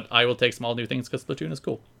 But I will take small new things because Splatoon is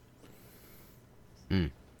cool.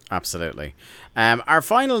 Absolutely. Our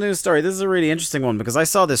final news story, this is a really interesting one because I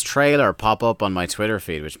saw this trailer pop up on my Twitter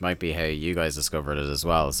feed, which might be how you guys discovered it as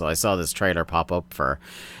well. So I saw this trailer pop up for,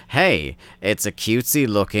 hey, it's a cutesy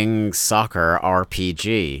looking soccer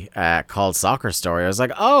RPG called Soccer Story. I was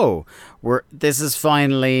like, oh, this is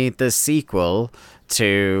finally the sequel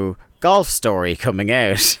to Golf Story coming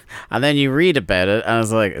out. And then you read about it and I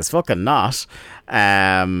was like, it's fucking not.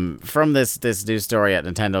 From this news story at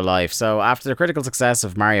Nintendo Life. So after the critical success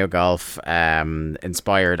of Mario Golf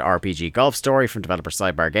inspired RPG Golf Story from developer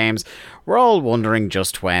Sidebar Games, we're all wondering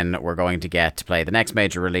just when we're going to get to play the next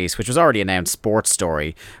major release, which was already announced, Sports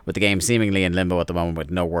Story, with the game seemingly in limbo at the moment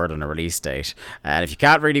with no word on a release date. And if you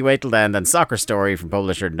can't really wait till then Soccer Story from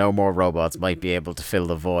publisher No More Robots might be able to fill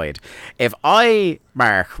the void. If I,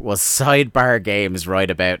 Mark, was Sidebar Games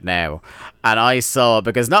right about now, and I saw,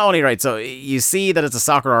 because not only, right, so you see that it's a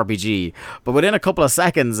soccer RPG, but within a couple of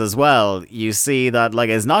seconds as well, you see that, like,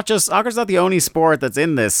 it's not just, soccer's not the only sport that's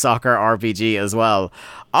in this soccer RPG as well.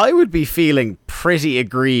 I would be feeling pretty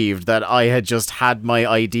aggrieved that I had just had my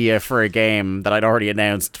idea for a game that I'd already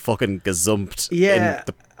announced fucking gazumped. Yeah,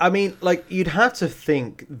 I mean, like, you'd have to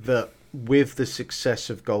think that with the success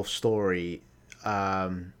of Golf Story, I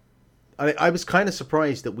was kind of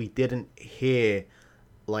surprised that we didn't hear,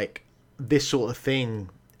 like, this sort of thing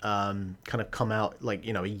kind of come out, like,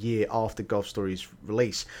 you know, a year after Golf Story's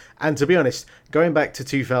release. And to be honest, going back to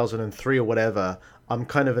 2003 or whatever, I'm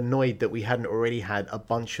kind of annoyed that we hadn't already had a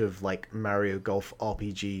bunch of like Mario Golf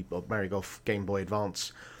RPG or Mario Golf Game Boy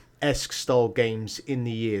Advance-esque style games in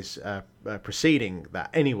the years preceding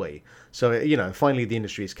that anyway. So, you know, finally the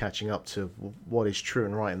industry is catching up to what is true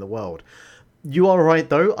and right in the world. You are right,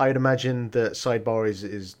 though. I'd imagine that Sidebar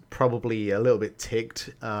is probably a little bit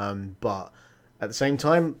ticked, but at the same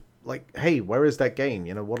time, like, hey, where is that game?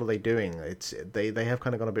 You know, what are they doing? They have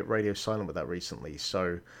kind of gone a bit radio silent with that recently.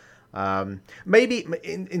 So maybe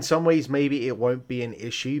in some ways, maybe it won't be an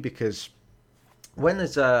issue because when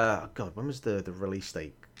was the release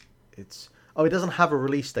date? It doesn't have a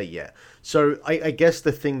release date yet. So I guess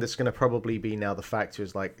the thing that's going to probably be now the factor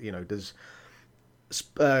is, like, you know, does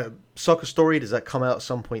Soccer Story, does that come out at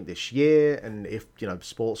some point this year? And if, you know,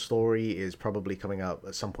 Sports Story is probably coming out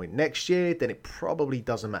at some point next year, then it probably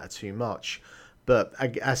doesn't matter too much. But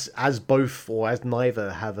as both or as neither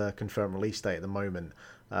have a confirmed release date at the moment,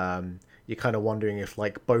 you're kind of wondering if,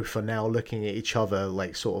 like, both are now looking at each other,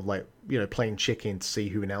 like, sort of like, you know, playing chicken to see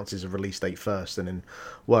who announces a release date first and then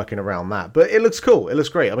working around that. But it looks cool. It looks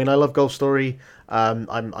great. I mean, I love Golf Story. I'm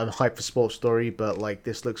hyped for Sports Story, but, like,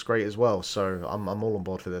 this looks great as well. So I'm all on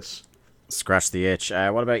board for this. Scratch the itch.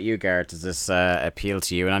 What about you, Garrett? Does this appeal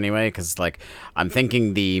to you in any way? Because, like, I'm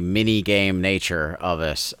thinking the mini game nature of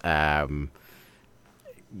it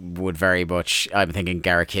would very much, I'm thinking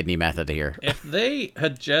Garrett Kidney method here. If they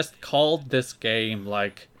had just called this game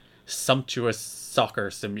like Sumptuous Soccer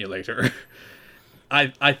Simulator,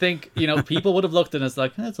 I think, you know, people would have looked at it as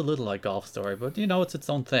like, it's a little like Golf Story, but, you know, it's its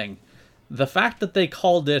own thing. The fact that they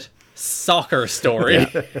called it Soccer Story,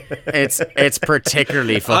 yeah. it's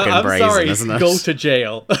particularly fucking I'm brazen, sorry, isn't it? go to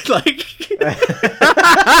jail. Like,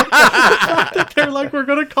 they're like, we're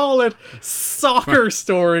gonna call it Soccer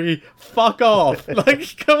Story. Fuck off!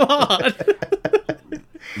 Like, come on.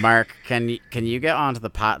 Mark, can you get onto the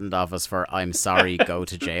patent office for "I'm sorry, go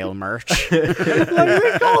to jail" merch? Like,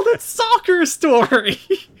 we called it Soccer Story.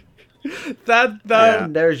 And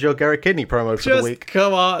there's your Garrett Kidney promo for the week.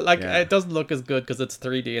 Come on, like, it doesn't look as good because it's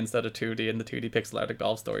 3D instead of 2D, and the 2D pixel art of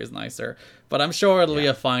Golf Story is nicer. But I'm sure it'll be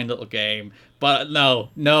a fine little game. But no,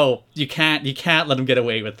 you can't let them get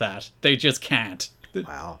away with that. They just can't.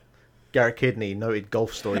 Wow. Garrett Kidney, noted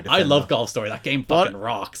Golf Story defender. I love Golf Story. That game fucking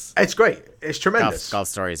rocks. It's great. It's tremendous. Golf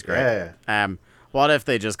Story is great. Yeah. What if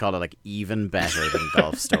they just called it like even better than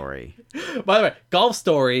Golf Story? By the way, Golf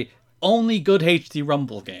Story, only good HD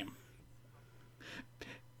Rumble game.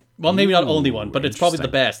 Well, maybe not only one, but it's probably the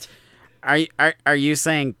best. Are you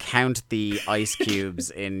saying count the ice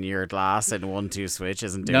cubes in your glass in 1-2 Switch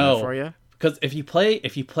isn't doing it for you? Because if you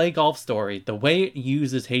play Golf Story, the way it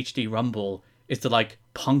uses HD Rumble is to like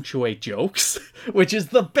punctuate jokes, which is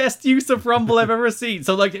the best use of Rumble I've ever seen.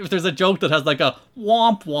 So like if there's a joke that has like a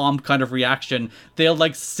womp womp kind of reaction, they'll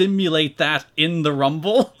like simulate that in the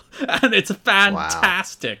Rumble, and it's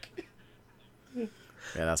fantastic. Wow.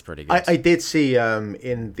 Yeah, that's pretty good. I did see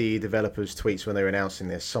in the developers' tweets when they were announcing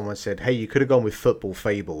this, someone said, "Hey, you could have gone with Football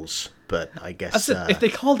Fables," but I guess if they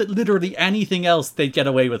called it literally anything else, they'd get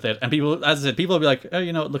away with it. And people, as I said, people would be like, "Oh,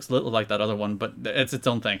 you know, it looks a little like that other one, but it's its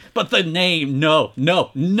own thing." But the name, no.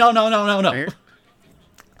 Here's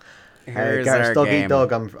Garrett's our dog game. eat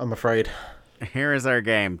dog. I'm afraid. Here is our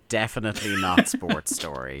game. Definitely not Sports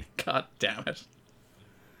Story. God damn it.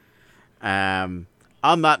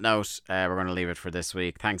 On that note, we're going to leave it for this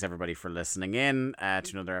week. Thanks, everybody, for listening in to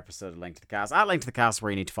another episode of Link to the Cast. At Link to the Cast, where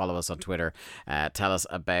you need to follow us on Twitter. Tell us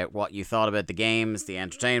about what you thought about the games, the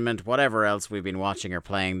entertainment, whatever else we've been watching or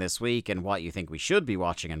playing this week, and what you think we should be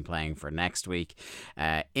watching and playing for next week.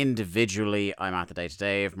 Individually, I'm at The Day to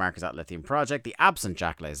Dave. Mark is at Lithium Project. The absent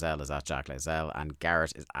Jack Lazell is at Jack Lazell. And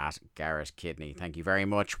Garrett is at Garrett Kidney. Thank you very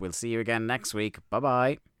much. We'll see you again next week.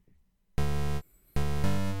 Bye-bye.